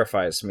me, it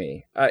terrifies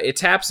me. It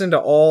taps into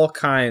all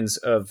kinds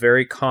of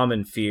very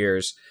common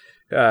fears.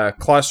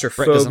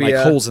 Claustrophobia. Brett doesn't like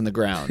holes in the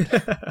ground.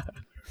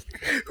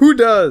 Who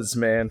does,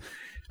 man?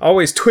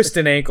 Always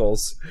twisting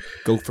ankles.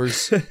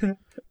 Gophers.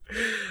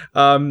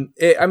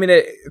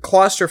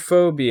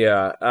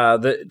 Claustrophobia,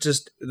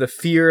 the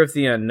fear of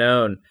the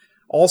unknown.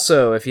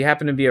 Also, if you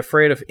happen to be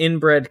afraid of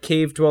inbred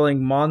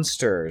cave-dwelling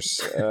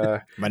monsters.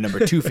 My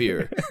number two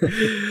fear.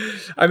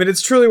 I mean,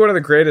 it's truly one of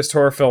the greatest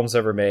horror films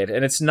ever made,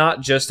 and it's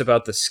not just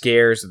about the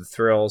scares or the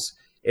thrills.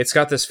 It's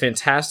got this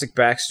fantastic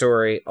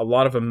backstory, a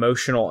lot of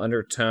emotional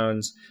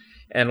undertones,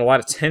 and a lot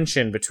of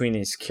tension between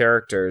these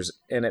characters,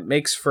 and it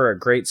makes for a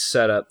great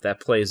setup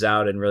that plays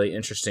out in really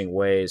interesting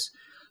ways.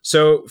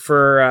 So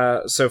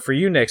for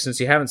you, Nick, since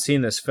you haven't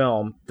seen this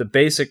film, the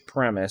basic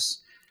premise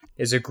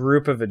is a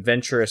group of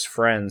adventurous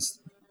friends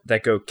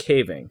that go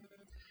caving.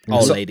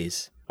 All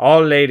ladies.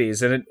 All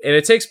ladies. And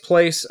it takes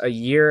place a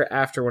year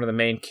after one of the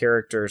main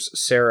characters,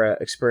 Sarah,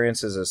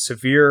 experiences a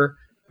severe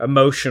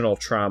emotional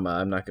trauma.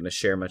 I'm not going to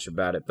share much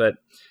about it, but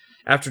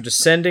after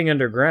descending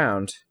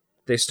underground,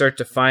 they start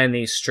to find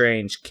these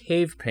strange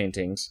cave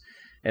paintings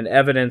and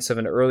evidence of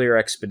an earlier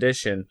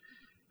expedition,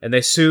 and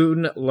they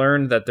soon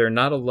learn that they're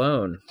not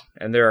alone,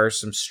 and there are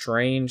some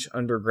strange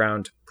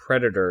underground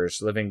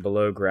predators living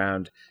below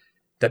ground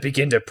that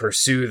begin to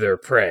pursue their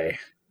prey.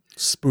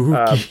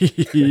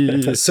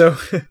 Spooky.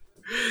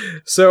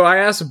 So I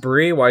asked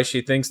Bree why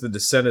she thinks The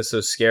Descent is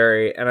so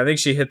scary, and I think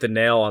she hit the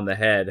nail on the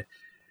head.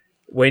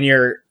 When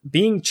you're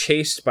being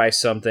chased by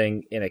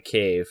something in a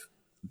cave,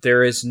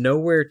 there is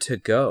nowhere to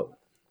go.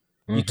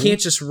 Mm-hmm. You can't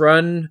just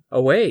run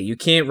away. You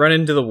can't run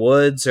into the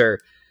woods or,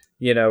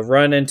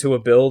 run into a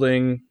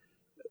building.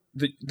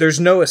 There's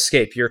no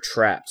escape. You're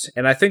trapped.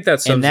 And I think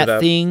that sums it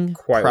up quite well. And that thing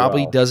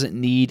probably doesn't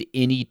need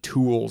any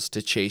tools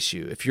to chase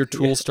you. If your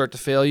tools start to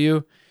fail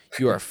you,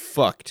 you are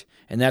fucked.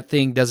 And that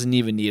thing doesn't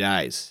even need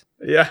eyes.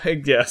 Yeah, I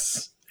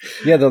guess.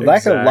 Yeah, the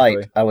lack of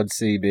light, I would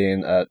see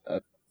being a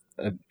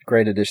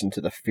great addition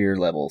to the fear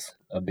levels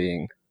of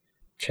being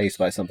chased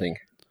by something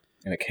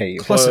in a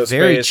cave. Plus, a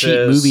very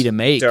cheap movie to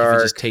make if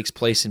it just takes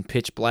place in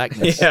pitch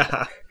blackness.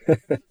 Yeah.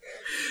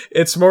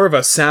 It's more of a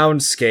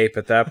soundscape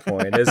at that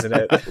point, isn't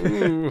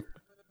it?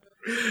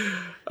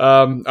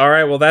 All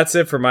right, well, that's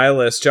it for my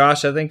list.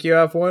 Josh, I think you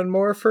have one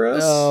more for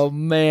us. Oh,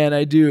 man,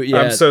 I do. Yeah,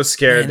 I'm so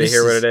scared to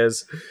hear what it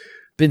is.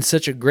 Been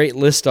such a great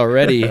list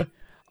already.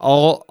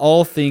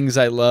 all things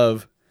I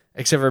love,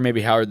 except for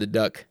maybe Howard the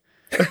Duck.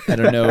 I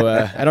don't know.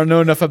 I don't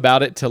know enough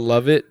about it to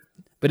love it,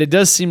 but it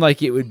does seem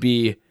like it would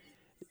be.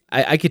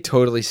 I could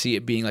totally see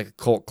it being like a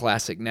cult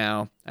classic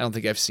now. I don't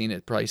think I've seen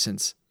it probably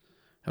since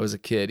I was a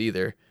kid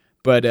either.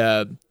 But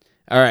all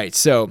right,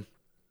 so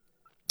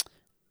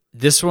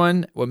this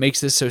one, what makes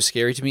this so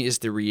scary to me is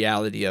the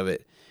reality of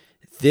it.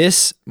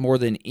 This, more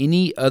than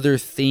any other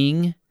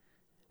thing,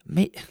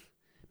 maybe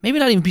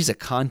not even piece of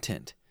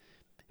content,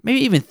 maybe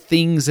even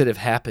things that have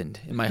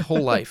happened in my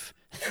whole life.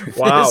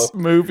 Wow. This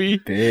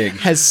movie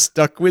has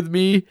stuck with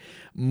me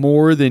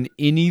more than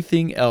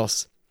anything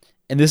else.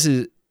 And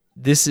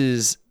this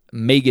is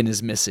Megan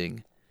is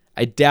Missing.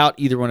 I doubt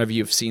either one of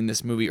you have seen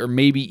this movie or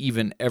maybe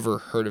even ever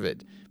heard of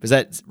it. Does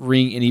that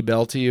ring any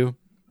bell to you?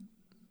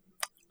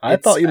 I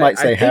thought you might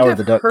say Howard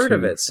the Duck. I've heard 2.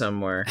 of it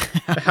somewhere.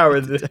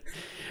 Howard the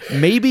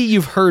Maybe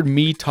you've heard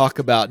me talk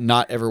about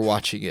not ever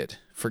watching it,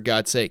 for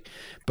God's sake.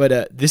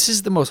 But this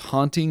is the most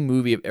haunting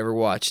movie I've ever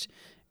watched.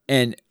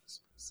 And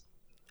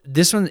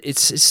this one,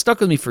 it's stuck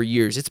with me for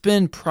years. It's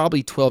been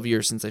probably 12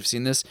 years since I've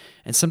seen this,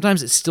 and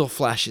sometimes it still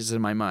flashes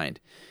in my mind.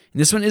 And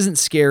this one isn't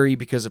scary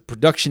because of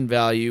production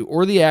value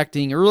or the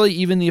acting or really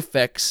even the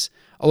effects,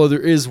 although there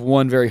is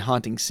one very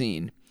haunting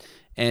scene.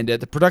 And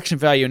the production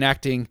value and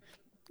acting,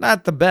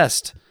 not the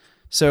best.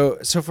 So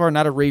far,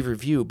 not a rave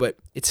review, but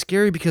it's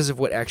scary because of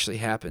what actually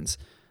happens.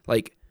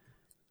 Like,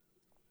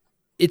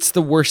 it's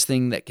the worst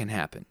thing that can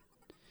happen.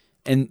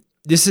 And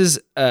this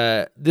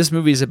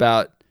movie is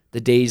about the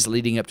days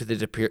leading up to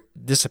the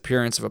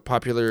disappearance of a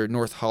popular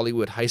North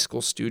Hollywood high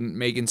school student,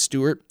 Megan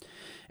Stewart,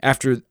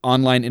 after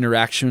online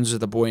interactions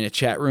with a boy in a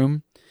chat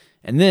room.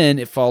 And then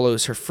it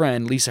follows her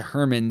friend, Lisa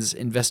Herman's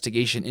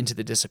investigation into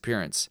the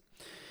disappearance.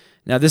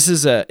 Now,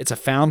 it's a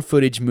found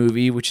footage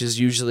movie, which is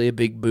usually a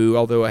big boo,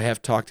 although I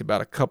have talked about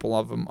a couple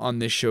of them on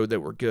this show that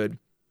were good.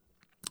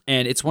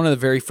 And it's one of the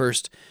very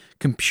first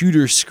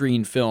computer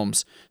screen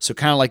films, so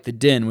kind of like The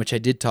Den, which I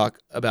did talk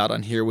about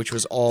on here, which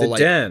was all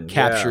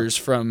captures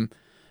from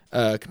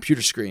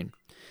computer screen.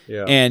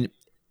 Yeah. And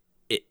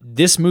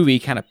this movie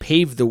kind of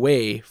paved the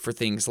way for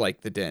things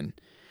like The Den.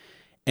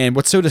 And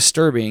what's so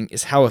disturbing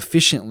is how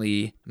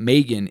efficiently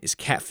Megan is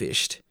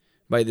catfished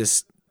by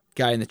this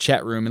guy in the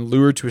chat room and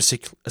lured to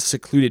a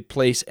secluded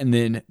place and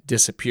then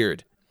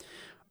disappeared.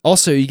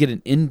 Also, you get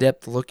an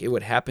in-depth look at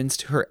what happens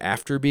to her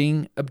after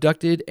being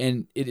abducted,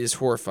 and it is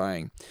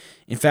horrifying.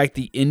 In fact,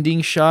 the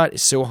ending shot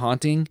is so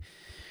haunting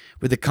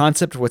with the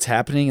concept of what's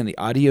happening and the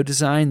audio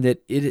design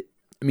that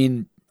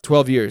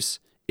 12 years.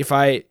 If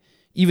I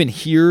even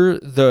hear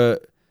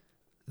the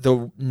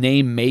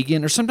name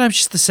Megan, or sometimes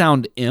just the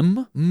sound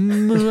M,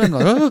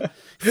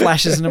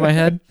 flashes into my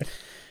head.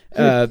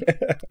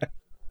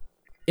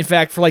 In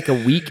fact, for like a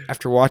week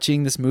after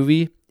watching this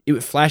movie, it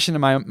would flash into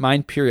my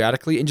mind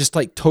periodically and just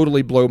like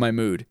totally blow my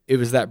mood. It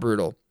was that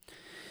brutal.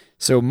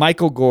 So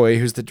Michael Goy,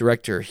 who's the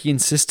director, he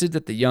insisted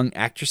that the young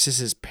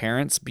actresses'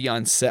 parents be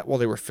on set while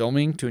they were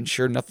filming to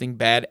ensure nothing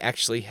bad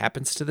actually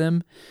happens to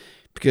them,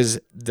 because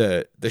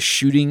the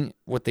shooting,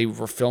 what they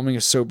were filming,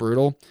 is so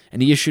brutal.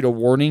 And he issued a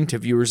warning to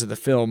viewers of the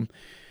film,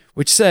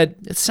 which said,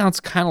 it sounds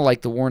kind of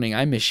like the warning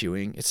I'm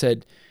issuing. It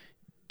said,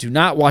 do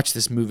not watch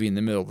this movie in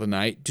the middle of the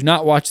night. Do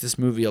not watch this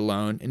movie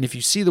alone. And if you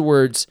see the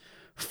words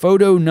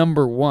photo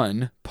number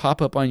 1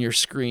 pop up on your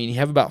screen, you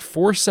have about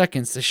 4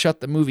 seconds to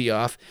shut the movie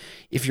off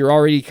if you're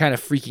already kind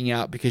of freaking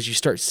out because you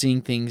start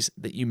seeing things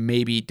that you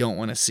maybe don't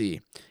want to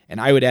see.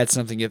 And I would add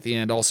something at the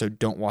end, also,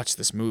 don't watch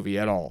this movie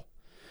at all.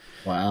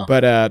 Wow.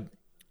 But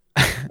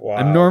Wow.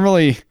 I'm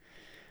normally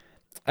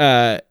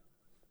I'd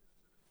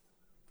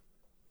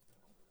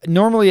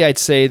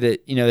say that,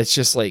 that's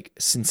just like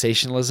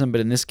sensationalism,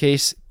 but in this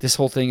case, this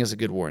whole thing is a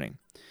good warning.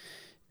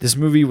 This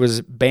movie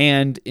was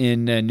banned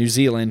in New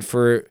Zealand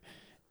for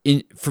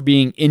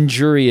being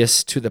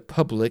injurious to the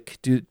public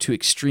due to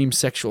extreme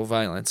sexual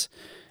violence.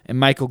 And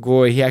Michael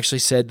Goy, he actually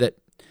said that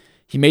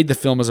he made the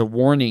film as a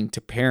warning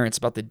to parents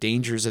about the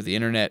dangers of the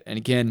internet. And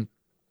again,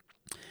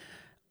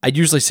 I'd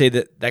usually say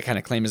that kind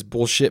of claim is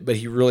bullshit, but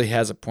he really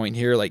has a point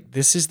here. Like,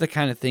 this is the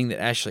kind of thing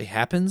that actually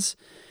happens,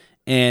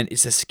 and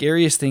it's the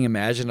scariest thing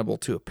imaginable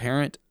to a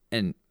parent.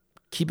 And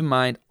keep in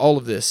mind, all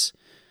of this,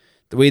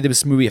 the way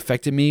this movie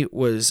affected me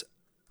was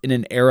in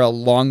an era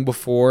long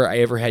before I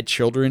ever had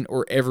children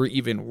or ever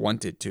even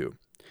wanted to.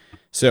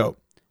 So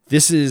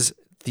this is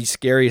the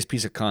scariest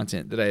piece of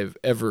content that I've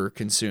ever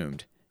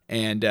consumed,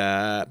 and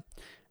I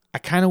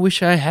kind of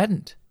wish I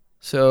hadn't.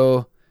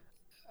 So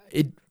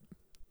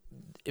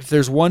if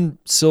there's one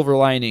silver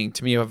lining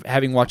to me of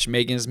having watched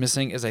Megan is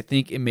Missing, is I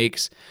think it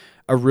makes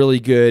a really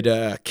good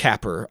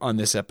capper on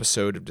this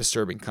episode of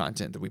disturbing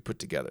content that we put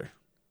together.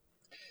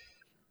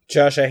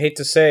 Josh, I hate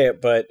to say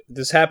it, but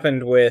this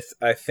happened with,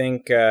 I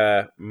think,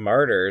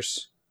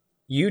 Martyrs.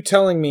 You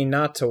telling me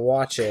not to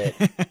watch it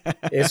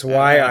is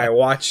why I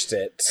watched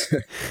it.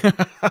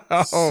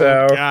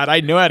 Oh, God,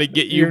 I know how to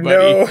get you,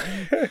 buddy.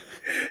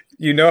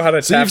 You know how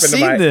to tap into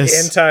my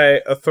this.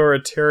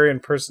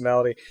 anti-authoritarian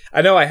personality.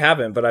 I know I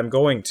haven't, but I'm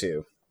going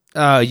to.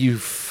 Oh, you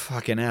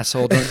fucking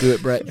asshole. Don't do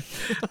it, Brett.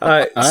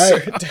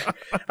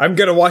 I'm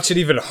going to watch it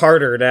even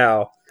harder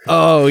now.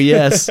 Oh,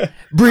 yes.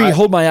 Bree,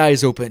 hold my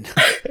eyes open.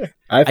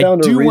 I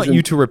do want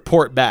you to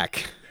report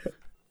back.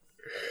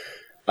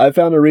 I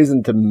found a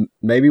reason to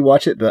maybe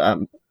watch it, but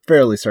I'm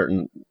fairly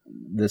certain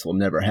this will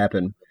never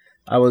happen.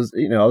 I was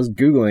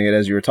Googling it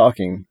as you were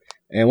talking,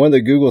 and one of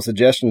the Google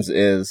suggestions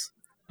is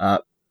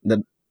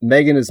the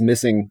Megan is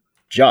Missing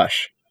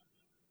Josh.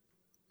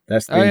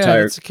 That's the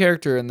entire. It's a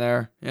character in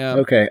there. Yeah.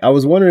 Okay, I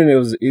was wondering if it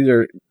was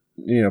either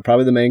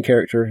probably the main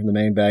character, the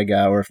main bad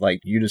guy, or if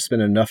like you just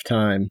spent enough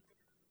time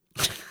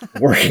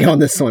working on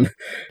this one.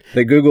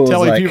 The Google was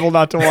Telling like, people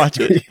not to watch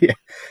it. yeah.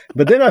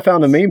 But then I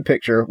found a meme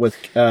picture with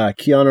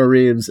Keanu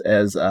Reeves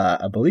as,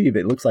 I believe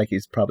it looks like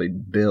he's probably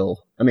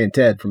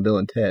Ted from Bill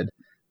and Ted,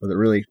 with a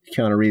really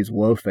Keanu Reeves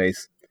whoa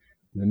face.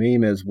 The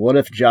meme is, what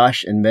if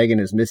Josh and Megan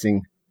is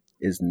missing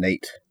is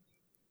Nate?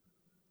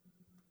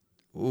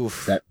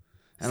 Oof. I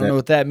don't know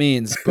what that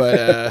means,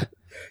 but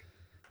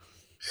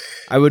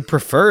I would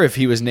prefer if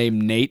he was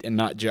named Nate and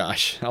not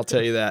Josh. I'll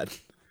tell you that.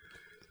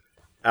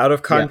 Out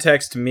of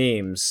context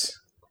memes.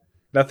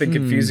 Nothing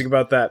confusing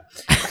about that.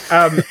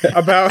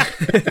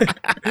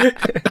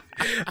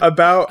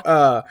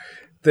 About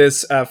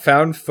this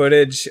found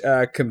footage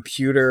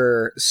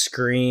computer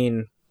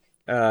screen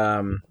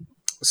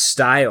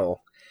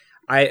style.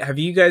 Have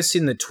you guys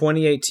seen the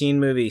 2018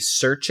 movie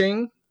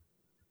Searching?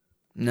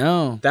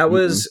 No. That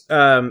was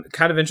kind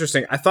of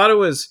interesting. I thought it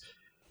was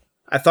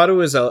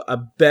a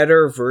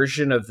better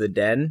version of The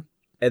Den.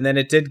 And then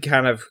it did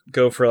kind of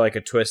go for like a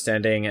twist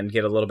ending and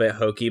get a little bit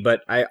hokey,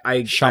 but I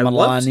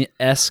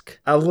Shyamalan-esque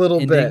a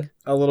little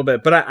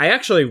bit. But I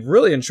actually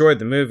really enjoyed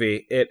the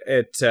movie.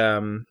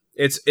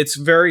 It's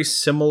very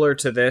similar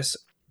to this,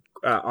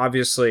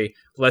 obviously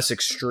less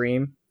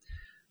extreme.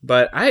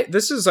 But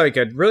this is like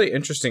a really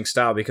interesting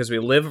style because we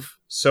live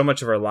so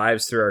much of our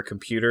lives through our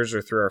computers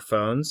or through our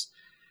phones,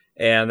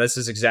 and this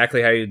is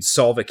exactly how you'd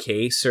solve a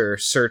case or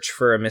search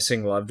for a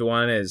missing loved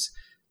one is.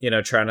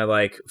 Trying to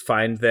like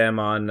find them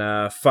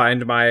on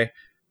Find My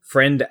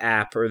Friend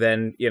app, or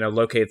then,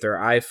 locate their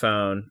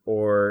iPhone,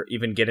 or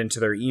even get into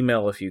their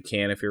email if you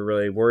can, if you're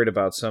really worried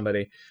about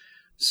somebody.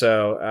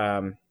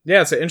 So,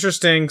 it's an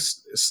interesting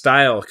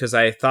style because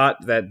I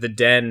thought that The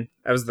Den,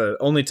 that was the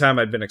only time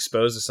I'd been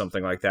exposed to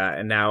something like that.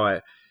 And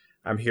now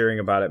I'm hearing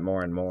about it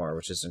more and more,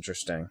 which is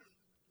interesting.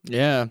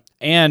 Yeah.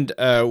 And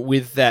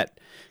with that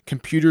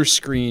computer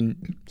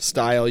screen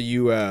style,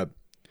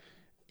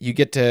 you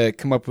get to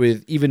come up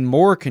with even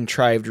more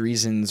contrived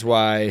reasons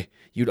why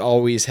you'd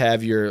always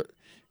have you're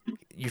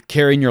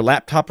carrying your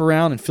laptop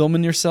around and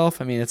filming yourself.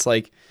 I mean, it's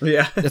like,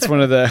 that's one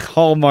of the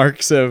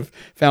hallmarks of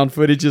found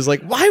footage is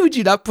like, why would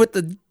you not put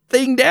the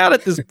thing down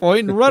at this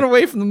point and run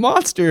away from the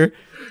monster?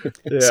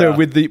 Yeah. So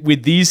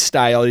with these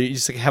style, you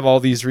just have all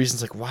these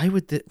reasons like, why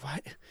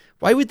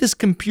would this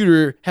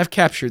computer have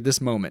captured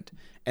this moment?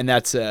 And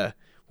that's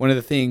one of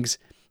the things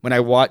when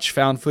I watch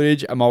found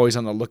footage, I'm always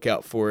on the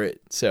lookout for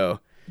it. So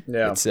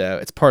yeah,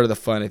 it's part of the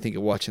fun, I think,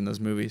 of watching those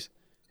movies.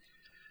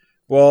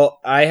 Well,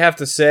 I have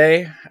to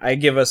say, I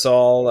give us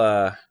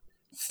all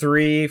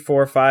 3,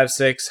 4, 5,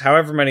 6,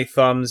 however many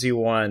thumbs you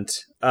want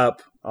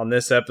up on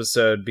this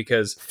episode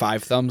because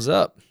 5 thumbs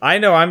up. I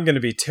know I'm going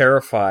to be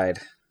terrified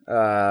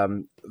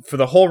for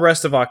the whole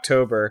rest of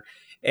October,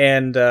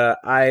 and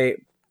I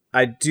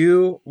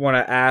do want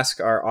to ask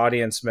our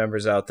audience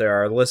members out there,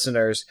 our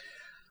listeners,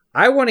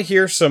 I want to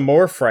hear some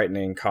more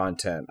frightening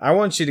content. I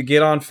want you to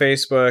get on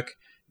Facebook.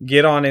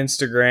 Get on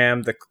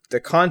Instagram, the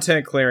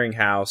Content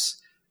Clearinghouse,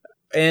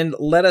 and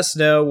let us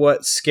know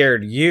what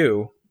scared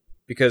you,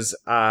 because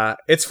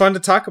it's fun to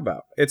talk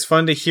about. It's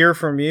fun to hear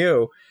from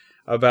you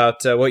about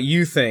what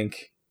you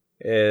think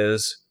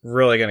is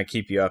really going to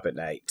keep you up at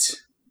night.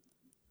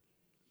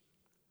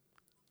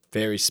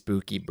 Very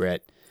spooky,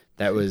 Brett.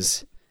 I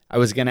was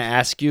going to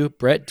ask you,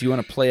 Brett, do you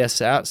want to play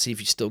us out, see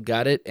if you still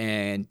got it?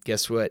 And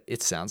guess what?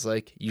 It sounds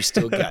like you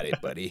still got it,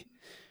 buddy.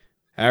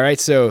 All right,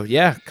 so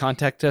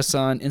contact us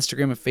on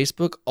Instagram and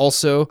Facebook.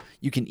 Also,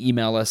 you can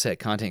email us at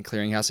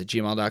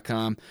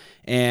contentclearinghouse@gmail.com.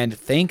 And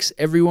thanks,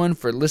 everyone,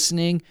 for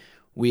listening.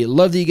 We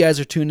love that you guys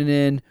are tuning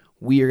in.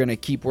 We are going to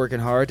keep working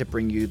hard to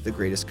bring you the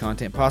greatest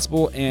content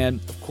possible. And,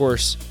 of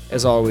course,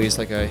 as always,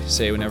 like I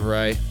say whenever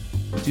I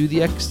do the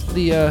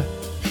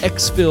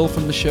exfil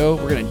from the show,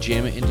 we're going to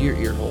jam it into your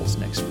ear holes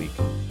next week.